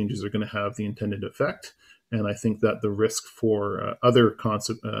bylaw changes are going to have the intended effect. And I think that the risk for other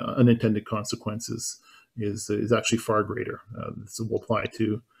unintended consequences is actually far greater. This will apply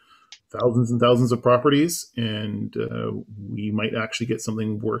to thousands and thousands of properties, and we might actually get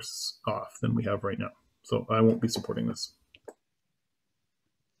something worse off than we have right now. So I won't be supporting this.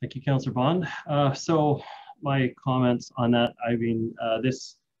 Thank you, Councillor Bond. So my comments on that, I mean,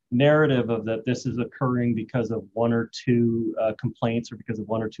 this narrative of that this is occurring because of one or two complaints or because of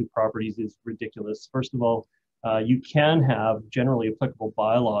one or two properties is ridiculous. First of all, you can have generally applicable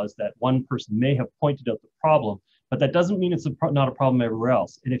bylaws that one person may have pointed out the problem, but that doesn't mean it's not a problem everywhere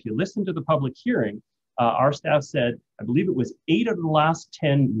else. And if you listen to the public hearing, our staff said, I believe it was 8 of the last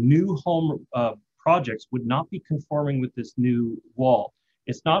 10 new home projects would not be conforming with this new wall.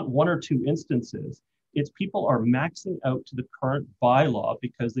 It's not one or two instances. It's people are maxing out to the current bylaw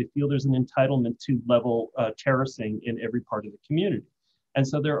because they feel there's an entitlement to level terracing in every part of the community. And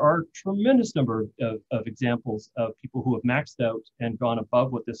so there are a tremendous number of examples of people who have maxed out and gone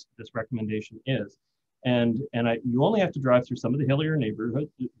above what this recommendation is. And you only have to drive through some of the hillier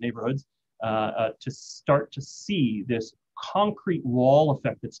neighborhoods to start to see this concrete wall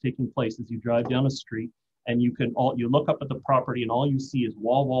effect that's taking place as you drive down a street, and you look up at the property and all you see is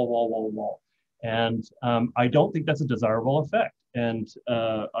wall, wall, wall, wall, wall. And I don't think that's a desirable effect. And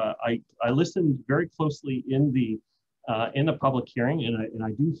I listened very closely in the public hearing, and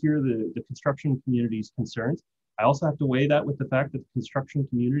I do hear the construction community's concerns. I also have to weigh that with the fact that the construction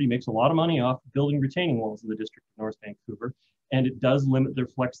community makes a lot of money off building retaining walls in the District of North Vancouver, and it does limit their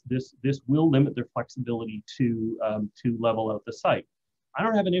this will limit their flexibility to level out the site. I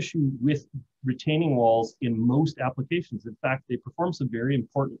don't have an issue with retaining walls in most applications. In fact, they perform some very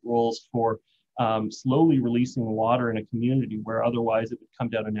important roles for slowly releasing water in a community where otherwise it would come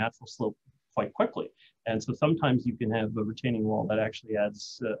down a natural slope quite quickly. And so sometimes you can have a retaining wall that actually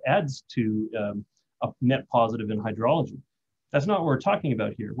adds to a net positive in hydrology. That's not what we're talking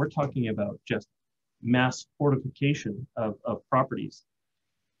about here. We're talking about just mass fortification of properties.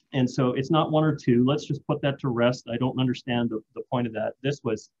 And so it's not one or two. Let's just put that to rest. I don't understand the point of that. This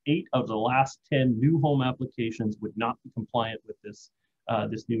was 8 of the last 10 new home applications would not be compliant with this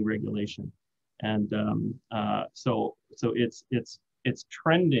this new regulation. And so it's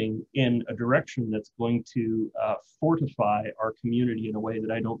trending in a direction that's going to fortify our community in a way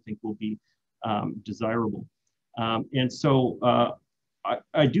that I don't think will be desirable. And so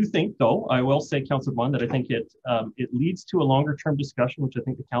I do think, though, I will say, Councillor Bond, that I think it leads to a longer term discussion, which I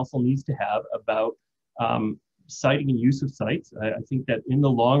think the council needs to have about siting and use of sites. I think that in the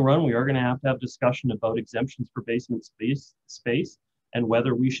long run, we are going to have discussion about exemptions for basement space. and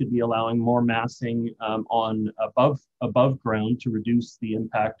whether we should be allowing more massing on above ground to reduce the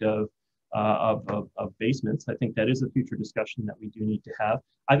impact of basements. I think that is a future discussion that we do need to have.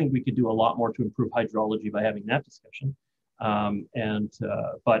 I think we could do a lot more to improve hydrology by having that discussion.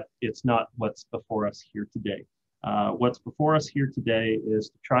 But it's not what's before us here today. What's before us here today is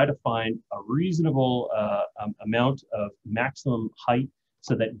to try to find a reasonable amount of maximum height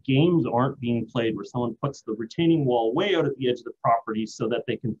so that games aren't being played where someone puts the retaining wall way out at the edge of the property so that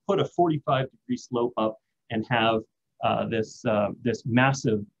they can put a 45-degree slope up and have this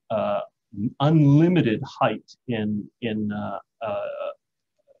massive unlimited height in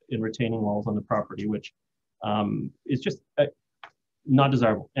retaining walls on the property, which is just not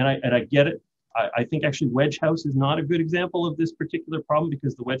desirable. And I get it. I think actually Wedge House is not a good example of this particular problem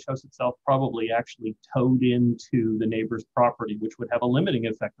because the Wedge House itself probably actually towed into the neighbor's property, which would have a limiting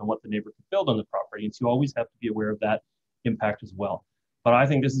effect on what the neighbor could build on the property. And so you always have to be aware of that impact as well. But I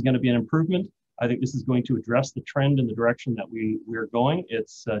think this is going to be an improvement. I think this is going to address the trend in the direction that we're going.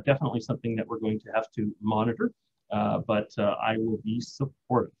 It's definitely something that we're going to have to monitor, but I will be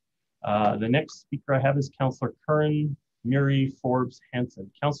supportive. The next speaker I have is Councillor Curran, Murray, Forbes, Hanson.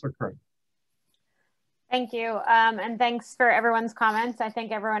 Councillor Curran. Thank you, and thanks for everyone's comments. I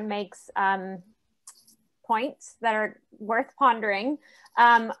think everyone makes points that are worth pondering.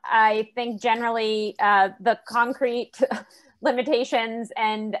 I think generally the concrete limitations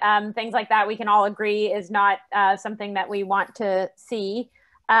and things like that, we can all agree is not something that we want to see.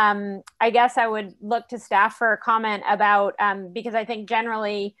 I guess I would look to staff for a comment about, because I think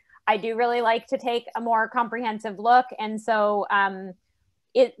generally I do really like to take a more comprehensive look. And so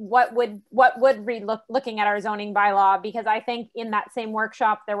what would looking at our zoning bylaw, because I think in that same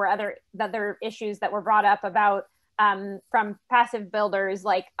workshop, there were other issues that were brought up about from passive builders,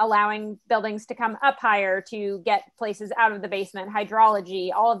 like allowing buildings to come up higher to get places out of the basement,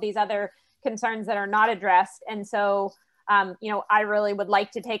 hydrology, all of these other concerns that are not addressed. And so, you know, I really would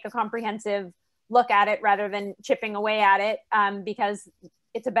like to take a comprehensive look at it rather than chipping away at it, because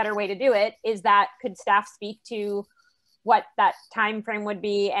it's a better way to do it. Is that, could staff speak to what that time frame would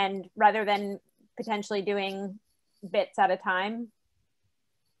be, and rather than potentially doing bits at a time?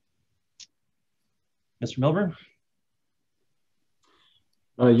 Mr. Milburn?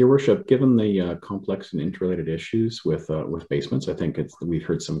 Your Worship, given the complex and interrelated issues with basements, I think we've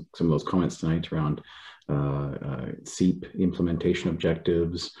heard some of those comments tonight around SEEP implementation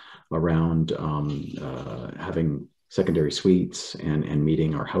objectives, around having secondary suites and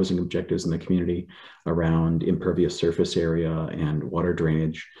meeting our housing objectives in the community, around impervious surface area and water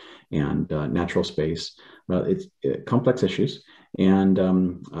drainage and natural space. It's complex issues. And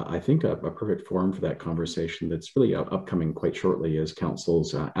I think a perfect forum for that conversation that's really upcoming quite shortly is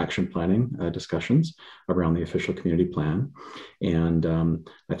Council's action planning discussions around the official community plan. And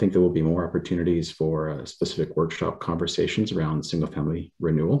I think there will be more opportunities for specific workshop conversations around single family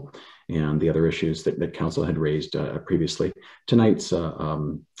renewal and the other issues that Council had raised previously. Tonight's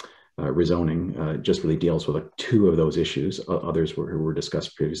rezoning just really deals with two of those issues. Others were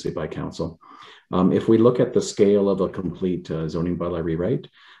discussed previously by Council. If we look at the scale of a complete zoning bylaw rewrite,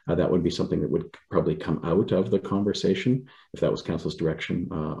 that would be something that would probably come out of the conversation if that was Council's direction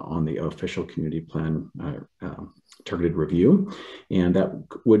on the official community plan targeted review. And that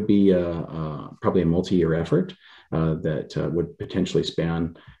would be probably a multi-year effort that would potentially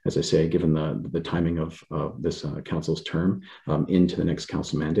span, as I say, given the timing of this Council's term into the next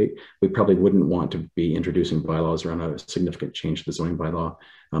Council mandate. We probably wouldn't want to be introducing bylaws around a significant change to the zoning bylaw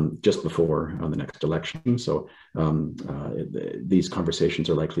just before the next election. So these conversations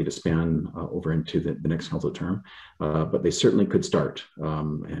are likely to span over into the next Council term, but they certainly could start.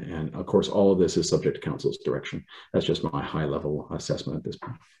 And of course, all of this is subject to Council's direction. That's just my high level assessment at this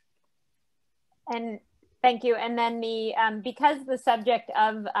point. And thank you. And then because the subject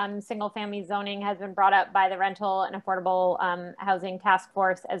of single family zoning has been brought up by the Rental and Affordable Housing Task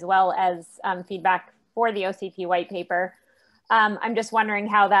Force, as well as feedback for the OCP white paper, I'm just wondering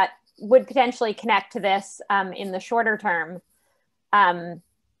how that would potentially connect to this in the shorter term.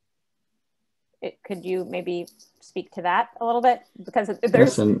 Could you maybe speak to that a little bit? Because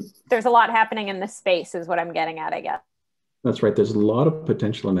there's a lot happening in this space is what I'm getting at, I guess. That's right. There's a lot of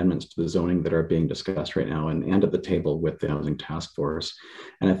potential amendments to the zoning that are being discussed right now and at the table with the Housing Task Force.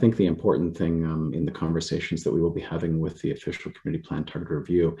 And I think the important thing in the conversations that we will be having with the official community plan target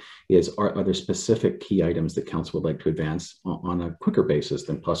review is are there specific key items that Council would like to advance on a quicker basis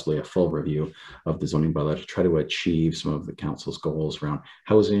than possibly a full review of the zoning bylaw to try to achieve some of the Council's goals around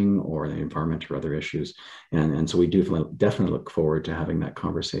housing or the environment or other issues. And so we do definitely look forward to having that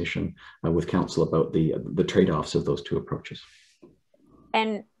conversation with Council about the trade-offs of those two approaches.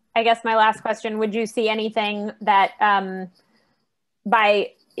 And I guess my last question, would you see anything that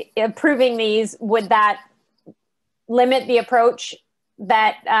by approving these, would that limit the approach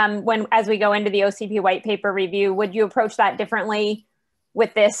that as we go into the OCP white paper review, would you approach that differently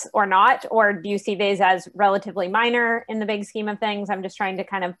with this or not? Or do you see these as relatively minor in the big scheme of things? I'm just trying to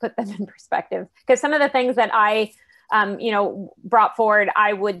kind of put them in perspective, because some of the things that I brought forward,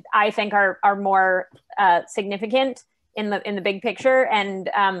 I think are more significant in the big picture. And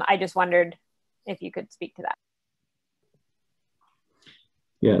I just wondered if you could speak to that.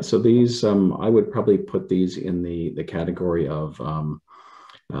 Yeah, so these, I would probably put these in the category of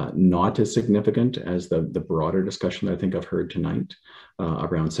not as significant as the broader discussion that I think I've heard tonight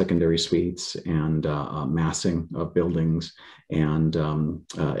around secondary suites and massing of buildings and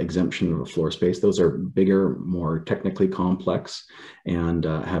exemption of floor space. Those are bigger, more technically complex, and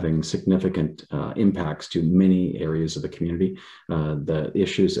having significant impacts to many areas of the community. The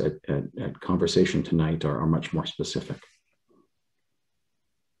issues at conversation tonight are much more specific.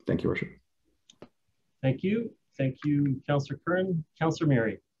 Thank you, Worship. Thank you. Thank you, Councillor Curran. Councillor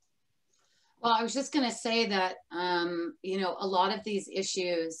Mary. Well, I was just going to say that, a lot of these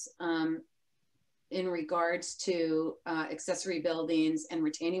issues in regards to accessory buildings and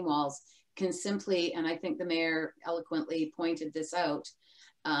retaining walls can simply, and I think the mayor eloquently pointed this out,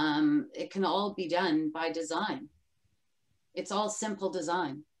 it can all be done by design. It's all simple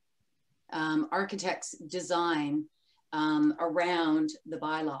design. Architects design around the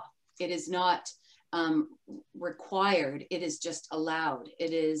bylaw. It is not required, it is just allowed.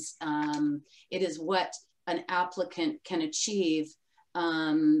 It is what an applicant can achieve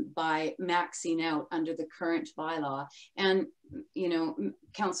by maxing out under the current bylaw. And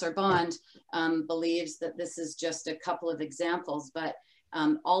Councillor Bond believes that this is just a couple of examples, but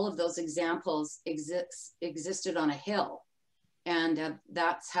all of those examples existed on a hill. And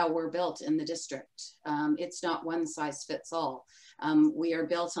that's how we're built in the district. It's not one size fits all. We are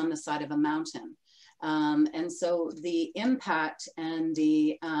built on the side of a mountain. And so the impact and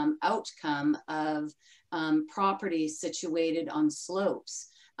the outcome of properties situated on slopes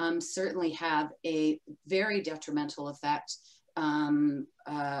certainly have a very detrimental effect under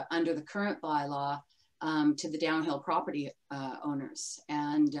the current bylaw to the downhill property owners.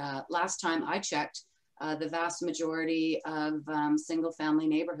 And last time I checked, the vast majority of single family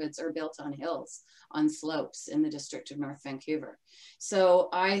neighborhoods are built on hills, on slopes in the District of North Vancouver. So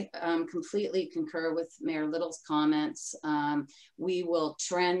I completely concur with Mayor Little's comments. We will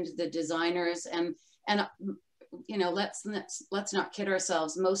trend the designers and let's not kid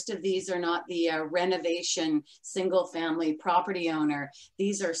ourselves. Most of these are not the renovation single family property owner.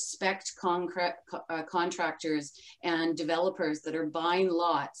 These are spec contractors and developers that are buying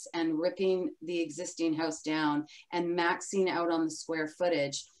lots and ripping the existing house down and maxing out on the square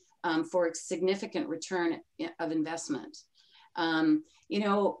footage for a significant return of investment.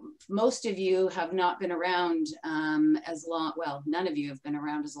 Most of you have not been around as long, well, none of you have been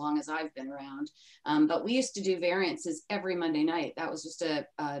around as long as I've been around, but we used to do variances every Monday night. That was just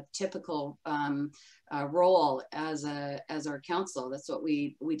a typical role as our council. That's what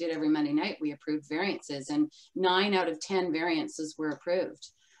we did every Monday night. We approved variances, and 9 out of 10 variances were approved.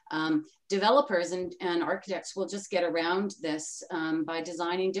 Developers and architects will just get around this by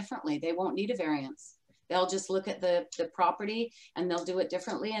designing differently. They won't need a variance. They'll just look at the property and they'll do it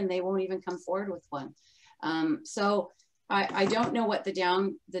differently, and they won't even come forward with one. So I don't know what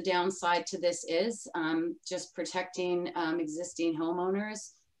the downside to this is. Just protecting existing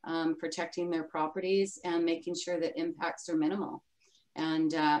homeowners, protecting their properties, and making sure that impacts are minimal.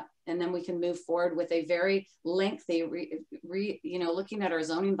 And then we can move forward with a very lengthy, looking at our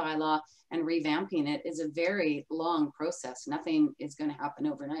zoning bylaw and revamping it is a very long process. Nothing is going to happen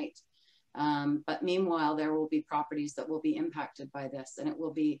overnight. But meanwhile, there will be properties that will be impacted by this, and it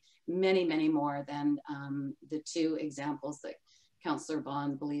will be many, many more than the 2 examples that Councillor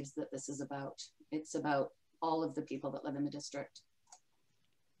Bond believes that this is about. It's about all of the people that live in the district.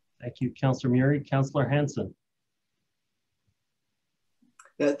 Thank you, Councillor Murray. Councillor Hanson.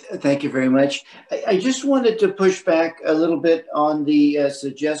 Thank you very much. I just wanted to push back a little bit on the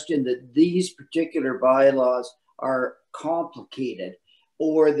suggestion that these particular bylaws are complicated,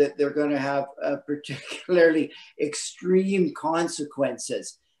 or that they're going to have particularly extreme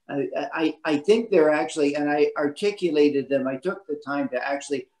consequences. I think they're actually, and I articulated them, I took the time to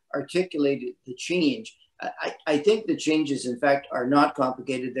actually articulate the change. I think the changes, in fact, are not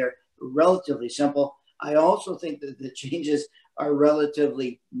complicated. They're relatively simple. I also think that the changes are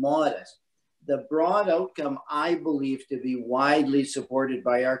relatively modest. the broad outcome, I believe, to be widely supported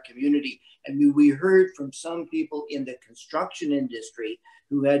by our community. And we heard from some people in the construction industry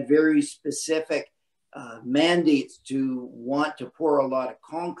who had very specific mandates to want to pour a lot of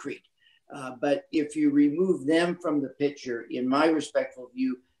concrete. But if you remove them from the picture, in my respectful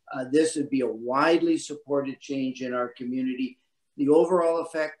view, this would be a widely supported change in our community. The overall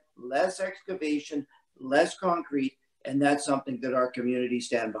effect, less excavation, less concrete, and that's something that our community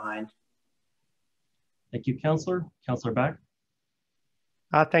stand behind. Thank you, Councillor. Councillor Back.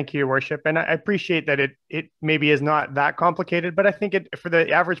 Thank you, Your Worship. And I appreciate that it maybe is not that complicated, but I think it, for the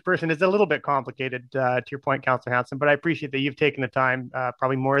average person, is a little bit complicated, to your point, Councillor Hanson. But I appreciate that you've taken the time,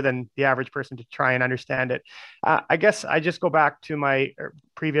 probably more than the average person, to try and understand it. I guess I just go back to my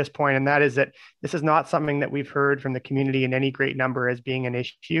previous point, and that is that this is not something that we've heard from the community in any great number as being an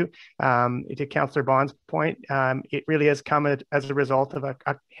issue. To Councillor Bond's point, it really has come as a result of a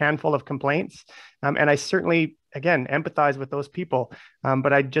handful of complaints. And I certainly, again, empathize with those people.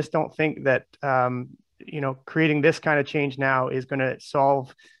 But I just don't think that, creating this kind of change now is going to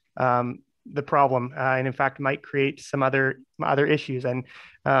solve the problem. And in fact, might create some other issues. And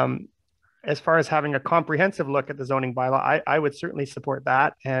as far as having a comprehensive look at the zoning bylaw, I would certainly support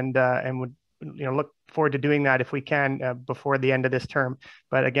that and would look forward to doing that if we can before the end of this term.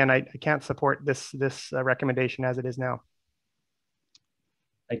 But again, I can't support this recommendation as it is now.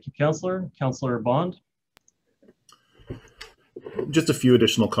 Thank you, Councillor. Councillor Bond. Just a few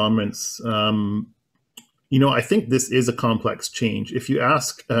additional comments. I think this is a complex change. If you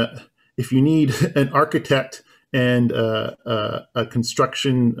ask, if you need an architect and a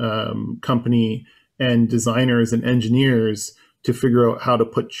construction company and designers and engineers to figure out how to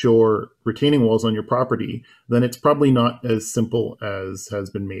put your retaining walls on your property, then it's probably not as simple as has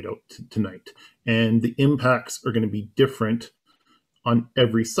been made out tonight. And the impacts are going to be different on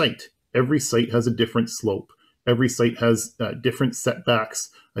every site. Every site has a different slope. Every site has different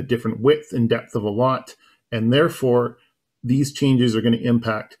setbacks, a different width and depth of a lot, and therefore these changes are going to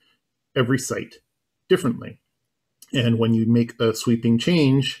impact every site differently. And when you make a sweeping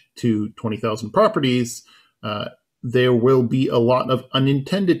change to 20,000 properties, there will be a lot of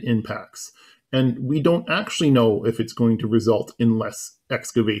unintended impacts. And we don't actually know if it's going to result in less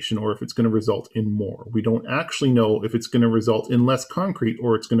excavation or if it's going to result in more. We don't actually know if it's going to result in less concrete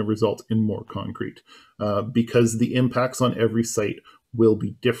or it's going to result in more concrete because the impacts on every site will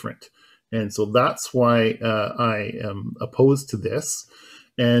be different. And so that's why I am opposed to this.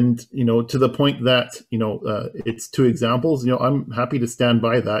 And, to the point that, it's two examples, I'm happy to stand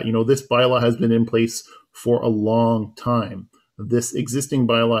by that. This bylaw has been in place for a long time. This existing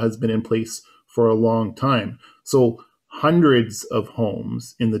bylaw has been in place for a long time. So hundreds of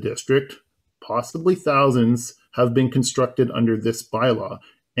homes in the district, possibly thousands, have been constructed under this bylaw,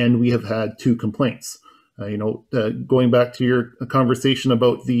 and we have had 2 complaints. Going back to your conversation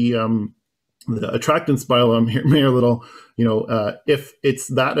about the attractance bylaw, Mayor Little, if it's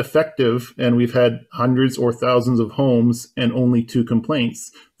that effective and we've had hundreds or thousands of homes and only 2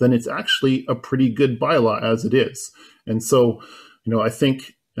 complaints, then it's actually a pretty good bylaw as it is. And so, I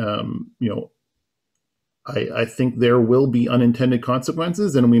think, I think there will be unintended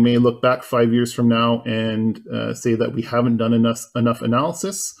consequences, and we may look back 5 years from now and say that we haven't done enough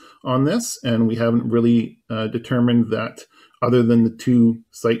analysis on this, and we haven't really determined that, other than the 2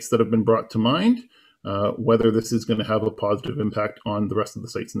 sites that have been brought to mind, whether this is going to have a positive impact on the rest of the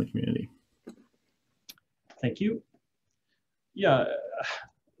sites in the community. Thank you. Yeah,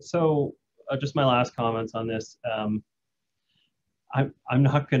 so just my last comments on this. I'm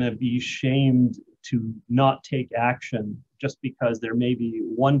not going to be shamed to not take action just because there may be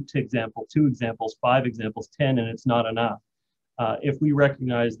 1 example, 2 examples, 5 examples, 10, and it's not enough. If we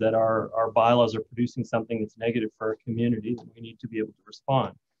recognize that our bylaws are producing something that's negative for our community, then we need to be able to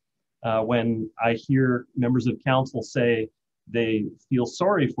respond. When I hear members of council say they feel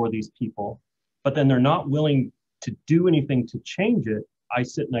sorry for these people, but then they're not willing to do anything to change it, I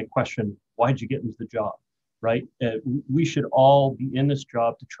sit and I question, why'd you get into the job? Right? We should all be in this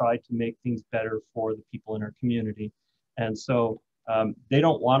job to try to make things better for the people in our community. And so they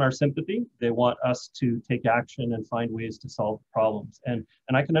don't want our sympathy. They want us to take action and find ways to solve problems. And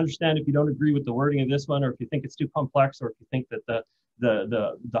I can understand if you don't agree with the wording of this one, or if you think it's too complex, or if you think that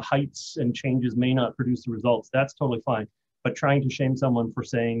the heights and changes may not produce the results, that's totally fine. But trying to shame someone for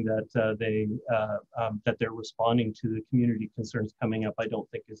saying that that they're responding to the community concerns coming up, I don't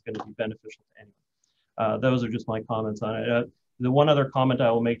think is going to be beneficial to anyone. Those are just my comments on it. The one other comment I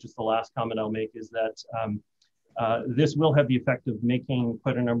will make, just the last comment I'll make, is that This will have the effect of making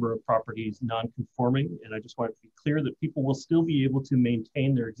quite a number of properties non-conforming, and I just want to be clear that people will still be able to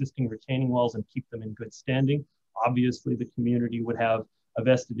maintain their existing retaining walls and keep them in good standing. Obviously, the community would have a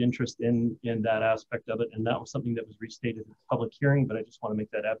vested interest in that aspect of it, and that was something that was restated at the public hearing, but I just want to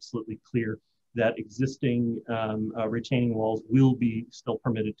make that absolutely clear that existing retaining walls will be still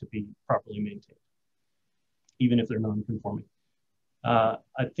permitted to be properly maintained, even if they're non-conforming. I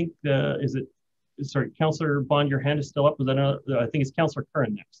think, sorry, Councillor Bond, your hand is still up. Was that I think it's Councillor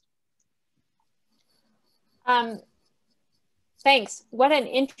Curran next. Thanks. What an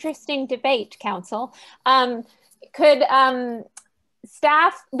interesting debate, Council. Could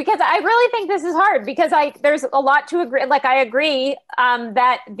staff, because I really think this is hard, because there's a lot to agree. Like, I agree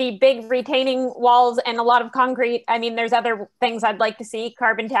that the big retaining walls and a lot of concrete, I mean, there's other things I'd like to see,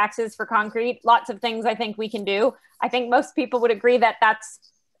 carbon taxes for concrete, lots of things I think we can do. I think most people would agree that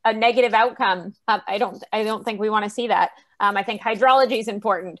that's a negative outcome. I don't think we want to see that. I think hydrology is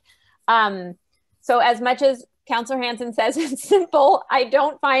important. So as much as Councillor Hanson says it's simple, I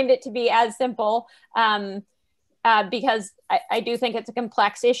don't find it to be as simple because I do think it's a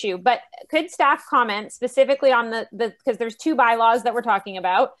complex issue. But could staff comment specifically on because there's two bylaws that we're talking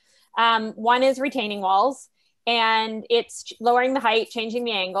about. One is retaining walls, and it's lowering the height, changing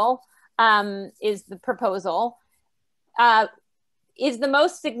the angle is the proposal. Is the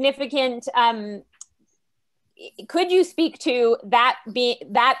most significant, could you speak to that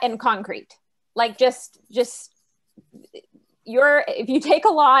and concrete? Like just if you take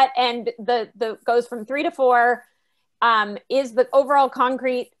a lot and the goes from 3 to 4, is the overall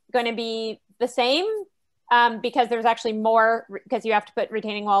concrete going to be the same? Because there's actually more, because you have to put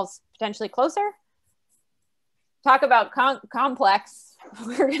retaining walls potentially closer? Talk about complex.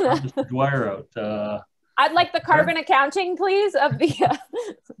 We're gonna Mr. Dwyer out. I'd like the carbon accounting, please, of the.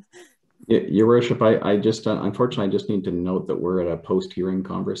 Your Worship, I just, unfortunately, I just need to note that we're at a post-hearing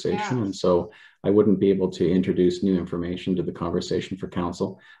conversation, and so I wouldn't be able to introduce new information to the conversation for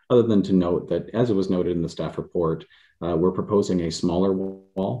council, other than to note that, as it was noted in the staff report, we're proposing a smaller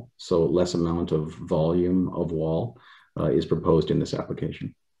wall, so less amount of volume of wall is proposed in this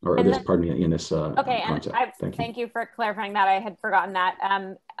application, or in this okay, concept. And thank you for clarifying that. I had forgotten that.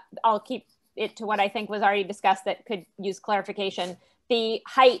 I'll keep it to what I think was already discussed that could use clarification. The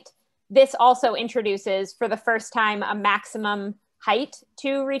height, this also introduces for the first time a maximum height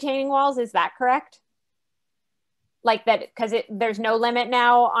to retaining walls. Is that correct? Like that, because there's no limit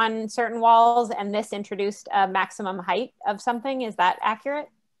now on certain walls, and this introduced a maximum height of something. Is that accurate?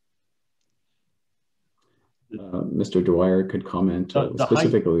 Mr. Dwyer could comment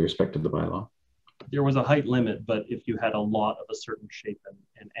specifically with respect to the bylaw. There was a height limit, but if you had a lot of a certain shape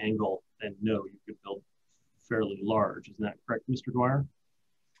and angle, then no, you could build fairly large. Isn't that correct, Mr. Dwyer?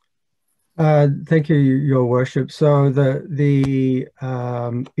 Thank you, Your Worship. So the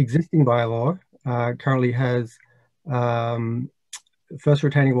existing bylaw currently has first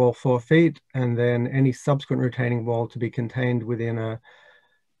retaining wall 4 feet, and then any subsequent retaining wall to be contained within a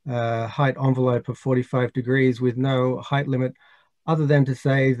height envelope of 45 degrees with no height limit, other than to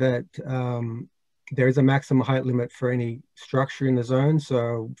say that there is a maximum height limit for any structure in the zone.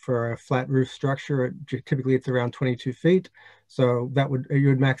 So for a flat roof structure, typically it's around 22 feet. So that you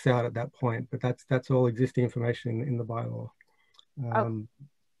would max out at that point, but that's all existing information in the bylaw.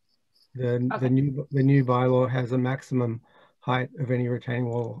 The new bylaw has a maximum height of any retaining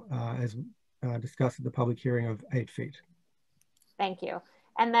wall, as discussed at the public hearing, of 8 feet. Thank you.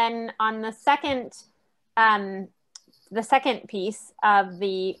 And then on the second piece of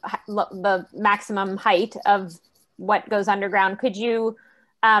the maximum height of what goes underground, could you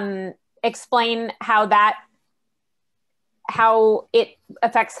explain how it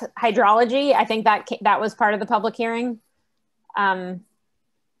affects hydrology? I think that was part of the public hearing. Is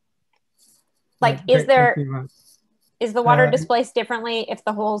the water displaced differently if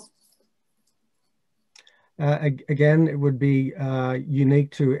the holes? Again, it would be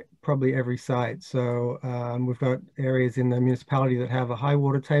unique to probably every site. So we've got areas in the municipality that have a high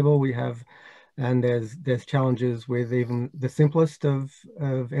water table. And there's challenges with even the simplest of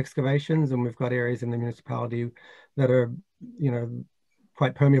excavations, and we've got areas in the municipality that are,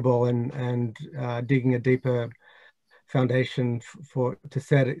 quite permeable, and digging a deeper foundation to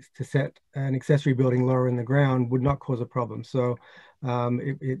set an accessory building lower in the ground would not cause a problem. So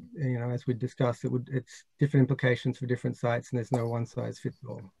as we discussed, it's different implications for different sites, and there's no one size fits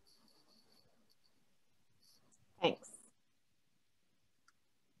all. Thanks.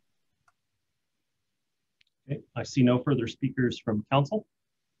 Okay, I see no further speakers from council.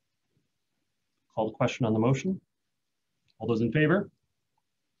 Call the question on the motion. All those in favor?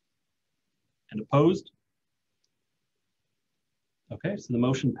 And opposed? Okay, so the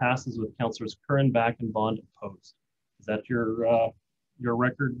motion passes with Councillors Curran, Back, and Bond opposed. Is that your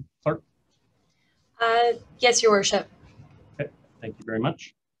record, clerk? Yes, Your Worship. Okay, thank you very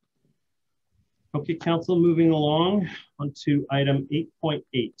much. Okay, Council, moving along on to item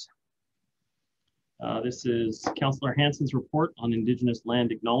 8.8. This is Councillor Hansen's report on Indigenous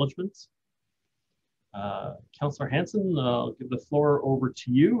land acknowledgements. Councillor Hansen, I'll give the floor over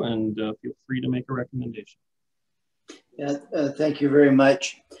to you, and feel free to make a recommendation. Yeah, thank you very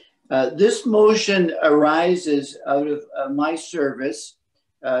much. This motion arises out of my service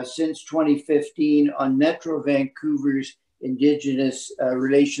since 2015 on Metro Vancouver's Indigenous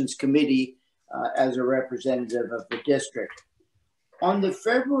Relations Committee as a representative of the district. On the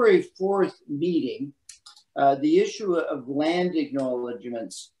February 4th meeting, the issue of land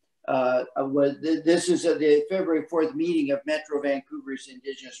acknowledgements this is the February 4th meeting of Metro Vancouver's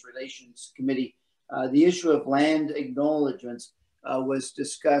Indigenous Relations Committee. The issue of land acknowledgements was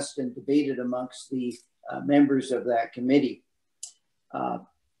discussed and debated amongst the members of that committee.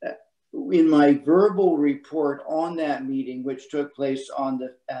 In my verbal report on that meeting, which took place on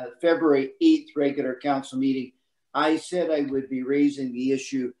the February 8th regular council meeting, I said I would be raising the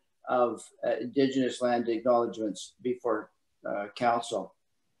issue of Indigenous land acknowledgements before council.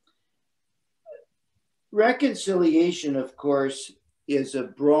 Reconciliation, of course, is a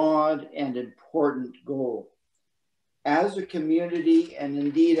broad and important goal. As a community, and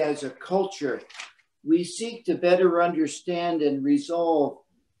indeed as a culture, we seek to better understand and resolve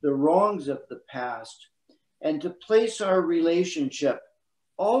the wrongs of the past and to place our relationship,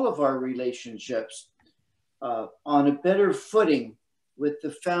 all of our relationships, on a better footing with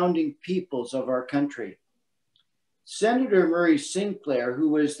the founding peoples of our country. Senator Murray Sinclair, who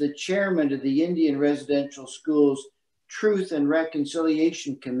was the chairman of the Indian Residential Schools Truth and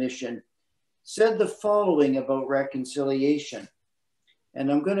Reconciliation Commission, said the following about reconciliation, and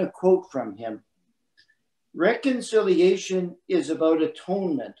I'm going to quote from him. Reconciliation is about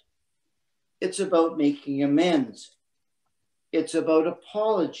atonement. It's about making amends. It's about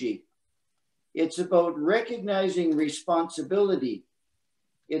apology. It's about recognizing responsibility.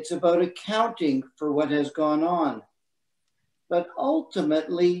 It's about accounting for what has gone on. But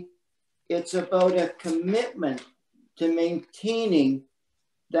ultimately, it's about a commitment to maintaining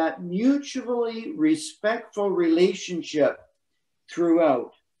that mutually respectful relationship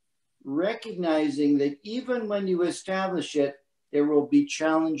throughout, recognizing that even when you establish it, there will be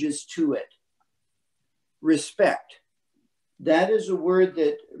challenges to it. Respect. That is a word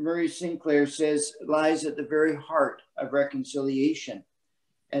that Murray Sinclair says lies at the very heart of reconciliation.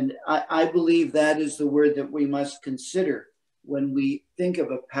 And I believe that is the word that we must consider when we think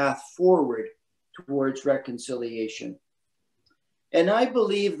of a path forward towards reconciliation. And I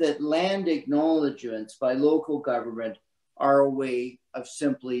believe that land acknowledgements by local government are a way of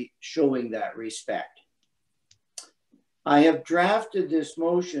simply showing that respect. I have drafted this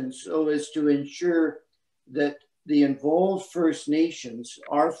motion so as to ensure that the involved First Nations,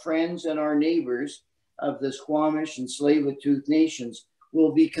 our friends and our neighbors of the Squamish and Tsleil-Waututh Nations,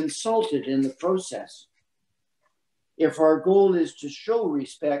 will be consulted in the process. If our goal is to show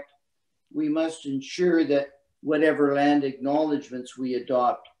respect, we must ensure that whatever land acknowledgements we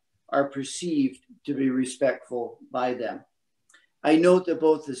adopt are perceived to be respectful by them. I note that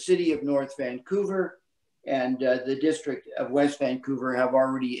both the City of North Vancouver and the District of West Vancouver have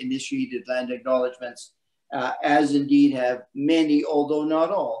already initiated land acknowledgements, as indeed have many, although not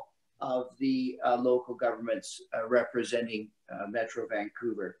all, of the local governments representing Metro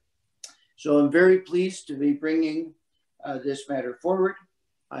Vancouver. So I'm very pleased to be bringing this matter forward.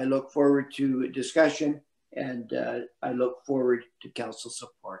 I look forward to discussion, and I look forward to council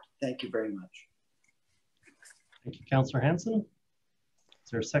support. Thank you very much. Thank you, Councillor Hansen.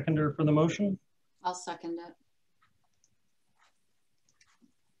 Is there a seconder for the motion? I'll second it.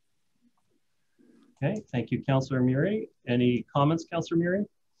 Okay, thank you, Councillor Murray. Any comments, Councillor Murray?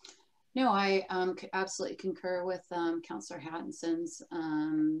 No, I absolutely concur with Councillor Hansen's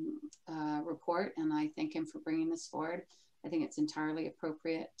report, and I thank him for bringing this forward. I think it's entirely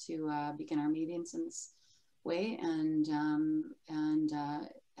appropriate to begin our meetings in this way, and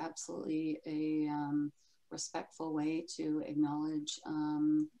absolutely a respectful way to acknowledge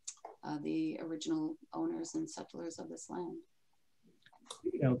the original owners and settlers of this land.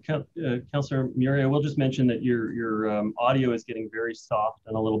 You know, Councillor Murray, I will just mention that your audio is getting very soft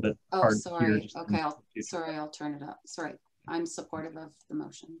and a little bit hard to hear. Okay, I'll turn it up. Sorry, I'm supportive of the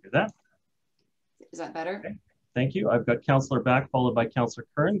motion. Hear that? Is that better? Okay. Thank you. I've got Councillor Back, followed by Councillor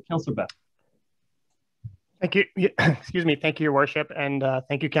Curran. Councillor Back. Thank you. Excuse me. Thank you, Your Worship, and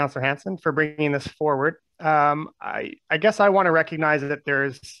thank you, Councillor Hansen, for bringing this forward. I guess I want to recognize that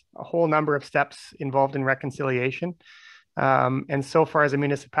there's a whole number of steps involved in reconciliation. And so far as a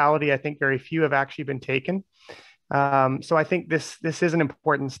municipality, I think very few have actually been taken. So I think this is an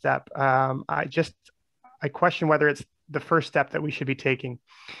important step. I question whether it's the first step that we should be taking.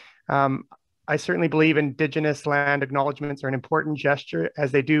 I certainly believe Indigenous land acknowledgements are an important gesture,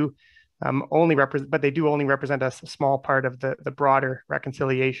 as they do only represent a small part of the broader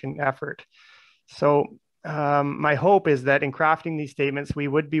reconciliation effort. So my hope is that in crafting these statements, we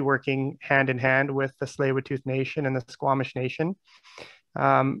would be working hand in hand with the Tsleil-Waututh Nation and the Squamish Nation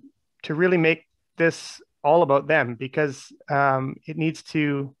to really make this all about them, because it needs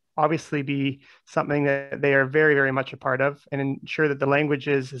to obviously be something that they are very, very much a part of, and ensure that the language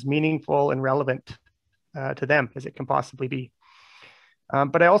is as meaningful and relevant to them as it can possibly be.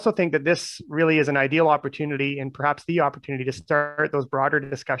 But I also think that this really is an ideal opportunity, and perhaps the opportunity, to start those broader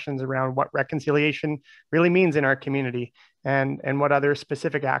discussions around what reconciliation really means in our community, and what other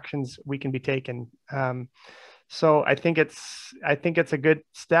specific actions we can be taken. So I think it's a good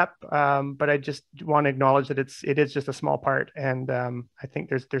step, but I just want to acknowledge that it is just a small part, and I think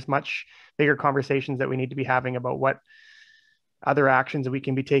there's much bigger conversations that we need to be having about what other actions we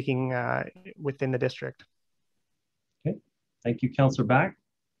can be taking within the district. Okay, thank you, Councillor Back.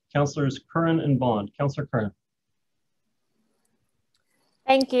 Councillors Curran and Bond. Councillor Curran.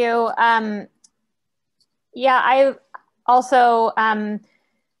 Thank you. Yeah, I also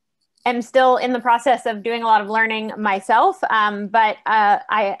am still in the process of doing a lot of learning myself, but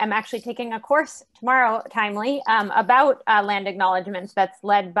I am actually taking a course tomorrow, timely, about land acknowledgements that's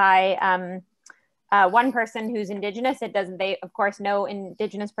led by one person who's Indigenous. They, of course, no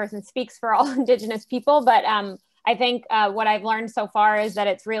Indigenous person speaks for all Indigenous people, but I think what I've learned so far is that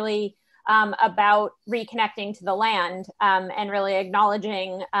it's really about reconnecting to the land and really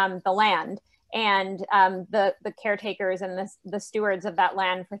acknowledging the land and the caretakers and the stewards of that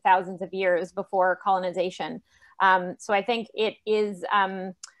land for thousands of years before colonization. So I think it is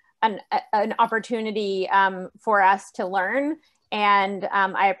an opportunity for us to learn. And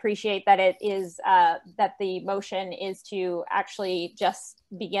I appreciate that it is that the motion is to actually just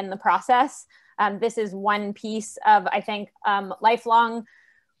begin the process. This is one piece of, I think, lifelong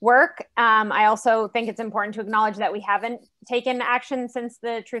work. I also think it's important to acknowledge that we haven't taken action since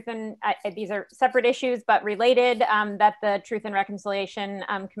the Truth and, these are separate issues, but related, that the Truth and Reconciliation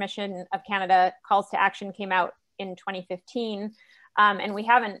Commission of Canada calls to action came out in 2015. And we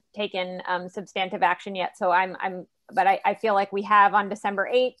haven't taken substantive action yet. So but I feel like we have on December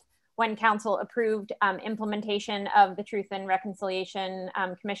 8th, when Council approved implementation of the Truth and Reconciliation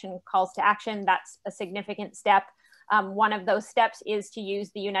Commission calls to action. That's a significant step. One of those steps is to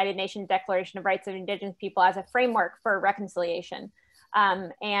use the United Nations Declaration of Rights of Indigenous People as a framework for reconciliation.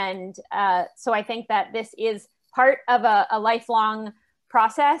 So I think that this is part of a lifelong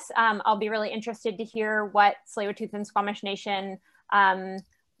process. I'll be really interested to hear what Tsleil-Waututh and Squamish Nation,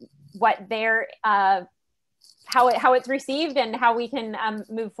 what their, how it's received and how we can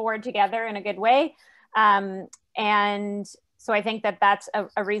move forward together in a good way. And so I think that that's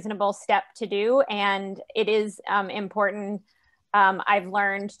a reasonable step to do. And it is important, I've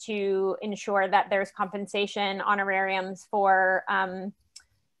learned, to ensure that there's compensation honorariums for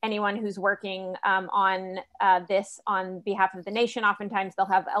anyone who's working on this on behalf of the nation. Oftentimes they'll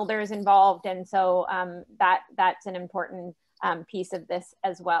have elders involved. And so that's an important piece of this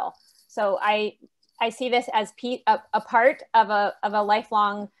as well. So I see this as a part of a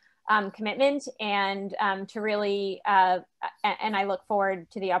lifelong commitment, and to really, and I look forward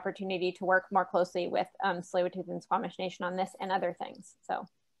to the opportunity to work more closely with Tsleil-Waututh and Squamish Nation on this and other things. So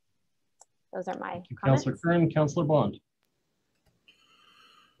those are my comments. Councillor Curran, Councillor Bond.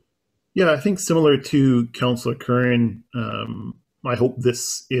 Yeah, I think similar to Councillor Curran, I hope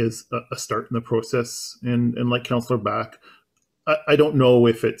this is a start in the process. And like Councillor Back, I don't know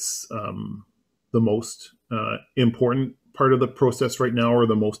if it's the most important part of the process right now, or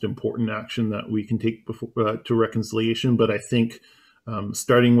the most important action that we can take before, to reconciliation. But I think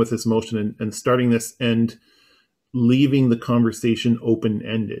starting with this motion and starting this and leaving the conversation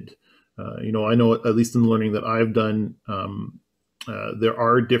open-ended. You know, I know, at least in the learning that I've done, there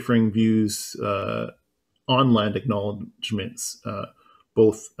are differing views on land acknowledgements,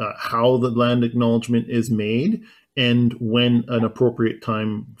 both how the land acknowledgement is made and when an appropriate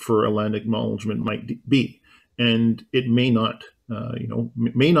time for a land acknowledgement might be. And it may not,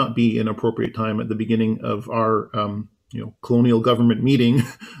 may not be an appropriate time at the beginning of our, colonial government meeting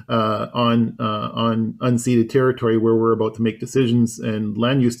on unceded territory, where we're about to make decisions and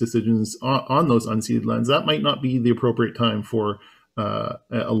land use decisions on those unceded lands. That might not be the appropriate time for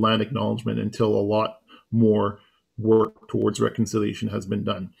a land acknowledgement until a lot more work towards reconciliation has been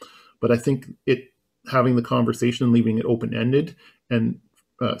done. But I think having the conversation and leaving it open-ended, and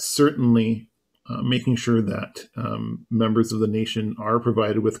certainly making sure that members of the nation are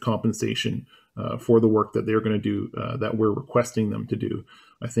provided with compensation for the work that they're going to do, that we're requesting them to do.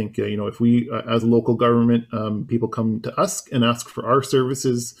 I think, if we, as a local government, people come to us and ask for our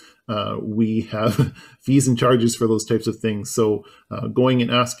services, we have fees and charges for those types of things. So going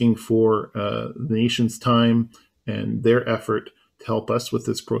and asking for the nation's time and their effort to help us with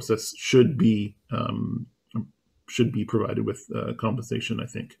this process should be provided with compensation, I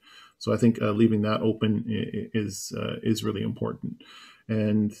think. So I think leaving that open is really important.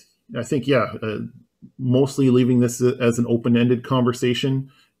 And I think, mostly leaving this as an open-ended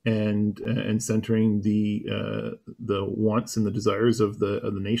conversation and centering the wants and the desires of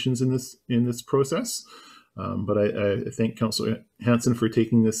the nations in this process. But I thank Councillor Hansen for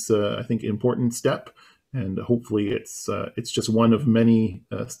taking this, I think, important step. And hopefully it's just one of many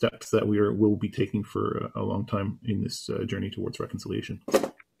steps that will be taking for a long time in this journey towards reconciliation.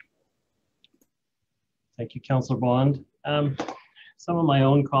 Thank you, Councillor Bond. Some of my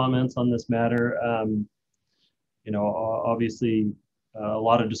own comments on this matter, obviously a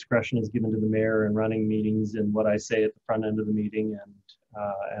lot of discretion is given to the mayor in running meetings and what I say at the front end of the meeting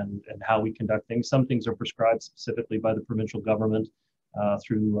and how we conduct things. Some things are prescribed specifically by the provincial government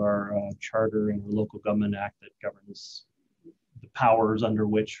through our charter and the local government act that governs the powers under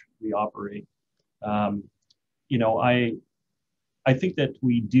which we operate. I think that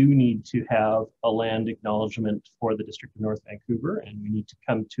we do need to have a land acknowledgement for the District of North Vancouver, and we need to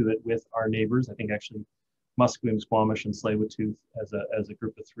come to it with our neighbors. I think actually Musqueam, Squamish, and Tsleil-Waututh as a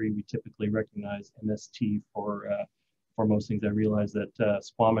group of three, we typically recognize MST for most things. I realize that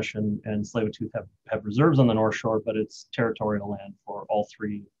Squamish and Tsleil-Waututh have reserves on the North Shore, but it's territorial land for all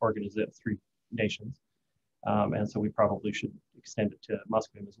three nations. And so we probably should extend it to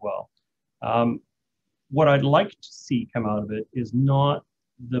Musqueam as well. What I'd like to see come out of it is not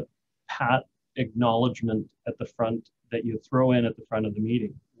the pat acknowledgement at the front that you throw in at the front of the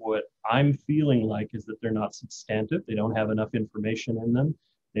meeting. What I'm feeling like is that they're not substantive. They don't have enough information in them.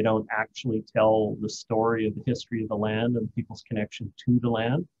 They don't actually tell the story of the history of the land and people's connection to the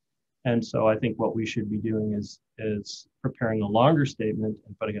land. And so I think what we should be doing is preparing a longer statement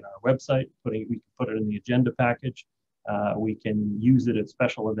and putting it on our website. We can put it in the agenda package. We can use it at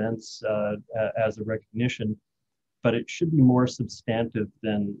special events as a recognition, but it should be more substantive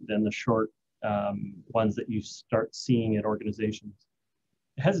than the short ones that you start seeing at organizations.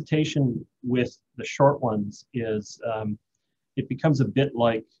 The hesitation with the short ones is it becomes a bit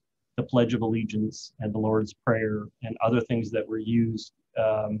like the Pledge of Allegiance and the Lord's Prayer and other things that were used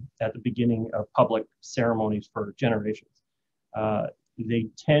at the beginning of public ceremonies for generations. They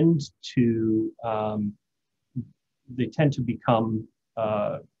tend to become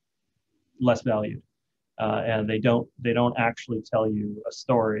less valued, and they don't actually tell you a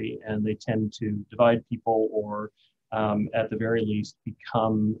story, and they tend to divide people, or at the very least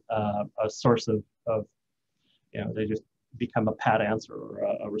become a source of they just become a pat answer or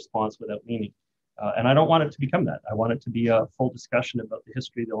a response without meaning. And I don't want it to become that. I want it to be a full discussion about the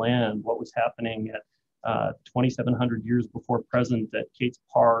history of the land, what was happening at 2,700 years before present at Kate's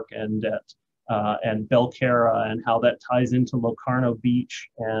Park and Belcarra, and how that ties into Locarno Beach,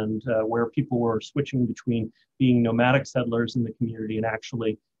 and where people were switching between being nomadic settlers in the community and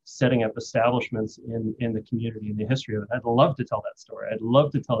actually setting up establishments in the community and the history of it. I'd love to tell that story. I'd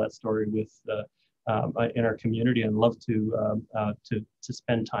love to tell that story with in our community, and love to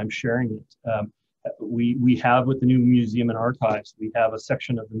spend time sharing it. We have, with the new museum and archives, we have a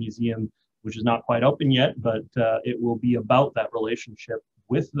section of the museum which is not quite open yet, but it will be about that relationship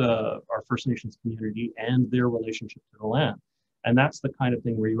with our First Nations community and their relationship to the land. And that's the kind of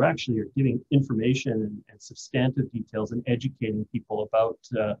thing where you actually are giving information and substantive details and educating people about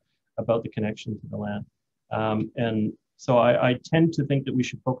the connection to the land. And so I tend to think that we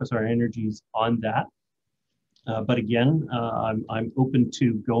should focus our energies on that. But again, I'm open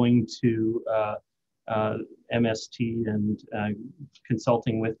to going to MST and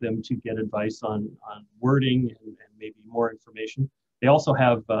consulting with them to get advice on wording and maybe more information. They also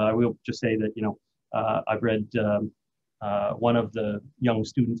have, I will just say that, I've read one of the young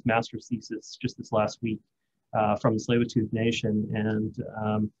students' master's thesis just this last week from the Tsleil-Waututh Nation, and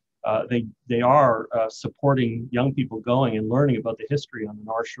they are supporting young people going and learning about the history on the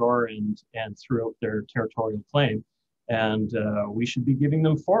North Shore and throughout their territorial claim. And we should be giving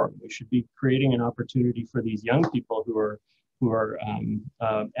them forum. We should be creating an opportunity for these young people who are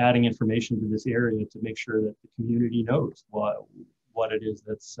adding information to this area to make sure that the community knows what it is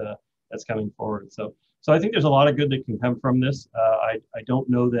that's coming forward. So So I think there's a lot of good that can come from this. I don't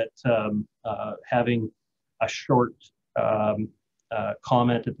know that having a short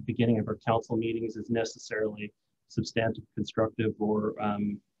comment at the beginning of our council meetings is necessarily substantive, constructive, or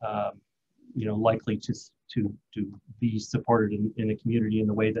likely to be supported in the community in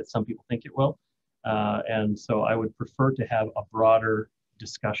the way that some people think it will. And so I would prefer to have a broader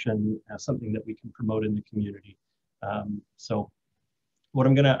discussion, something that we can promote in the community. So what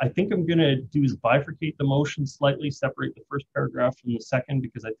I think I'm gonna do is bifurcate the motion slightly, separate the first paragraph from the second,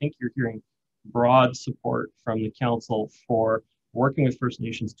 because I think you're hearing broad support from the council for working with First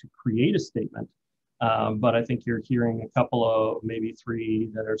Nations to create a statement. But I think you're hearing a couple of, maybe three,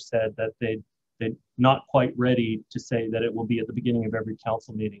 that are said that they're not quite ready to say that it will be at the beginning of every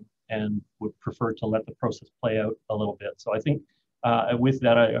council meeting and would prefer to let the process play out a little bit. So I think with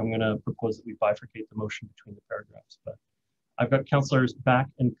that, I'm going to propose that we bifurcate the motion between the paragraphs. But I've got councillors Back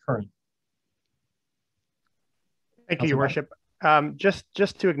and Curran. Thank you, Your Worship.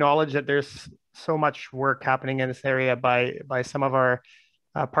 Just to acknowledge that there's so much work happening in this area by some of our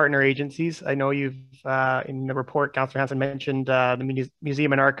partner agencies. I know you've, in the report, Councillor Hanson mentioned the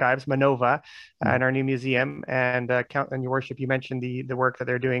Museum and Archives, Manova, and our new museum, and Your Worship, you mentioned the work that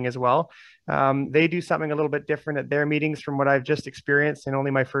they're doing as well. They do something a little bit different at their meetings from what I've just experienced in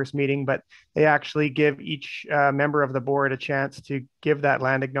only my first meeting, but they actually give each member of the board a chance to give that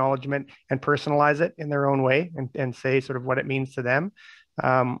land acknowledgement and personalize it in their own way and say sort of what it means to them.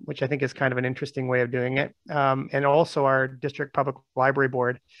 Which I think is kind of an interesting way of doing it. And also our District Public Library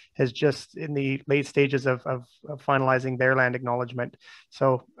Board has just in the late stages of finalizing their land acknowledgement.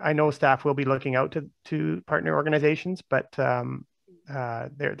 So I know staff will be looking out to partner organizations, but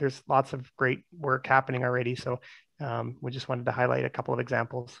there's lots of great work happening already. So we just wanted to highlight a couple of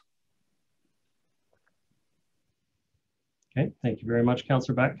examples. Okay, thank you very much,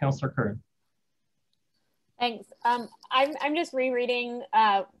 Councillor Back. Councillor Curran. Thanks. I'm just rereading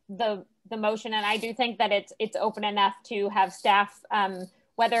the motion, and I do think that it's open enough to have staff,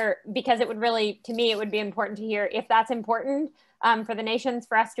 because it would really, to me, it would be important to hear if that's important for the nations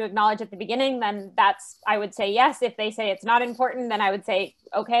for us to acknowledge at the beginning, then I would say yes. If they say it's not important, then I would say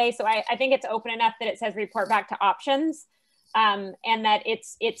okay. So I think it's open enough that it says report back to options, and that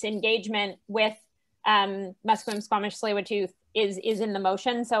it's engagement with Musqueam, Squamish, Tsleil-Waututh is in the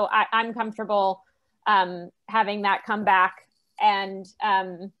motion. So I'm comfortable having that come back, and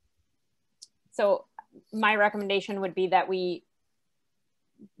so my recommendation would be that we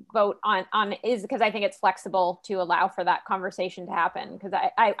vote on is because I think it's flexible to allow for that conversation to happen, because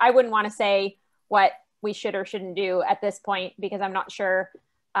I wouldn't want to say what we should or shouldn't do at this point, because I'm not sure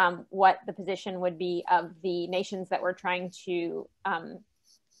what the position would be of the nations that we're trying to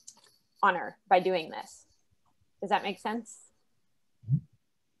honor by doing this. Does that make sense?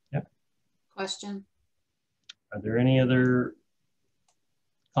 Yeah. Question. Are there any other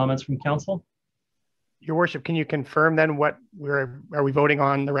comments from council? Your Worship, can you confirm then what are we voting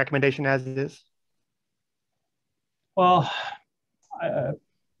on the recommendation as it is? Well,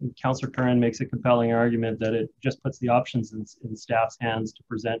 Councillor Curran makes a compelling argument that it just puts the options in staff's hands to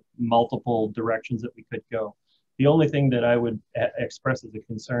present multiple directions that we could go. The only thing that I would express as a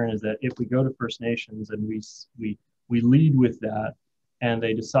concern is that if we go to First Nations and we lead with that, and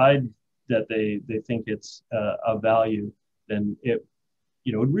they decide that they think it's of value, then it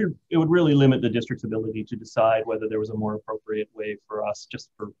would really limit the district's ability to decide whether there was a more appropriate way for us just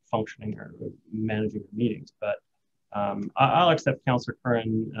for functioning or managing the meetings. But I'll accept Councillor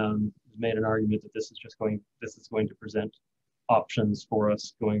Curran made an argument that this is going to present options for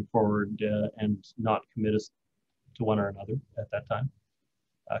us going forward and not commit us to one or another at that time.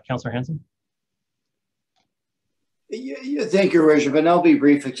 Councillor Hanson. Yeah, thank you, Your Worship, and I'll be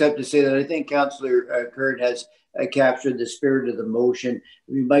brief, except to say that I think Councillor Curran has captured the spirit of the motion.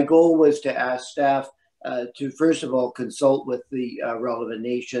 I mean, my goal was to ask staff to, first of all, consult with the relevant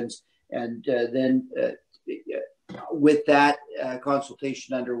nations, and then with that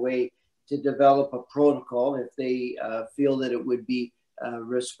consultation underway, to develop a protocol if they feel that it would be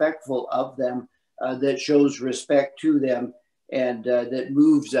respectful of them, that shows respect to them, and that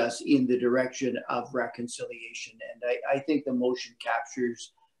moves us in the direction of reconciliation. And I think the motion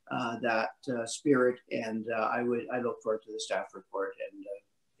captures that spirit, and I look forward to the staff report and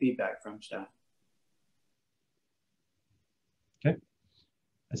feedback from staff. Okay,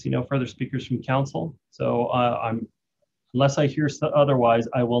 I see no further speakers from council, so unless I hear otherwise,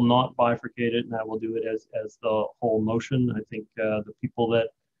 I will not bifurcate it, and I will do it as the whole motion. I think the people that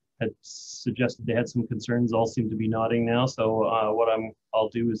had suggested they had some concerns all seem to be nodding now. So what I'll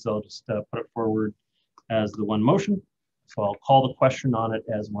do is I'll just put it forward as the one motion. So I'll call the question on it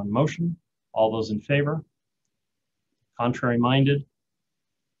as one motion. All those in favor? Contrary minded?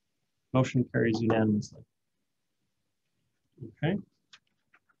 Motion carries unanimously. Okay.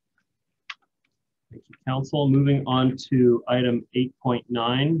 Thank you, Council. Moving on to item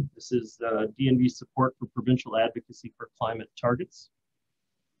 8.9. This is DNV support for provincial advocacy for climate targets.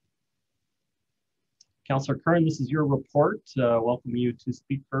 Councillor Kern, this is your report. Welcome you to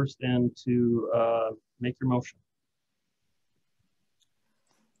speak first and to make your motion.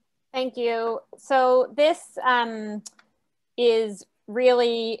 Thank you. So this is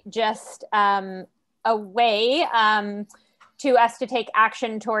really just a way to us to take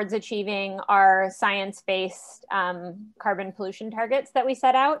action towards achieving our science-based carbon pollution targets that we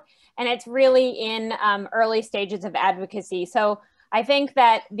set out. And it's really in early stages of advocacy. So I think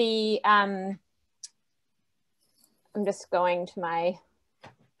that the, I'm just going to my,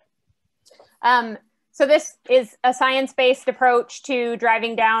 so this is a science-based approach to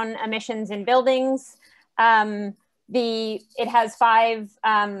driving down emissions in buildings. It has five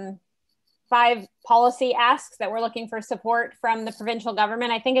policy asks that we're looking for support from the provincial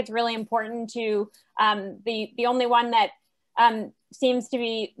government. I think it's really important to, the only one that seems to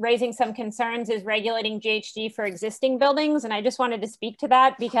be raising some concerns is regulating GHG for existing buildings. And I just wanted to speak to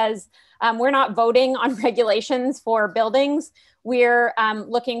that because we're not voting on regulations for buildings. We're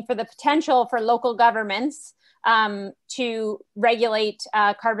looking for the potential for local governments to regulate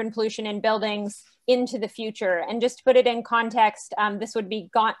carbon pollution in buildings into the future. And just to put it in context, this would be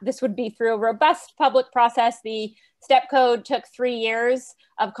through a robust public process. The STEP Code took 3 years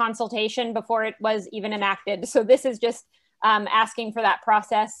of consultation before it was even enacted. So this is just asking for that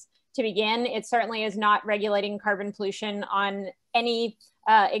process to begin. It certainly is not regulating carbon pollution on any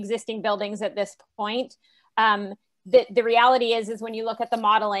existing buildings at this point. The reality is when you look at the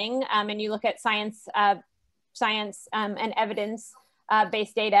modeling and you look at science and evidence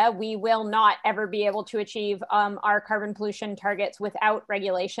based data, we will not ever be able to achieve our carbon pollution targets without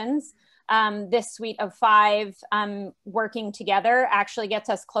regulations. This suite of 5 working together actually gets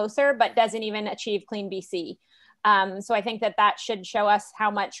us closer, but doesn't even achieve Clean BC. So I think that that should show us how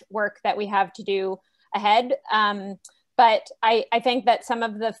much work that we have to do ahead. But I think that some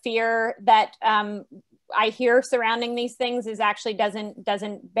of the fear that I hear surrounding these things is actually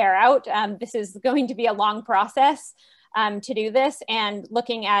doesn't bear out. This is going to be a long process to do this, and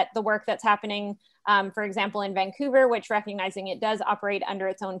looking at the work that's happening, for example, in Vancouver, which recognizing it does operate under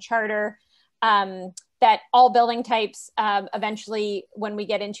its own charter, that all building types eventually, when we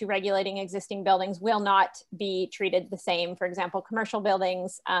get into regulating existing buildings, will not be treated the same. For example, commercial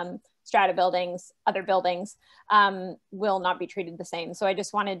buildings, strata buildings, other buildings will not be treated the same. So I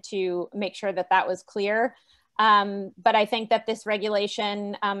just wanted to make sure that that was clear. But I think that this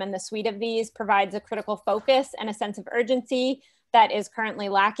regulation and the suite of these provides a critical focus and a sense of urgency that is currently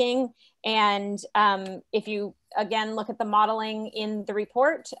lacking. And if you, again, look at the modeling in the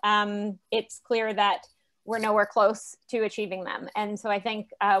report, it's clear that we're nowhere close to achieving them. And so I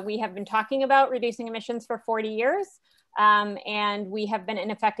think we have been talking about reducing emissions for 40 years, and we have been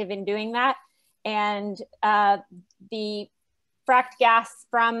ineffective in doing that. And the fracked gas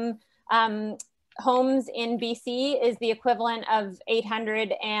from homes in BC is the equivalent of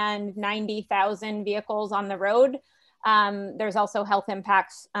 890,000 vehicles on the road. There's also health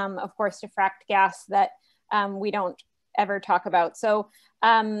impacts, of course, to fracked gas that we don't ever talk about. So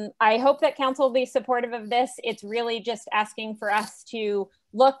I hope that council will be supportive of this. It's really just asking for us to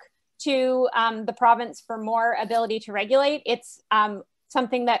look to the province for more ability to regulate. It's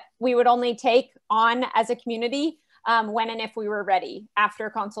something that we would only take on as a community when and if we were ready, after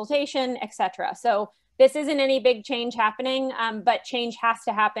consultation, etc. So this isn't any big change happening, but change has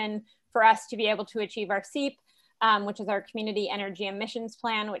to happen for us to be able to achieve our CEEP, which is our Community Energy Emissions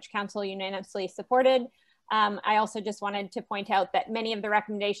Plan, which council unanimously supported. I also just wanted to point out that many of the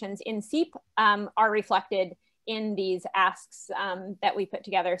recommendations in CEEP are reflected in these asks that we put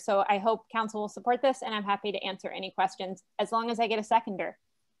together. So I hope council will support this, and I'm happy to answer any questions as long as I get a seconder.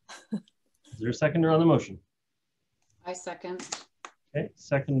 Is there a seconder on the motion? I second. Okay,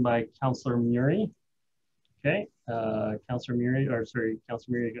 second by Councillor Murray. Okay, Councillor Murray, or sorry,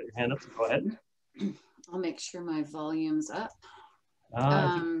 Councillor Murray, you got your hand up, so go ahead. I'll make sure my volume's up.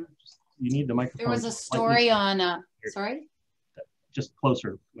 You need the microphone. There was a story on, sorry? Just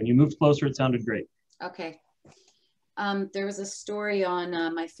closer. When you moved closer, it sounded great. Okay. There was a story on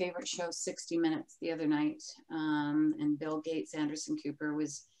my favorite show, 60 Minutes, the other night, and Bill Gates, Anderson Cooper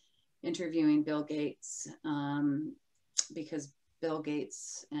was interviewing Bill Gates because Bill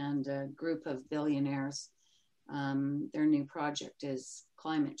Gates and a group of billionaires, their new project is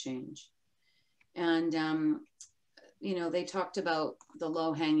climate change. And you know, they talked about the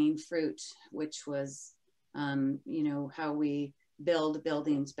low-hanging fruit, which was, you know, how we build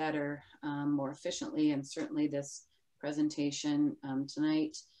buildings better, more efficiently, and certainly this presentation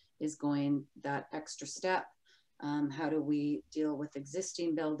tonight is going that extra step. How do we deal with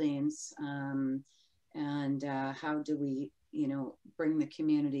existing buildings, and how do we, you know, bring the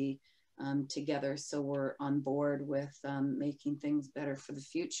community together so we're on board with making things better for the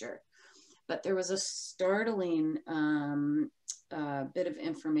future. But there was a startling bit of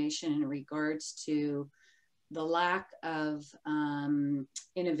information in regards to the lack of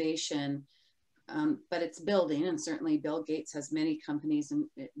innovation, but it's building, and certainly Bill Gates has many companies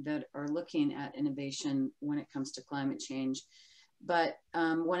that are looking at innovation when it comes to climate change. But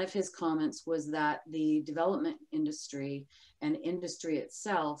one of his comments was that the development industry and industry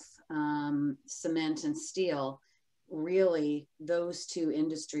itself, cement and steel, really those two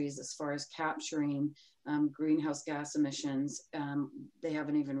industries, as far as capturing greenhouse gas emissions, they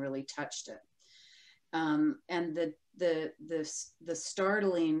haven't even really touched it. And the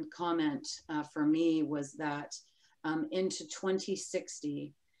startling comment for me was that into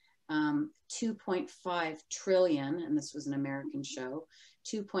 2060, 2.5 trillion, and this was an American show,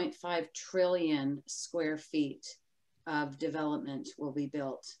 2.5 trillion square feet of development will be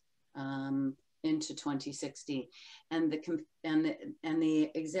built into 2060. And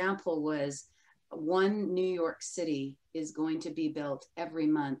the example was one New York City is going to be built every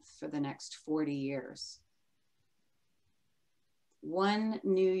month for the next 40 years. One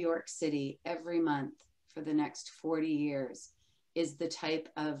New York City every month for the next 40 years is the type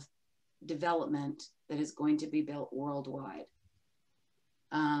of development that is going to be built worldwide.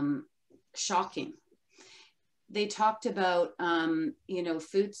 Shocking. They talked about, you know,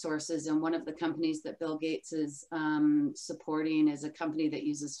 food sources, and one of the companies that Bill Gates is supporting is a company that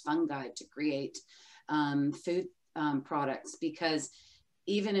uses fungi to create food products, because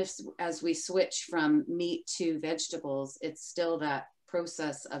even if, as we switch from meat to vegetables, it's still that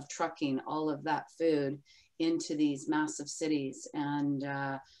process of trucking all of that food into these massive cities. And,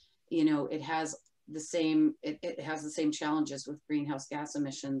 you know, it has the same, it has the same challenges with greenhouse gas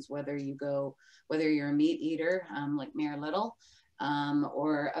emissions, whether you're a meat eater, like Mayor Little,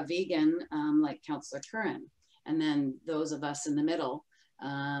 or a vegan, like Councillor Curran. And then those of us in the middle,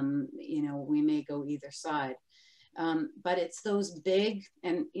 you know, we may go either side. But it's those big,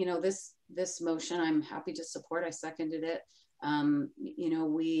 and, you know, this motion, I'm happy to support, I seconded it. You know,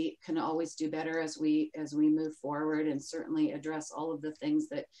 we can always do better as we move forward, and certainly address all of the things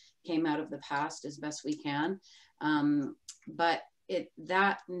that came out of the past as best we can. But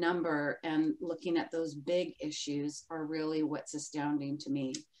that number and looking at those big issues are really what's astounding to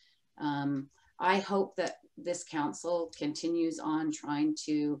me. I hope that this council continues on trying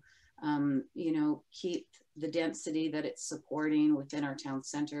to, you know, keep the density that it's supporting within our town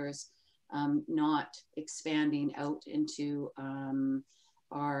centers, not expanding out into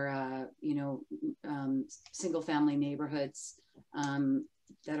our, you know, single family neighborhoods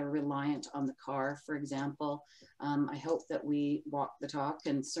that are reliant on the car, for example. I hope that we walk the talk,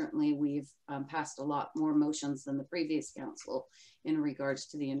 and certainly we've passed a lot more motions than the previous council in regards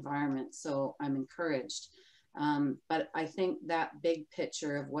to the environment, so I'm encouraged. But I think that big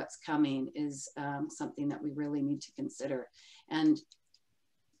picture of what's coming is something that we really need to consider. And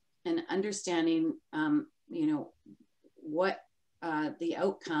understanding, you know, what the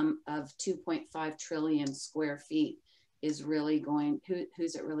outcome of 2.5 trillion square feet is really going,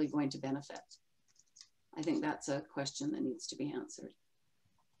 who's it really going to benefit? I think that's a question that needs to be answered.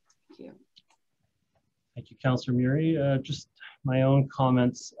 Thank you. Thank you, Councillor Murray. Just my own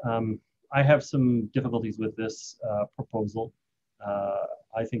comments. I have some difficulties with this proposal.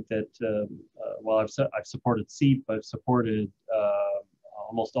 I think that while I've supported SEEP, I've supported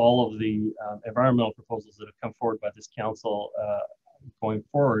almost all of the environmental proposals that have come forward by this council going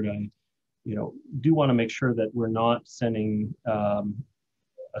forward. I, you know, do want to make sure that we're not sending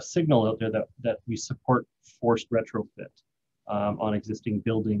a signal out there that we support forced retrofit on existing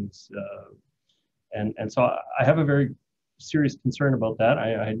buildings. And so I have a very serious concern about that.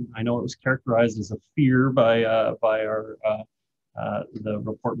 I know it was characterized as a fear by our the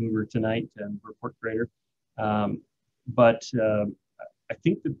report mover tonight and report creator, but I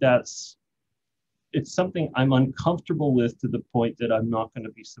think that it's something I'm uncomfortable with, to the point that I'm not going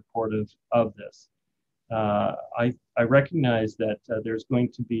to be supportive of this. I recognize that there's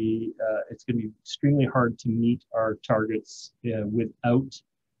going to be it's going to be extremely hard to meet our targets without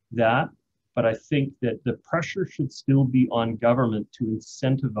that. But I think that the pressure should still be on government to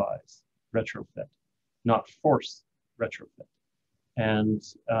incentivize retrofit, not force retrofit. And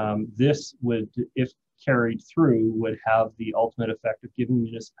this would, if carried through, would have the ultimate effect of giving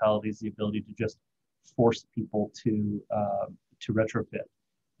municipalities the ability to just force people to retrofit.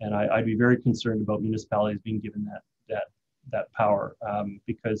 And I'd be very concerned about municipalities being given that power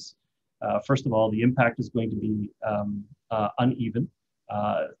because first of all, the impact is going to be uneven.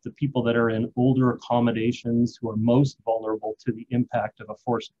 The people that are in older accommodations who are most vulnerable to the impact of a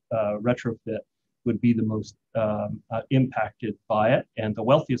forced retrofit would be the most impacted by it. And the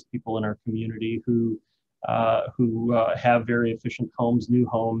wealthiest people in our community who have very efficient homes, new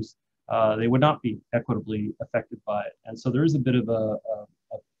homes, they would not be equitably affected by it. And so there is a bit of a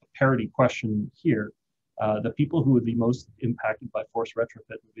parity question here. The people who would be most impacted by forced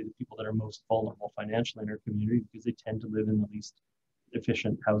retrofit would be the people that are most vulnerable financially in our community because they tend to live in the least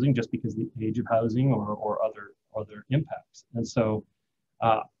efficient housing just because of the age of housing or other impacts. And so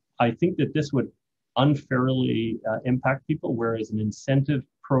I think that this would unfairly impact people, whereas an incentive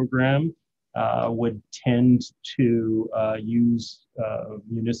program would tend to use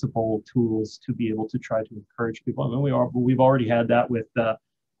municipal tools to be able to try to encourage people. I mean, we've already had that with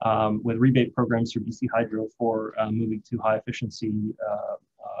rebate programs through BC Hydro for moving to high efficiency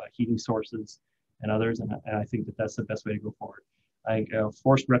heating sources and others, and I think that that's the best way to go forward. I think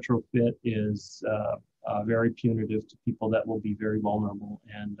forced retrofit is very punitive to people that will be very vulnerable,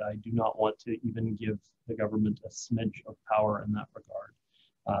 and I do not want to even give the government a smidge of power in that regard.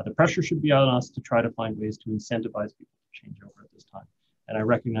 The pressure should be on us to try to find ways to incentivize people to change over at this time. And I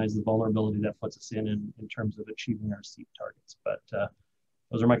recognize the vulnerability that puts us in terms of achieving our SEEP targets, but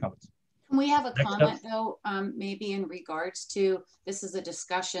those are my comments. Can we have a comment though, maybe in regards to, this is a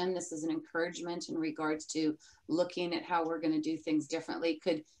discussion, this is an encouragement in regards to looking at how we're going to do things differently.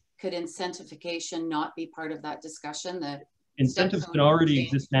 Could incentivification not be part of that discussion? The incentives can already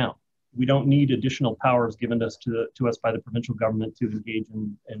exist now. We don't need additional powers given to us by the provincial government to engage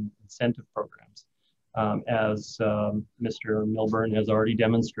in incentive programs. As Mr. Milburn has already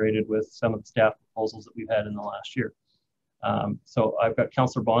demonstrated with some of the staff proposals that we've had in the last year. So I've got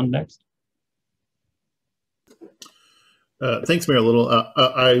Councillor Bond next. Thanks, Mayor Little.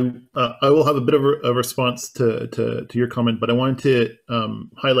 I will have a bit of a response to your comment, but I wanted to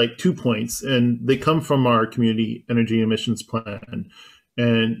highlight 2 points, and they come from our community energy emissions plan.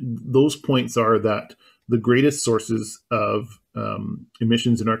 And those points are that the greatest sources of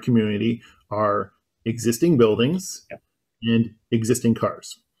emissions in our community are existing buildings and existing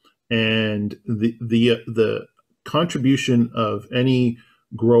cars. And the contribution of any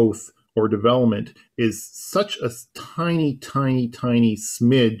growth or development is such a tiny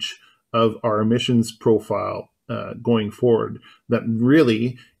smidge of our emissions profile going forward that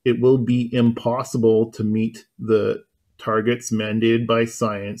really it will be impossible to meet the targets mandated by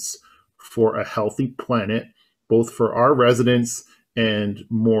science for a healthy planet, both for our residents and,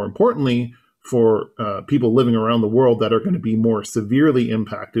 more importantly, for people living around the world that are going to be more severely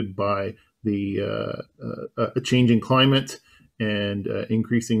impacted by the a changing climate and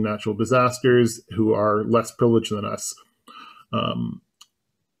increasing natural disasters, who are less privileged than us.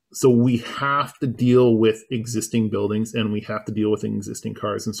 So we have to deal with existing buildings and we have to deal with existing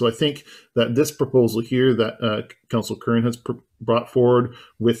cars. And so I think that this proposal here that Councillor Curran has brought forward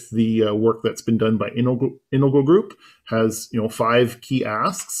with the work that's been done by Inalgo Group has 5 key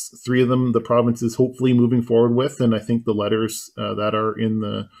asks. 3 of them the province is hopefully moving forward with, and I think the letters that are in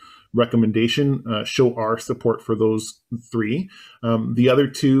the recommendation show our support for those 3. The other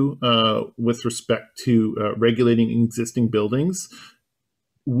 2 with respect to regulating existing buildings,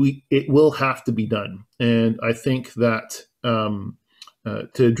 it will have to be done. And I think that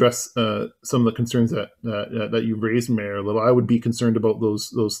to address some of the concerns that you've raised, Mayor Little, I would be concerned about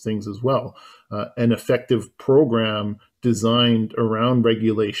those things as well. An effective program designed around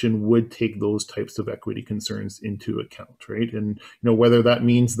regulation would take those types of equity concerns into account, right? And whether that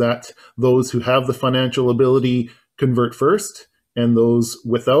means that those who have the financial ability convert first, and those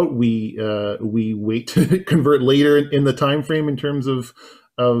without, we wait to convert later in the time frame in terms of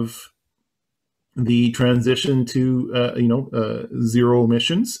the transition to zero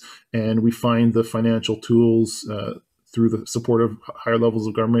emissions, and we find the financial tools through the support of higher levels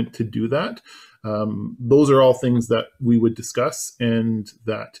of government to do that. Those are all things that we would discuss, and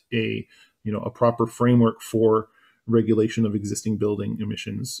that a proper framework for regulation of existing building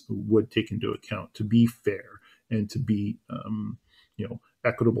emissions would take into account, to be fair and to be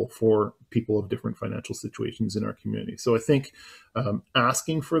equitable for people of different financial situations in our community. So I think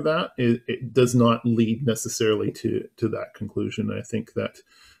asking for that, it does not lead necessarily to that conclusion. I think that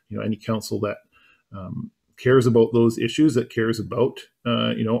any council that cares about those issues, that cares about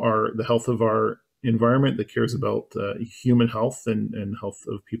the health of our environment, that cares about human health and health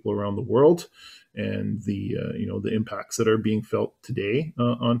of people around the world, and the the impacts that are being felt today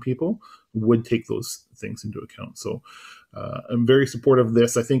on people, would take those things into account. So I'm very supportive of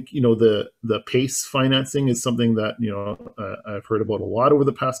this. I think the PACE financing is something that I've heard about a lot over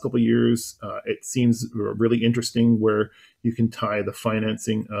the past couple of years. It seems really interesting, where you can tie the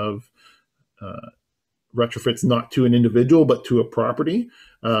financing of retrofits not to an individual but to a property.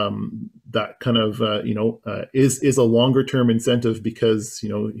 That kind of is a longer term incentive, because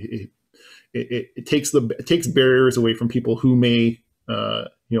it takes barriers away from people who may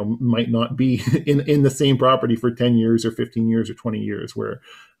might not be in the same property for 10 years or 15 years or 20 years, where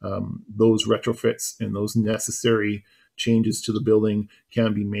those retrofits and those necessary changes to the building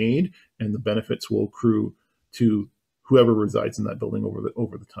can be made, and the benefits will accrue to whoever resides in that building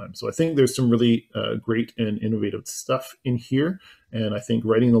over the time. So I think there's some really great and innovative stuff in here, and I think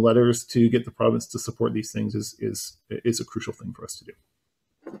writing the letters to get the province to support these things is a crucial thing for us to do.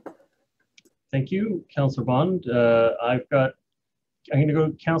 Thank you, Councillor Bond. I'm going to go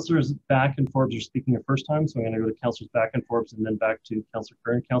to Councillors Back and Forbes are speaking the first time, so I'm going to go to Councillors Back and Forbes and then back to Councillor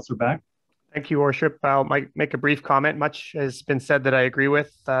Kern. Councillor Back. Thank you, Worship. I'll make a brief comment. Much has been said that I agree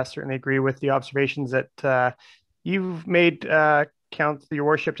with. Certainly agree with the observations that you've made, Your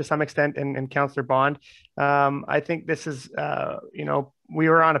Worship, to some extent, and Councillor Bond. I think this is, we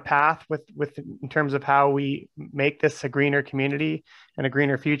were on a path in terms of how we make this a greener community and a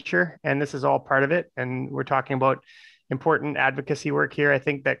greener future, and this is all part of it. And we're talking about important advocacy work here, I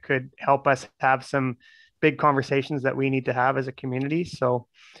think, that could help us have some big conversations that we need to have as a community. So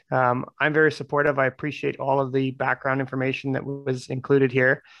I'm very supportive. I appreciate all of the background information that was included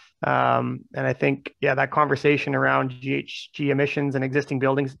here. And I think, that conversation around GHG emissions and existing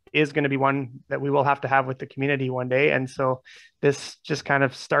buildings is going to be one that we will have to have with the community one day. And so this just kind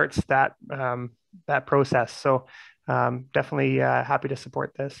of starts that process. So definitely happy to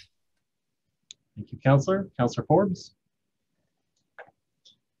support this. Thank you, Councillor. Councillor Forbes.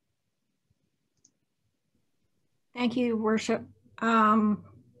 Thank you, Worship.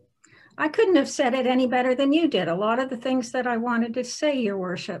 I couldn't have said it any better than you did. A lot of the things that I wanted to say, Your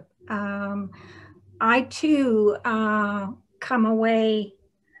Worship. I too come away,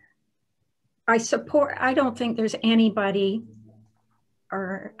 I don't think there's anybody,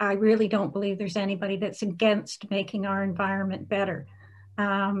 or I really don't believe there's anybody that's against making our environment better.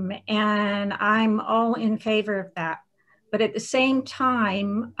 And I'm all in favor of that. But at the same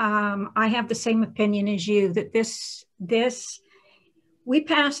time, I have the same opinion as you, that we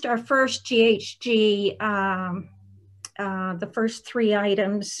passed our first GHG, the first 3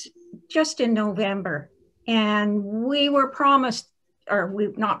 items just in November. And we were promised,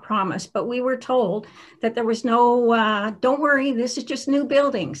 not promised, but we were told that there was no, don't worry, this is just new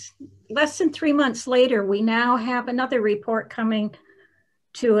buildings. Less than 3 months later, we now have another report coming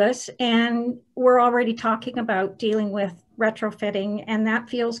to us, and we're already talking about dealing with retrofitting, and that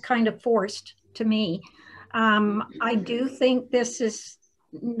feels kind of forced to me. I do think this is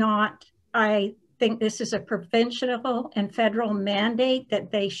not, I think this is a provincial and federal mandate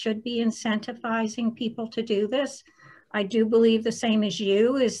that they should be incentivizing people to do this. I do believe the same as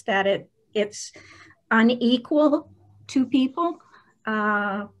you, is that it's unequal to people.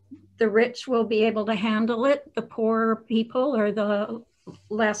 The rich will be able to handle it. The poor people, or the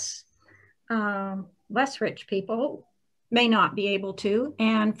less rich people, may not be able to.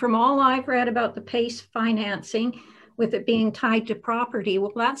 And from all I've read about the PACE financing, with it being tied to property,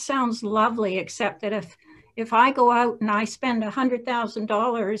 well, that sounds lovely, except that if I go out and I spend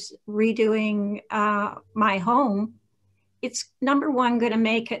 $100,000 redoing my home, it's number one going to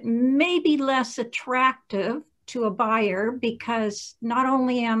make it maybe less attractive to a buyer, because not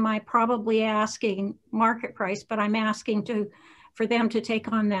only am I probably asking market price, but I'm asking for them to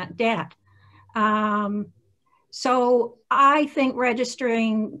take on that debt. So I think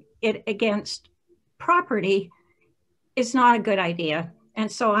registering it against property is not a good idea.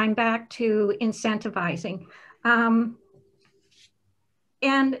 And so I'm back to incentivizing. And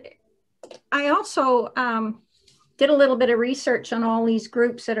I also did a little bit of research on all these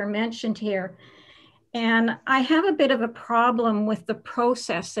groups that are mentioned here. And I have a bit of a problem with the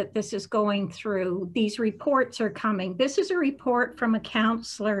process that this is going through. These reports are coming. This is a report from a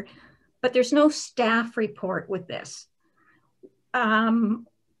counselor, but there's no staff report with this. I'm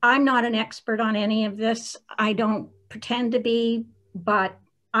not an expert on any of this. I don't pretend to be, but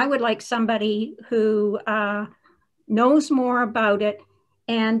I would like somebody who knows more about it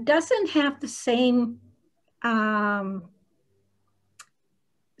and doesn't have the same and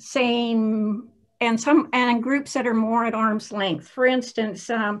groups that are more at arm's length. For instance,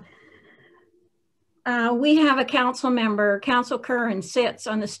 We have a council member, Council Curran, sits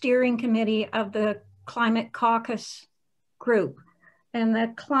on the steering committee of the Climate Caucus group. And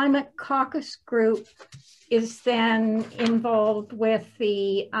the Climate Caucus group is then involved with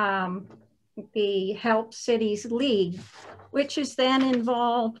the Help Cities League, which is then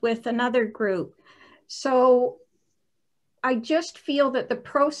involved with another group. So I just feel that the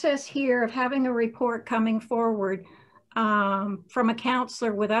process here of having a report coming forward from a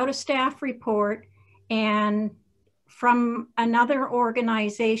counselor without a staff report and from another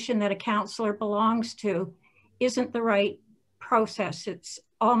organization that a counselor belongs to isn't the right process. It's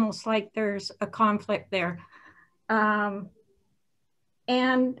almost like there's a conflict there. And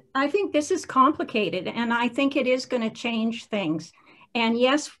I think this is complicated, and I think it is going to change things. And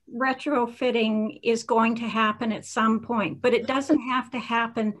yes, retrofitting is going to happen at some point, but it doesn't have to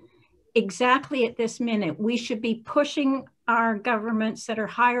happen exactly at this minute. We should be pushing our governments that are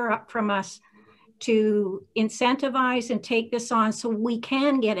higher up from us to incentivize and take this on so we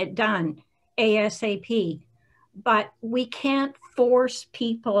can get it done ASAP. But we can't force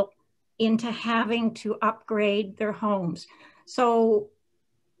people into having to upgrade their homes. So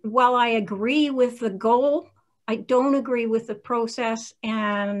while I agree with the goal, I don't agree with the process,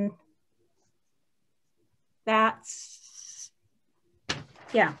 and that's,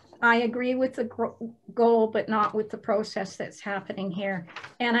 yeah, I agree with the goal, but not with the process that's happening here.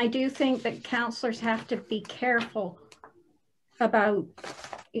 And I do think that counselors have to be careful about,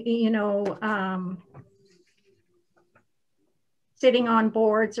 you know, sitting on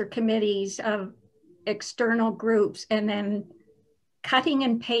boards or committees of external groups and then cutting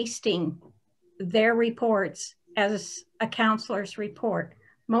and pasting their reports as a counselor's report.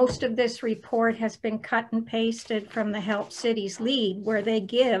 Most of this report has been cut and pasted from the Help Cities League, where they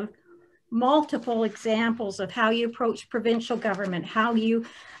give multiple examples of how you approach provincial government, how you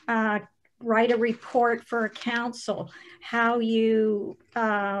write a report for a council, how you,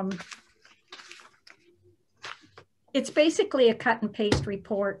 it's basically a cut and paste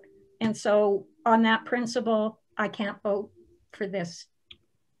report. And so on that principle, I can't vote for this.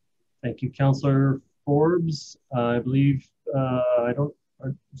 Thank you, Councillor Forbes. I believe,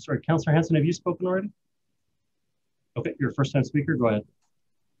 sorry, Councillor Hanson, have you spoken already? Okay, you're a first time speaker, go ahead.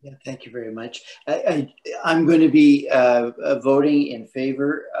 Yeah, thank you very much. I'm going to be voting in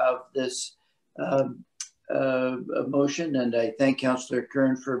favor of this motion, and I thank Councillor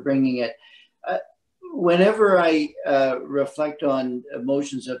Curran for bringing it. Whenever I reflect on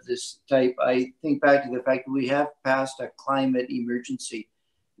motions of this type, I think back to the fact that we have passed a climate emergency.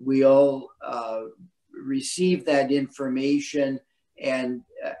 We all received that information and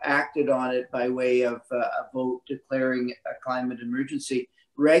acted on it by way of a vote declaring a climate emergency,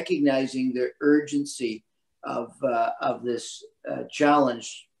 recognizing the urgency of this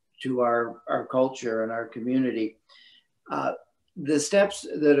challenge to our culture and our community. The steps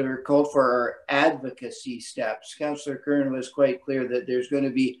that are called for are advocacy steps. Councillor Curran was quite clear that there's going to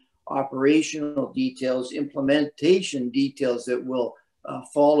be operational details, implementation details that will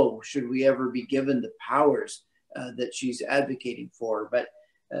follow should we ever be given the powers that she's advocating for. But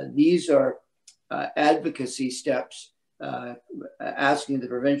these are advocacy steps asking the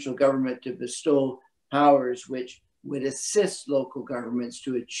provincial government to bestow powers which would assist local governments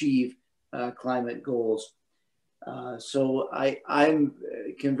to achieve climate goals. So I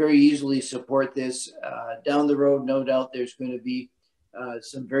can very easily support this. Down the road, no doubt there's going to be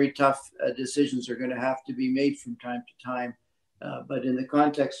some very tough decisions are going to have to be made from time to time. But in the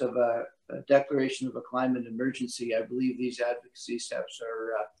context of a declaration of a climate emergency, I believe these advocacy steps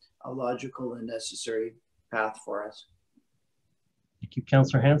are a logical and necessary path for us. Thank you,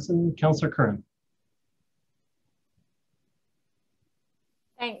 Councillor Hanson. Councillor Curran.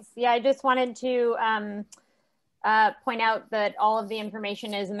 Thanks. Yeah, I just wanted to point out that all of the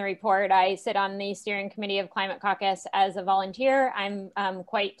information is in the report. I sit on the steering committee of Climate Caucus as a volunteer. I'm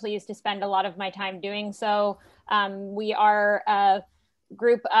quite pleased to spend a lot of my time doing so. We are a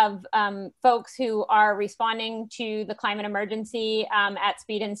group of folks who are responding to the climate emergency at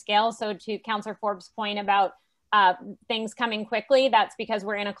speed and scale. So to Councillor Forbes' point about things coming quickly, that's because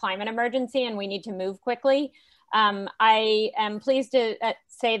we're in a climate emergency and we need to move quickly. I am pleased to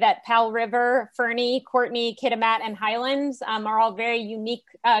say that Powell River, Fernie, Courtenay, Kitimat, and Highlands are all very unique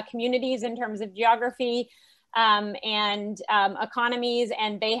communities in terms of geography and economies,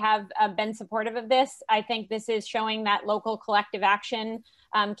 and they have been supportive of this. I think this is showing that local collective action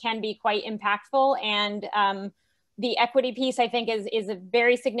can be quite impactful, and the equity piece, I think, is a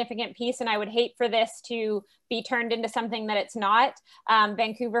very significant piece, and I would hate for this to be turned into something that it's not.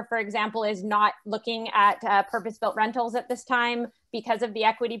 Vancouver, for example, is not looking at purpose-built rentals at this time. because of the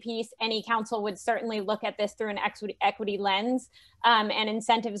equity piece, any council would certainly look at this through an equity lens, and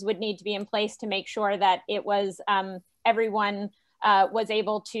incentives would need to be in place to make sure that it was everyone was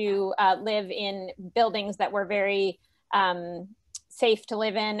able to live in buildings that were very safe to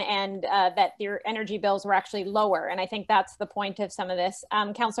live in, and that their energy bills were actually lower. And I think that's the point of some of this.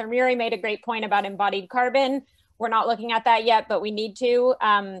 Councillor Murray made a great point about embodied carbon. We're not looking at that yet, but we need to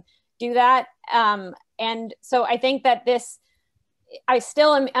do that. And so I think that this, I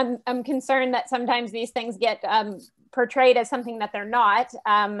still am concerned that sometimes these things get portrayed as something that they're not.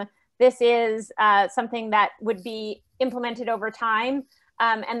 This is something that would be implemented over time.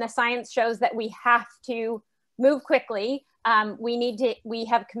 And the science shows that we have to move quickly. We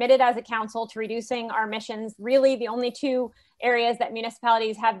have committed as a council to reducing our emissions. Really, the only two areas that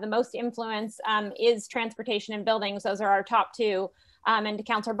municipalities have the most influence is transportation and buildings. Those are our top two. And to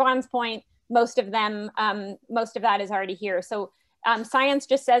Councillor Bond's point, most of that is already here. So science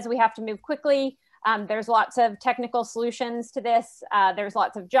just says we have to move quickly. There's lots of technical solutions to this. There's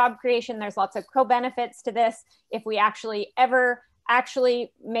lots of job creation. There's lots of co-benefits to this. If we ever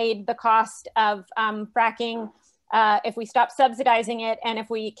made the cost of fracking, if we stopped subsidizing it, and if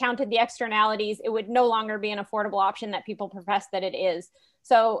we counted the externalities, it would no longer be an affordable option that people profess that it is.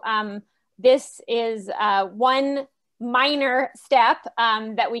 So this is one minor step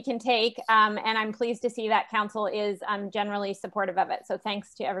that we can take, and I'm pleased to see that council is generally supportive of it. So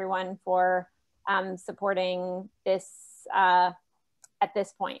thanks to everyone for supporting this at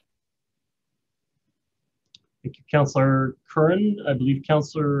this point. Thank you, Councillor Curran. I believe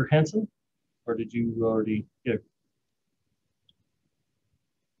Councillor Hanson, or did you already? Yeah.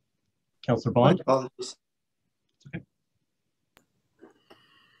 Councillor Bond. Apologies. Okay.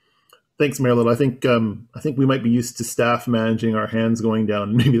 Thanks, Mayor Little. I think we might be used to staff managing our hands going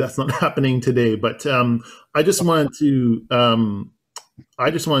down. Maybe that's not happening today, but I just wanted to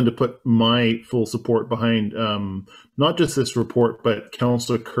put my full support behind not just this report, but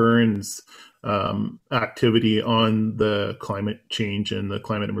Councillor Curran's activity on the climate change and the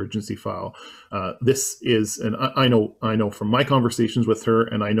climate emergency file. This is, and I know from my conversations with her,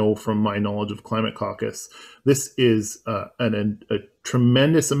 and I know from my knowledge of Climate Caucus, this is a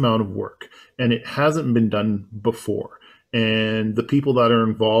tremendous amount of work, and it hasn't been done before. And the people that are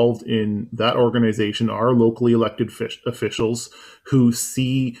involved in that organization are locally elected officials who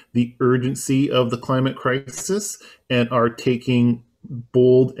see the urgency of the climate crisis and are taking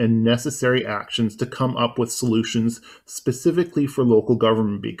bold and necessary actions to come up with solutions specifically for local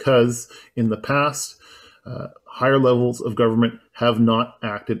government, because in the past, higher levels of government have not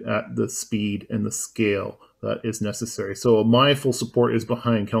acted at the speed and the scale that is necessary. So my full support is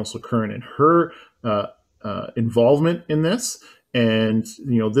behind Councillor Curran and her involvement in this. And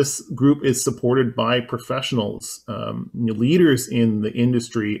this group is supported by professionals, leaders in the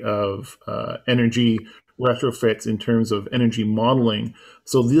industry of energy retrofits in terms of energy modeling.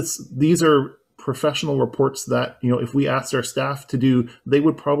 So these are professional reports that, if we asked our staff to do, they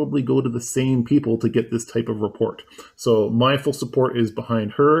would probably go to the same people to get this type of report. So my full support is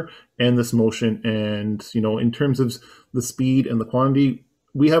behind her and this motion. And, in terms of the speed and the quantity,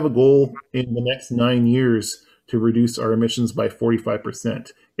 we have a goal in the next 9 years to reduce our emissions by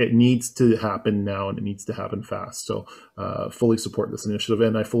 45%. It needs to happen now, and it needs to happen fast. So fully support this initiative,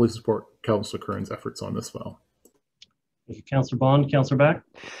 and I fully support Councillor Curran's efforts on this file. Thank you, Councillor Bond. Councillor Back.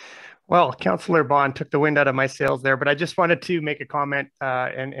 Well, Councillor Bond took the wind out of my sails there, but I just wanted to make a comment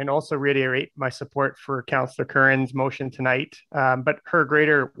and also reiterate my support for Councillor Curran's motion tonight, but her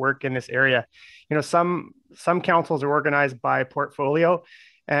greater work in this area. Some councils are organized by portfolio,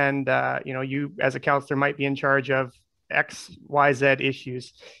 and you as a councillor might be in charge of X, Y, Z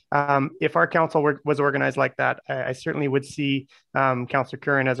issues. If our council was organized like that, I certainly would see Councillor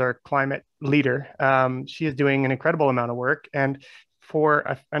Curran as our climate leader. She is doing an incredible amount of work, and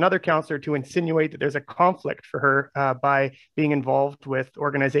for another councillor to insinuate that there's a conflict for her by being involved with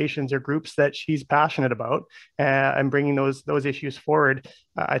organizations or groups that she's passionate about and bringing those issues forward,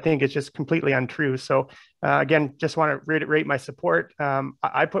 I think it's just completely untrue. So again, just want to reiterate my support.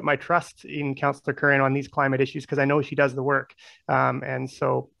 I put my trust in Councillor Curran on these climate issues because I know she does the work. And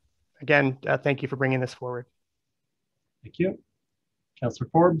so again, thank you for bringing this forward. Thank you. Councillor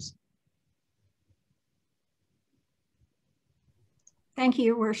Forbes. Thank you,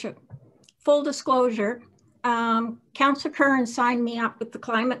 Your Worship. Full disclosure, Councillor Curran signed me up with the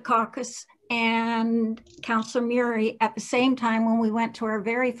Climate Caucus and Councillor Murray at the same time when we went to our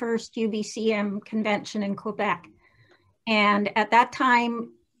very first UBCM convention in Quebec. And at that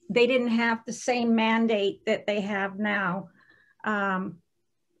time, they didn't have the same mandate that they have now.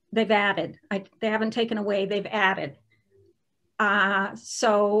 They've added. They haven't taken away, they've added.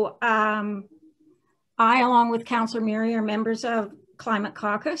 I, along with Councillor Murray, are members of Climate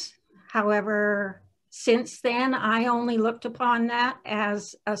Caucus. However, since then, I only looked upon that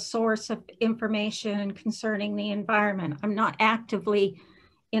as a source of information concerning the environment. I'm not actively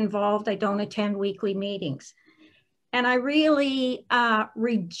involved. I don't attend weekly meetings. And I really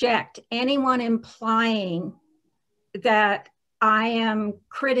reject anyone implying that I am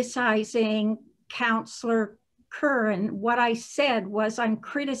criticizing Councillor Curran. What I said was I'm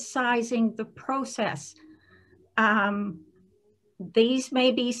criticizing the process. These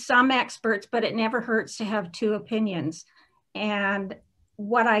may be some experts, but it never hurts to have two opinions. And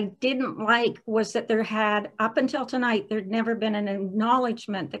what I didn't like was that there had, up until tonight, there'd never been an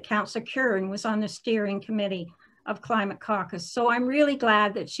acknowledgement that Councillor Curran was on the steering committee of Climate Caucus. So I'm really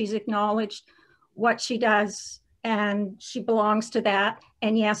glad that she's acknowledged what she does, and she belongs to that.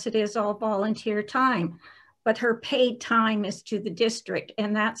 And yes, it is all volunteer time, but her paid time is to the district.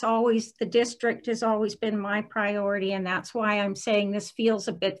 And that's always, the district has always been my priority. And that's why I'm saying this feels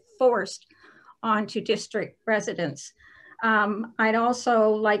a bit forced onto district residents. I'd also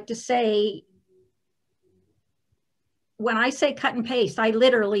like to say, when I say cut and paste, I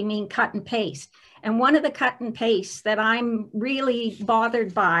literally mean cut and paste. And one of the cut and paste that I'm really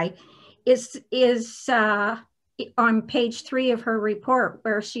bothered by is on page 3 of her report,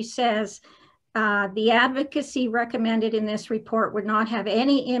 where she says, the advocacy recommended in this report would not have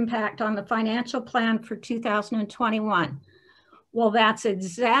any impact on the financial plan for 2021. Well, that's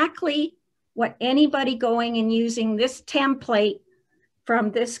exactly what anybody going and using this template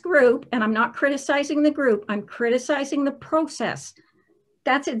from this group, and I'm not criticizing the group, I'm criticizing the process.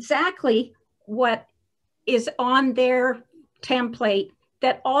 That's exactly what is on their template,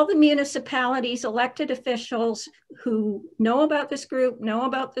 that all the municipalities, elected officials who know about this group, know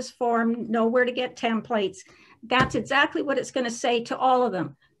about this form, know where to get templates, that's exactly what it's going to say to all of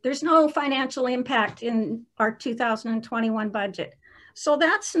them. There's no financial impact in our 2021 budget. So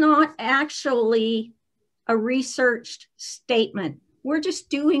that's not actually a researched statement. We're just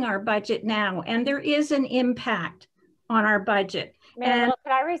doing our budget now, and there is an impact on our budget. Mayor Little,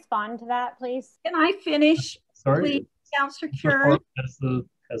 could I respond to that, please? Can I finish, Sorry. please, Councillor Curran? Has the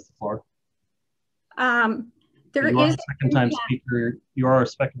floor. There you is a second-time speaker. You are a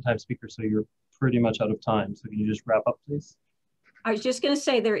second-time speaker, so you're pretty much out of time. So can you just wrap up, please? I was just going to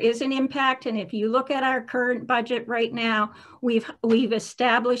say there is an impact, and if you look at our current budget right now, we've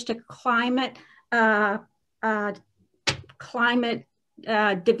established a climate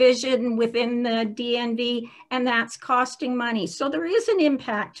division within the DNV, and that's costing money. So there is an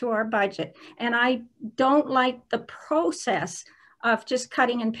impact to our budget, and I don't like the process of just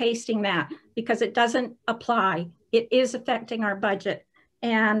cutting and pasting that, because it doesn't apply. It is affecting our budget.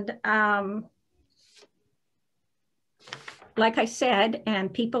 And like I said,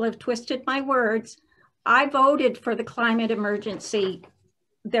 and people have twisted my words, I voted for the climate emergency,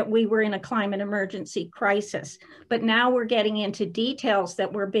 that we were in a climate emergency crisis, but now we're getting into details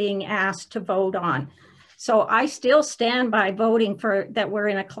that we're being asked to vote on. So I still stand by voting for that we're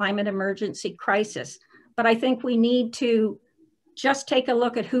in a climate emergency crisis, but I think we need to just take a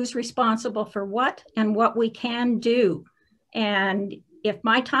look at who's responsible for what and what we can do. And if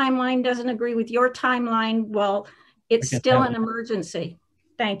my timeline doesn't agree with your timeline, well, it's still an emergency.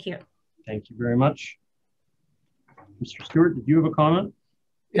 Thank you. Thank you very much. Mr. Stewart, did you have a comment?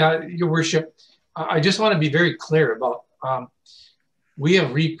 Yeah, Your Worship, I just want to be very clear about, we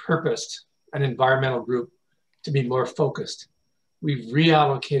have repurposed an environmental group to be more focused. We've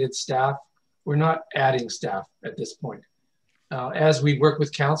reallocated staff. We're not adding staff at this point. As we work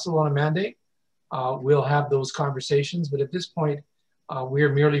with council on a mandate, we'll have those conversations, but at this point,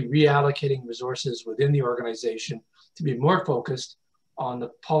 we're merely reallocating resources within the organization to be more focused on the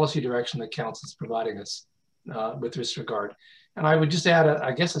policy direction that council is providing us with this regard. And I would just add,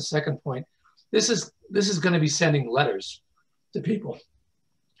 I guess, a second point. This is going to be sending letters to people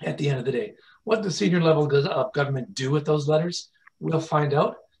at the end of the day. What the senior level of government do with those letters, we'll find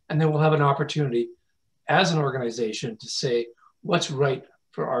out, and then we'll have an opportunity as an organization to say what's right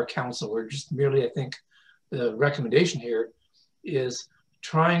for our council. We're just merely, I think, the recommendation here is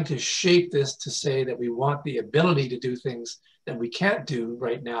trying to shape this to say that we want the ability to do things that we can't do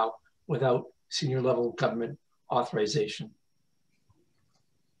right now without senior level government authorization.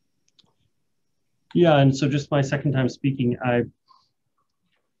 Yeah, and so just my second time speaking,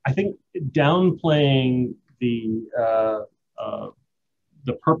 I think downplaying the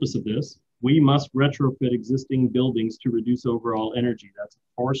purpose of this, we must retrofit existing buildings to reduce overall energy. That's a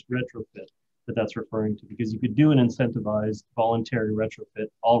forced retrofit that that's referring to, because you could do an incentivized voluntary retrofit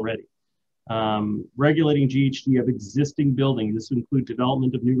already. regulating GHG of existing buildings. This would include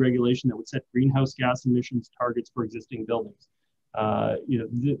development of new regulation that would set greenhouse gas emissions targets for existing buildings.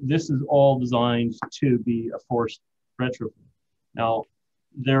 This is all designed to be a forced retrofit. Now,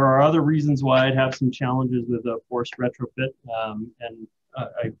 there are other reasons why I'd have some challenges with a forced retrofit. I'm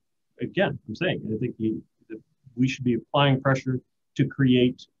saying, I think we should be applying pressure to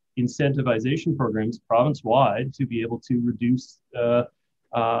create incentivization programs province-wide to be able to reduce the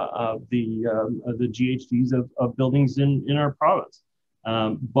GHGs of buildings in our province.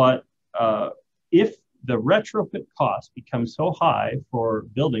 But if the retrofit cost becomes so high for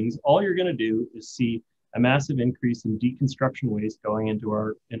buildings, all you're going to do is see a massive increase in deconstruction waste going into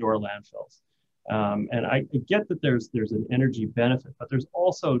our landfills. And I get that there's an energy benefit, but there's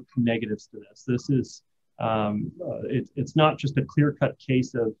also negatives to this. This is it's not just a clear-cut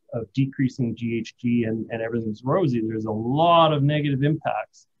case of decreasing GHG and everything's rosy. There's a lot of negative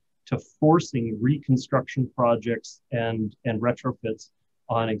impacts to forcing reconstruction projects and retrofits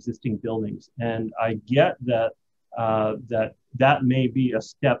on existing buildings. And I get that that may be a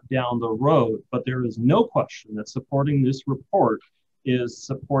step down the road, but there is no question that supporting this report is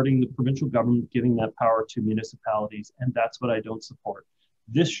supporting the provincial government giving that power to municipalities, and that's what I don't support.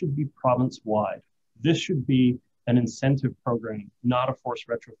 This should be province-wide. This should be an incentive program, not a forced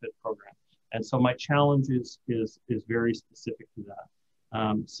retrofit program. And so my challenge is very specific to that.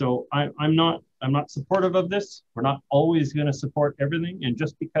 So I'm not supportive of this. We're not always going to support everything, and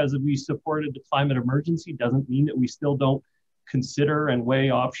just because we supported the climate emergency doesn't mean that we still don't consider and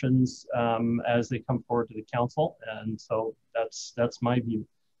weigh options as they come forward to the council. And so that's my view.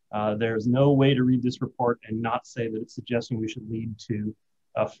 There's no way to read this report and not say that it's suggesting we should lead to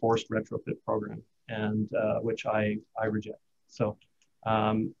a forced retrofit program, and which I reject. So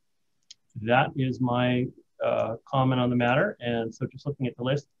that is my comment on the matter. And so just looking at the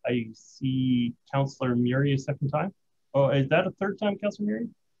list, I see Councillor Murray a second time. Oh, is that a third time, Councillor Murray?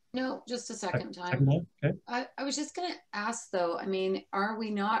 No, just a second time. Second time? Okay. I was just going to ask though, I mean, are we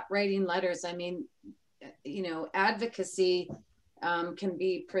not writing letters? I mean, you know, advocacy can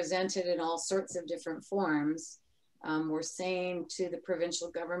be presented in all sorts of different forms. We're saying to the provincial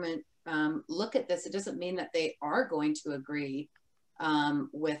government, look at this. It doesn't mean that they are going to agree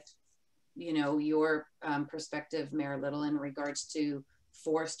with, you know, your perspective, Mayor Little, in regards to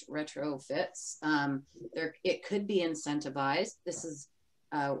forced retrofits. It could be incentivized. This is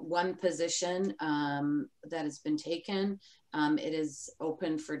one position that has been taken. It is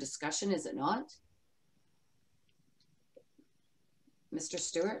open for discussion, is it not? Mr.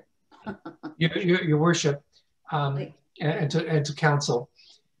 Stewart? Your Worship, and to council,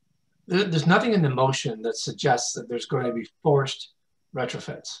 there's nothing in the motion that suggests that there's going to be forced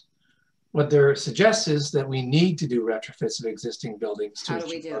retrofits. What there suggests is that we need to do retrofits of existing buildings to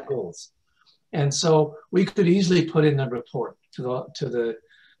achieve our goals. And so we could easily put in the report to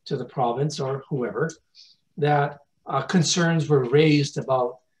the province or whoever that concerns were raised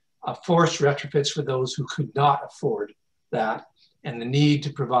about forced retrofits for those who could not afford that, and the need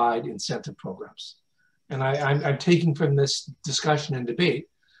to provide incentive programs. And I'm taking from this discussion and debate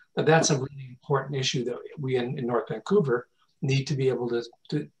that that's a really important issue that we in North Vancouver need to be able to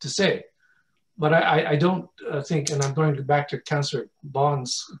say. But I don't think, and I'm going back to Councillor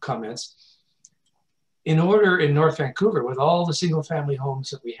Bond's comments, in order in North Vancouver, with all the single family homes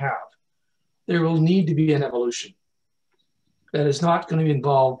that we have, there will need to be an evolution that is not going to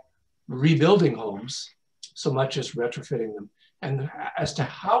involve rebuilding homes so much as retrofitting them. And as to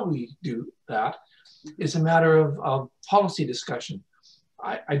how we do that is a matter of policy discussion.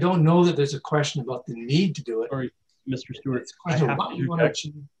 I don't know that there's a question about the need to do it. Sorry, Mr. Stewart. It's a question of what you want to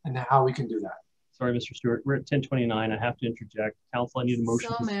achieve and how we can do that. Sorry, Mr. Stewart. We're at 10:29. I have to interject. Council, I need a motion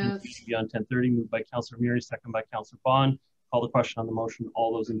to be on 10:30. Moved by Councillor Murray, second by Councillor Bond. Call the question on the motion.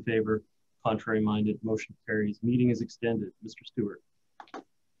 All those in favor, contrary-minded, motion carries. Meeting is extended. Mr. Stewart.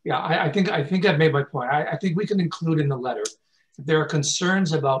 Yeah, I think I've made my point. I think we can include in the letter if there are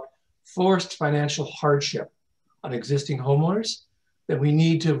concerns about forced financial hardship on existing homeowners, that we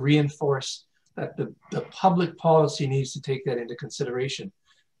need to reinforce that the public policy needs to take that into consideration.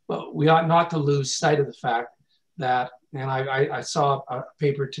 But we ought not to lose sight of the fact that, and I saw a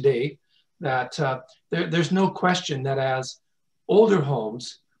paper today, that there's no question that as older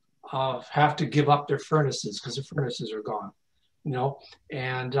homes have to give up their furnaces because the furnaces are gone, you know,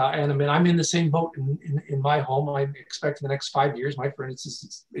 and I mean, I'm in the same boat in my home. I expect in the next 5 years, my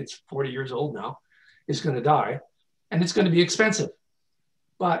furnace it's 40 years old now, is going to die, and it's going to be expensive.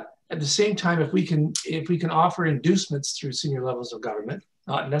 But at the same time, if we can offer inducements through senior levels of government,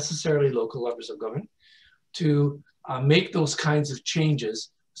 not necessarily local levels of government, to make those kinds of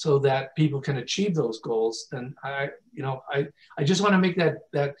changes so that people can achieve those goals, then I just want to make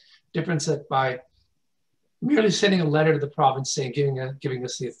that difference, that by merely sending a letter to the province saying, giving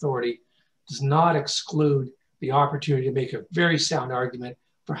us the authority, does not exclude the opportunity to make a very sound argument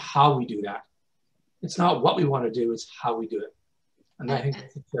for how we do that. It's not what we want to do, it's how we do it. And I think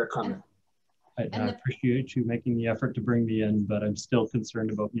that's a fair comment. I appreciate you making the effort to bring me in, but I'm still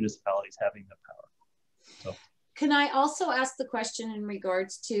concerned about municipalities having the power. So. Can I also ask the question in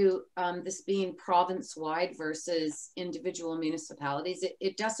regards to this being province-wide versus individual municipalities?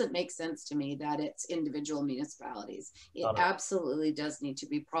 It doesn't make sense to me that it's individual municipalities. It absolutely does need to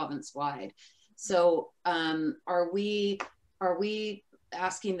be province-wide. So are we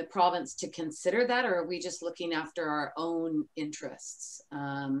asking the province to consider that, or are we just looking after our own interests?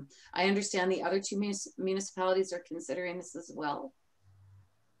 I understand the other two municipalities are considering this as well.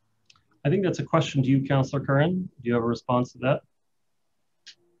 I think that's a question to you, Councillor Curran. Do you have a response to that?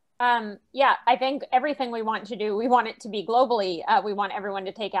 Yeah, I think everything we want to do, we want it to be globally. We want everyone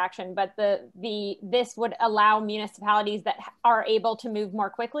to take action, but this would allow municipalities that are able to move more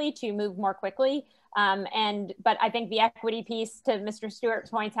quickly to move more quickly. But I think the equity piece, to Mr.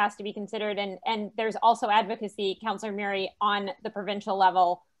 Stewart's points, has to be considered. And there's also advocacy, Councillor Murray, on the provincial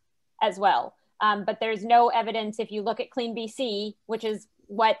level as well. But there's no evidence, if you look at Clean BC, which is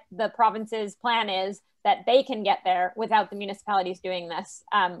what the province's plan is, that they can get there without the municipalities doing this,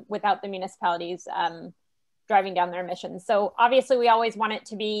 without the municipalities driving down their emissions. So obviously we always want it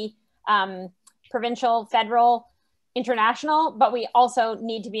to be provincial, federal, international, but we also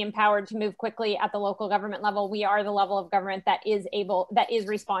need to be empowered to move quickly at the local government level. We are the level of government that is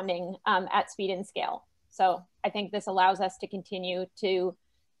responding at speed and scale. So I think this allows us to continue to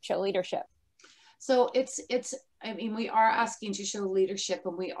show leadership. So I mean, we are asking to show leadership,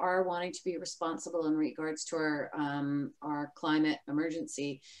 and we are wanting to be responsible in regards to our climate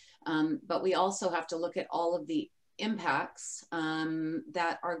emergency. But we also have to look at all of the impacts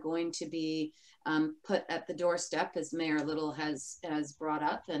that are going to be put at the doorstep, as Mayor Little has brought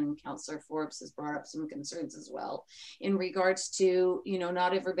up, and Councillor Forbes has brought up some concerns as well, in regards to,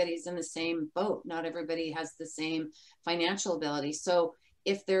 not everybody's in the same boat. Not everybody has the same financial ability. So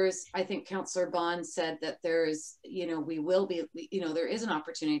if there's, I think Councillor Bond said that there's, there is an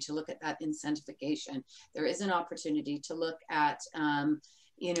opportunity to look at that incentivification. There is an opportunity to look at,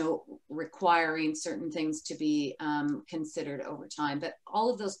 requiring certain things to be considered over time. But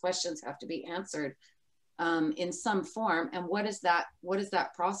all of those questions have to be answered in some form. And what is that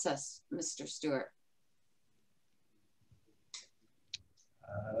process, Mr. Stewart?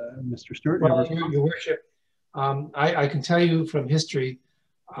 Mr. Stewart? Well, Your Worship, I can tell you from history,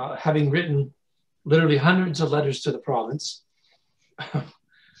 having written literally hundreds of letters to the province,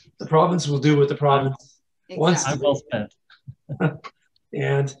 the province will do what the province wants to do. Well spent.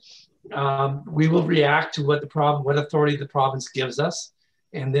 And we will react to what authority the province gives us,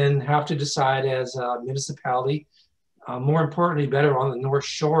 and then have to decide as a municipality, more importantly, better on the North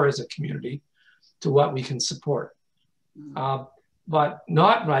Shore as a community, to what we can support. But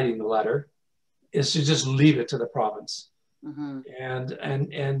not writing the letter is to just leave it to the province.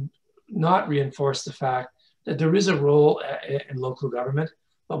 And not reinforce the fact that there is a role in local government,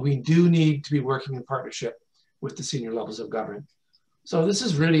 but we do need to be working in partnership with the senior levels of government. So this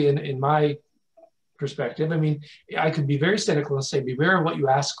is really, in my perspective, I mean, I could be very cynical and say, beware of what you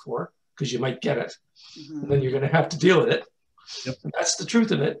ask for, because you might get it. And then you're going to have to deal with it. Yep. And that's the truth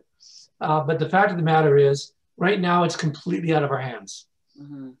of it. But the fact of the matter is, right now, it's completely out of our hands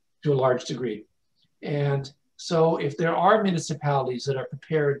to a large degree. And so if there are municipalities that are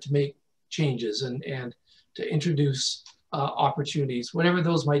prepared to make changes and to introduce opportunities, whatever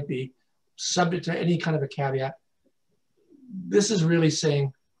those might be, subject to any kind of a caveat, this is really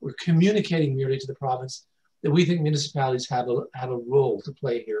saying we're communicating merely to the province that we think municipalities have a role to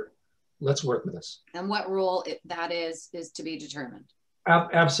play here. Let's work with us. And what role that is to be determined.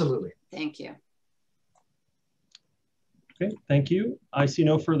 Absolutely. Thank you. Okay, thank you. I see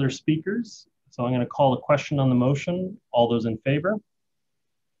no further speakers. So I'm going to call the question on the motion. All those in favor?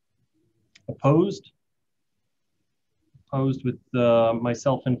 Opposed? Opposed with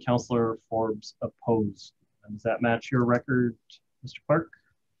myself and Councillor Forbes opposed. And does that match your record, Mr. Clark?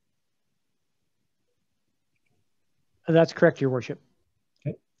 That's correct, Your Worship.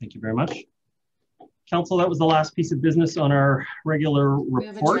 Okay, thank you very much. Council, that was the last piece of business on our regular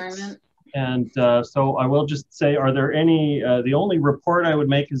reports. And so I will just say, are there any, the only report I would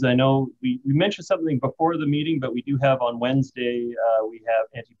make is I know we mentioned something before the meeting, but we do have on Wednesday, we have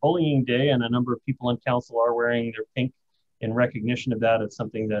Anti-Bullying Day, and a number of people on council are wearing their pink in recognition of that. It's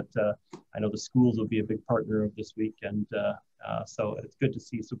something that I know the schools will be a big partner of this week, and So it's good to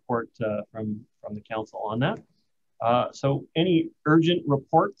see support from the council on that. So any urgent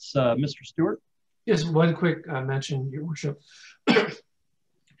reports, Mr. Stewart? Just one quick mention, Your Worship.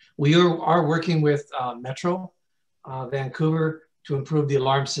 We are working with Metro Vancouver to improve the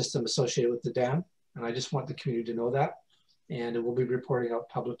alarm system associated with the dam. And I just want the community to know that. And we'll be reporting out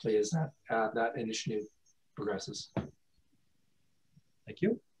publicly as that initiative progresses. Thank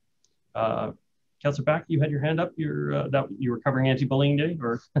you. Councillor Back, you had your hand up. You were covering Anti-Bullying Day,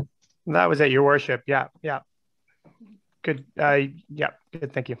 or? That was it, Your Worship. Yeah. Good. Yeah,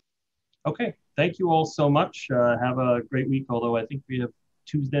 good. Thank you. Okay. Thank you all so much. Have a great week. Although I think we have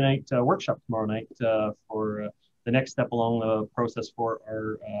Tuesday night workshop tomorrow night for the next step along the process for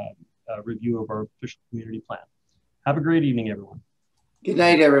our review of our official community plan. Have a great evening, everyone. Good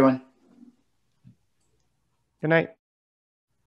night, everyone. Good night.